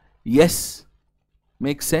 Yes,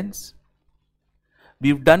 make sense?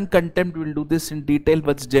 We've done contempt, we'll do this in detail,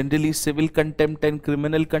 but generally civil contempt and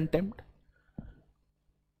criminal contempt.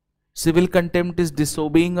 Civil contempt is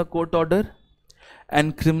disobeying a court order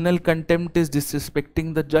and criminal contempt is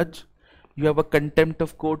disrespecting the judge. You have a Contempt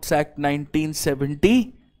of Courts Act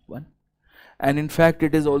 1971, and in fact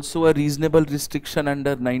it is also a reasonable restriction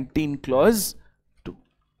under 19 clause 2.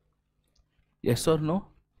 Yes or no?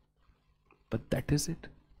 But that is it.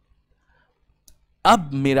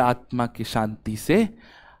 अब मेरा आत्मा की शांति से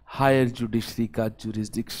higher judiciary का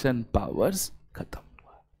jurisdiction powers खत्म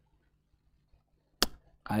हुआ.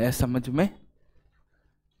 आया समझ में?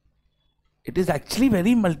 It is actually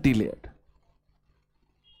very multi layered,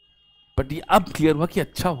 but ये अब क्लियर हुआ कि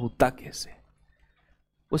अच्छा होता कैसे.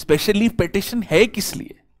 वो स्पेशल लीव पिटिशन है किस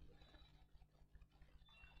लिए?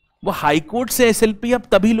 वो हाई कोर्ट से एसएलपी आप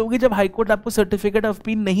तभी लोगे जब हाई कोर्ट आपको सर्टिफिकेट ऑफ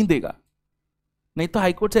अपील नहीं देगा. नहीं तो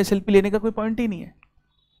हाई कोर्ट से एसएलपी लेने का कोई पॉइंट ही नहीं है.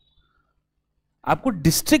 आपको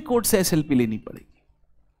डिस्ट्रिक्ट कोर्ट से एसएलपी लेनी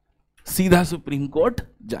पड़ेगी सीधा सुप्रीम कोर्ट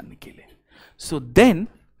जाने के लिए. So then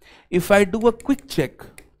if I do a quick check,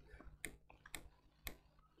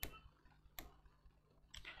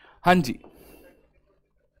 हाँ जी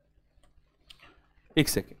एक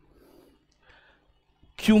सेकेंड,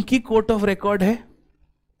 क्योंकि कोर्ट ऑफ रिकॉर्ड है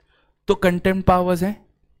तो कंटेम्प्ट पावर्स है.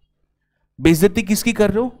 बेइज्जती किसकी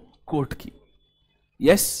कर रहे हो? कोर्ट की.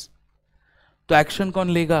 यस, तो एक्शन कौन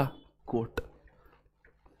लेगा? Court.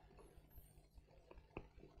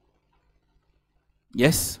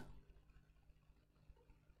 Yes,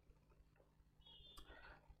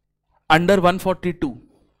 under 142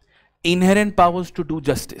 inherent powers to do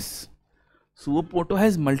justice. Suo motu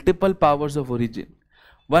has multiple powers of origin.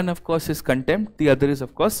 One of course is contempt, the other is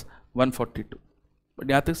of course 142. But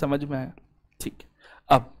यहां तक समझ में आया? ठीक है.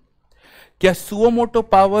 अब क्या suo motu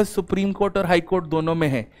powers supreme court और हाई कोर्ट दोनों में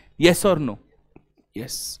है? यस और नो?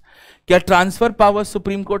 यस. क्या transfer powers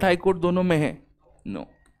supreme court high court दोनों में है? नो.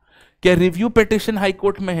 क्या रिव्यू पिटिशन हाई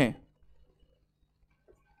कोर्ट में है?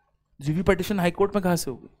 रिव्यू पिटिशन हाई कोर्ट में कहां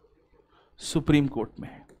से होगी? सुप्रीम कोर्ट में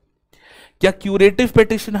है. क्या क्यूरेटिव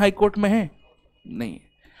पिटिशन हाई कोर्ट में है? नहीं.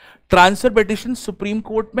 ट्रांसफर पिटिशन सुप्रीम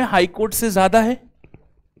कोर्ट में हाई कोर्ट से ज्यादा है.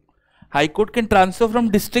 High court can transfer from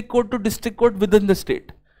district court to district court with in the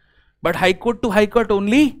state, but high court to high court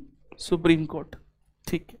only supreme court.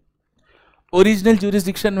 ठीक है. Original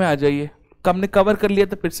jurisdiction में आ जाइए. हमने cover कर लिया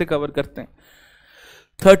तो फिर से कवर करते हैं.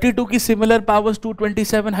 32 की सिमिलर पावर्स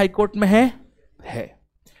 227 हाई कोर्ट में है.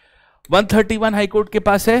 131 हाई कोर्ट के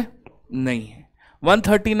पास है? नहीं है.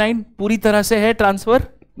 139 पूरी तरह से है ट्रांसफर?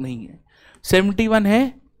 नहीं है. 71 है?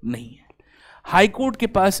 नहीं है. हाई कोर्ट के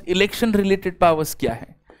पास इलेक्शन रिलेटेड पावर्स क्या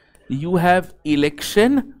है? You have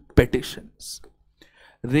election petitions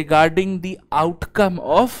regarding the outcome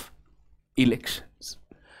of elections.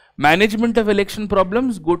 Management of election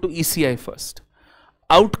problems go to ECI first.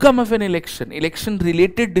 Outcome of an election, election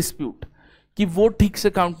related dispute कि वोट ठीक से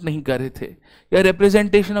काउंट नहीं कर रहे थे या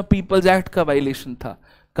रिप्रेजेंटेशन ऑफ पीपल्स एक्ट का वायलेशन था,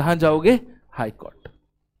 कहां जाओगे? High court.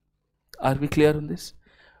 Are we clear on this?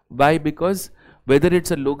 Why? Because whether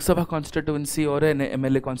it's a Lok Sabha constituency or an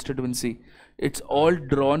MLA constituency, it's all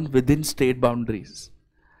drawn within state boundaries,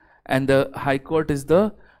 and the High Court is the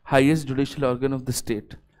highest judicial organ of the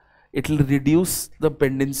state. It will reduce the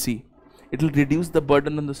pendency, it will reduce the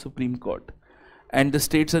burden on the Supreme Court, and the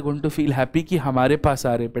states are going to feel happy कि हमारे पास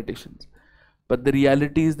आ रहे petitions. But the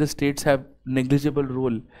reality is the states have negligible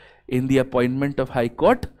role in the appointment of High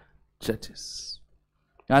Court judges.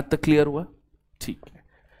 यहाँ तक clear हुआ? ठीक है.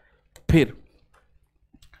 फिर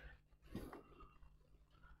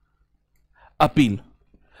appeal.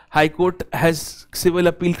 High court has civil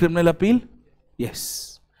appeal, criminal appeal? Yes.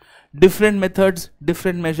 Different methods,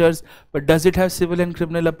 different measures, but does it have civil and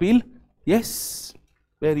criminal appeal? Yes.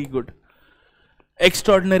 Very good.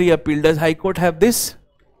 Extraordinary appeal, does high court have this?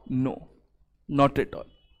 No, not at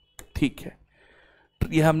all. ठीक है.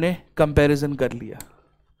 ये हमने comparison कर लिया,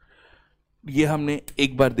 ये हमने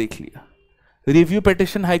एक बार देख लिया. रिव्यू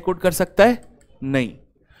पिटिशन हाई कोर्ट कर सकता है? नहीं.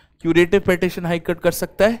 क्यूरेटिव पिटिशन हाई कोर्ट कर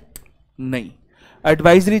सकता है? नहीं.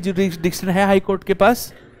 एडवाइजरी जुरिसडिक्शन है हाई कोर्ट के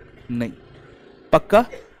पास? नहीं. पक्का?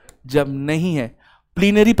 जब नहीं है,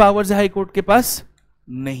 प्लीनरी पावर्स है हाई कोर्ट के पास?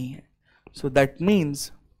 नहीं है. So that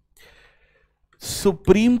means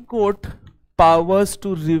supreme court powers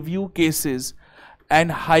to review cases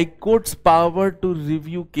and High Court's power to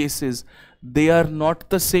review cases, they are not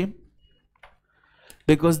the same,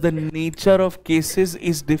 because the nature of cases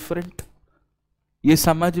is different. ये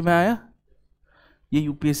समझ में आया? ये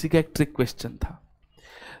UPSC का एक ट्रिक क्वेश्चन था,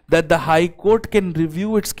 that the High Court can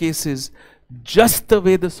review its cases just the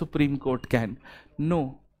way the Supreme Court can. No,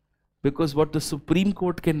 because what the Supreme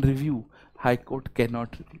Court can review, High Court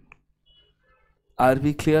cannot review. Are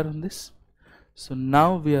we clear on this? So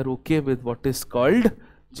now we are okay with what is called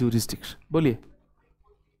jurisdiction. बोलिए.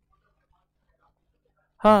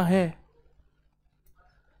 हाँ है.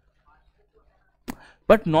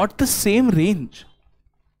 but not the same range.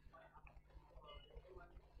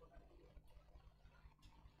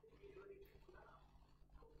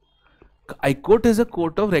 High Court is a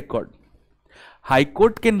court of record. High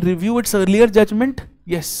Court can review its earlier judgment,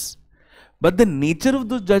 yes, but the nature of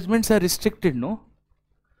those judgments are restricted, no?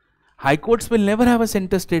 High Courts will never have a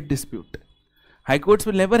center-state dispute. High Courts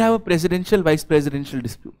will never have a presidential, vice presidential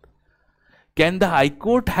dispute. Can the High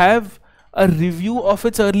Court have a review of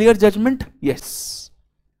its earlier judgment? Yes.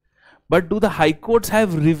 But do the High Courts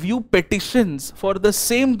have review petitions for the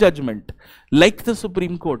same judgment like the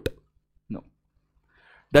Supreme Court? No.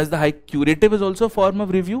 Does the High Curative is also a form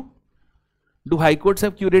of review? Do High Courts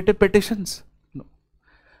have curative petitions? No.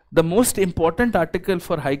 The most important article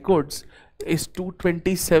for High Courts is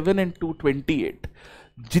 227 and 228.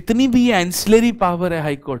 जितनी भी ancillary power है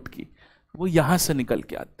high court की वो यहां से निकल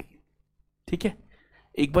के आती है, ठीक है?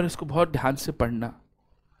 एक बार इसको बहुत ध्यान से पढ़ना,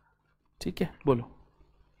 ठीक है? बोलो।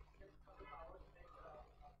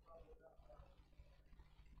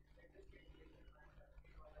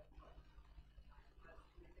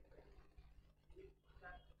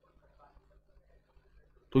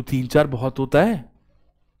 तो 3-4 बहुत होता है।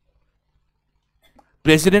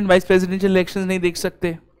 प्रेसिडेंट वाइस प्रेसिडेंशियल इलेक्शंस नहीं देख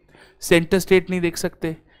सकते, सेंटर स्टेट नहीं देख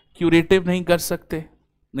सकते, क्यूरेटिव नहीं कर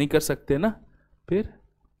सकते ना, फिर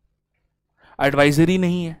एडवाइजरी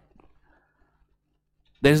नहीं है।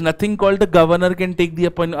 There is nothing called the governor can take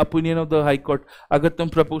the opinion of the high court, अगर तुम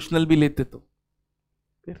प्रोपोर्शनल भी लेते तो।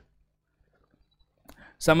 फिर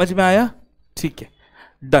समझ में आया? ठीक है,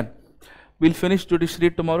 done. We'll finish judiciary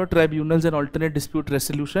tomorrow. Tribunals and alternate dispute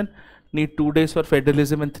resolution need 2 days for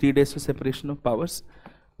federalism and 3 days for separation of powers.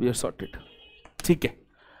 We are sorted. ठीक है,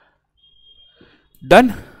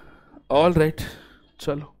 डन, ऑल राइट।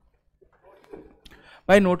 चलो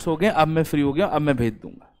भाई, नोट्स हो गए, अब मैं फ्री हो गया, अब मैं भेज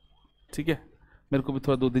दूंगा, ठीक है? मेरे को भी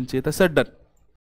थोड़ा 2 दिन चाहिए था सर। डन।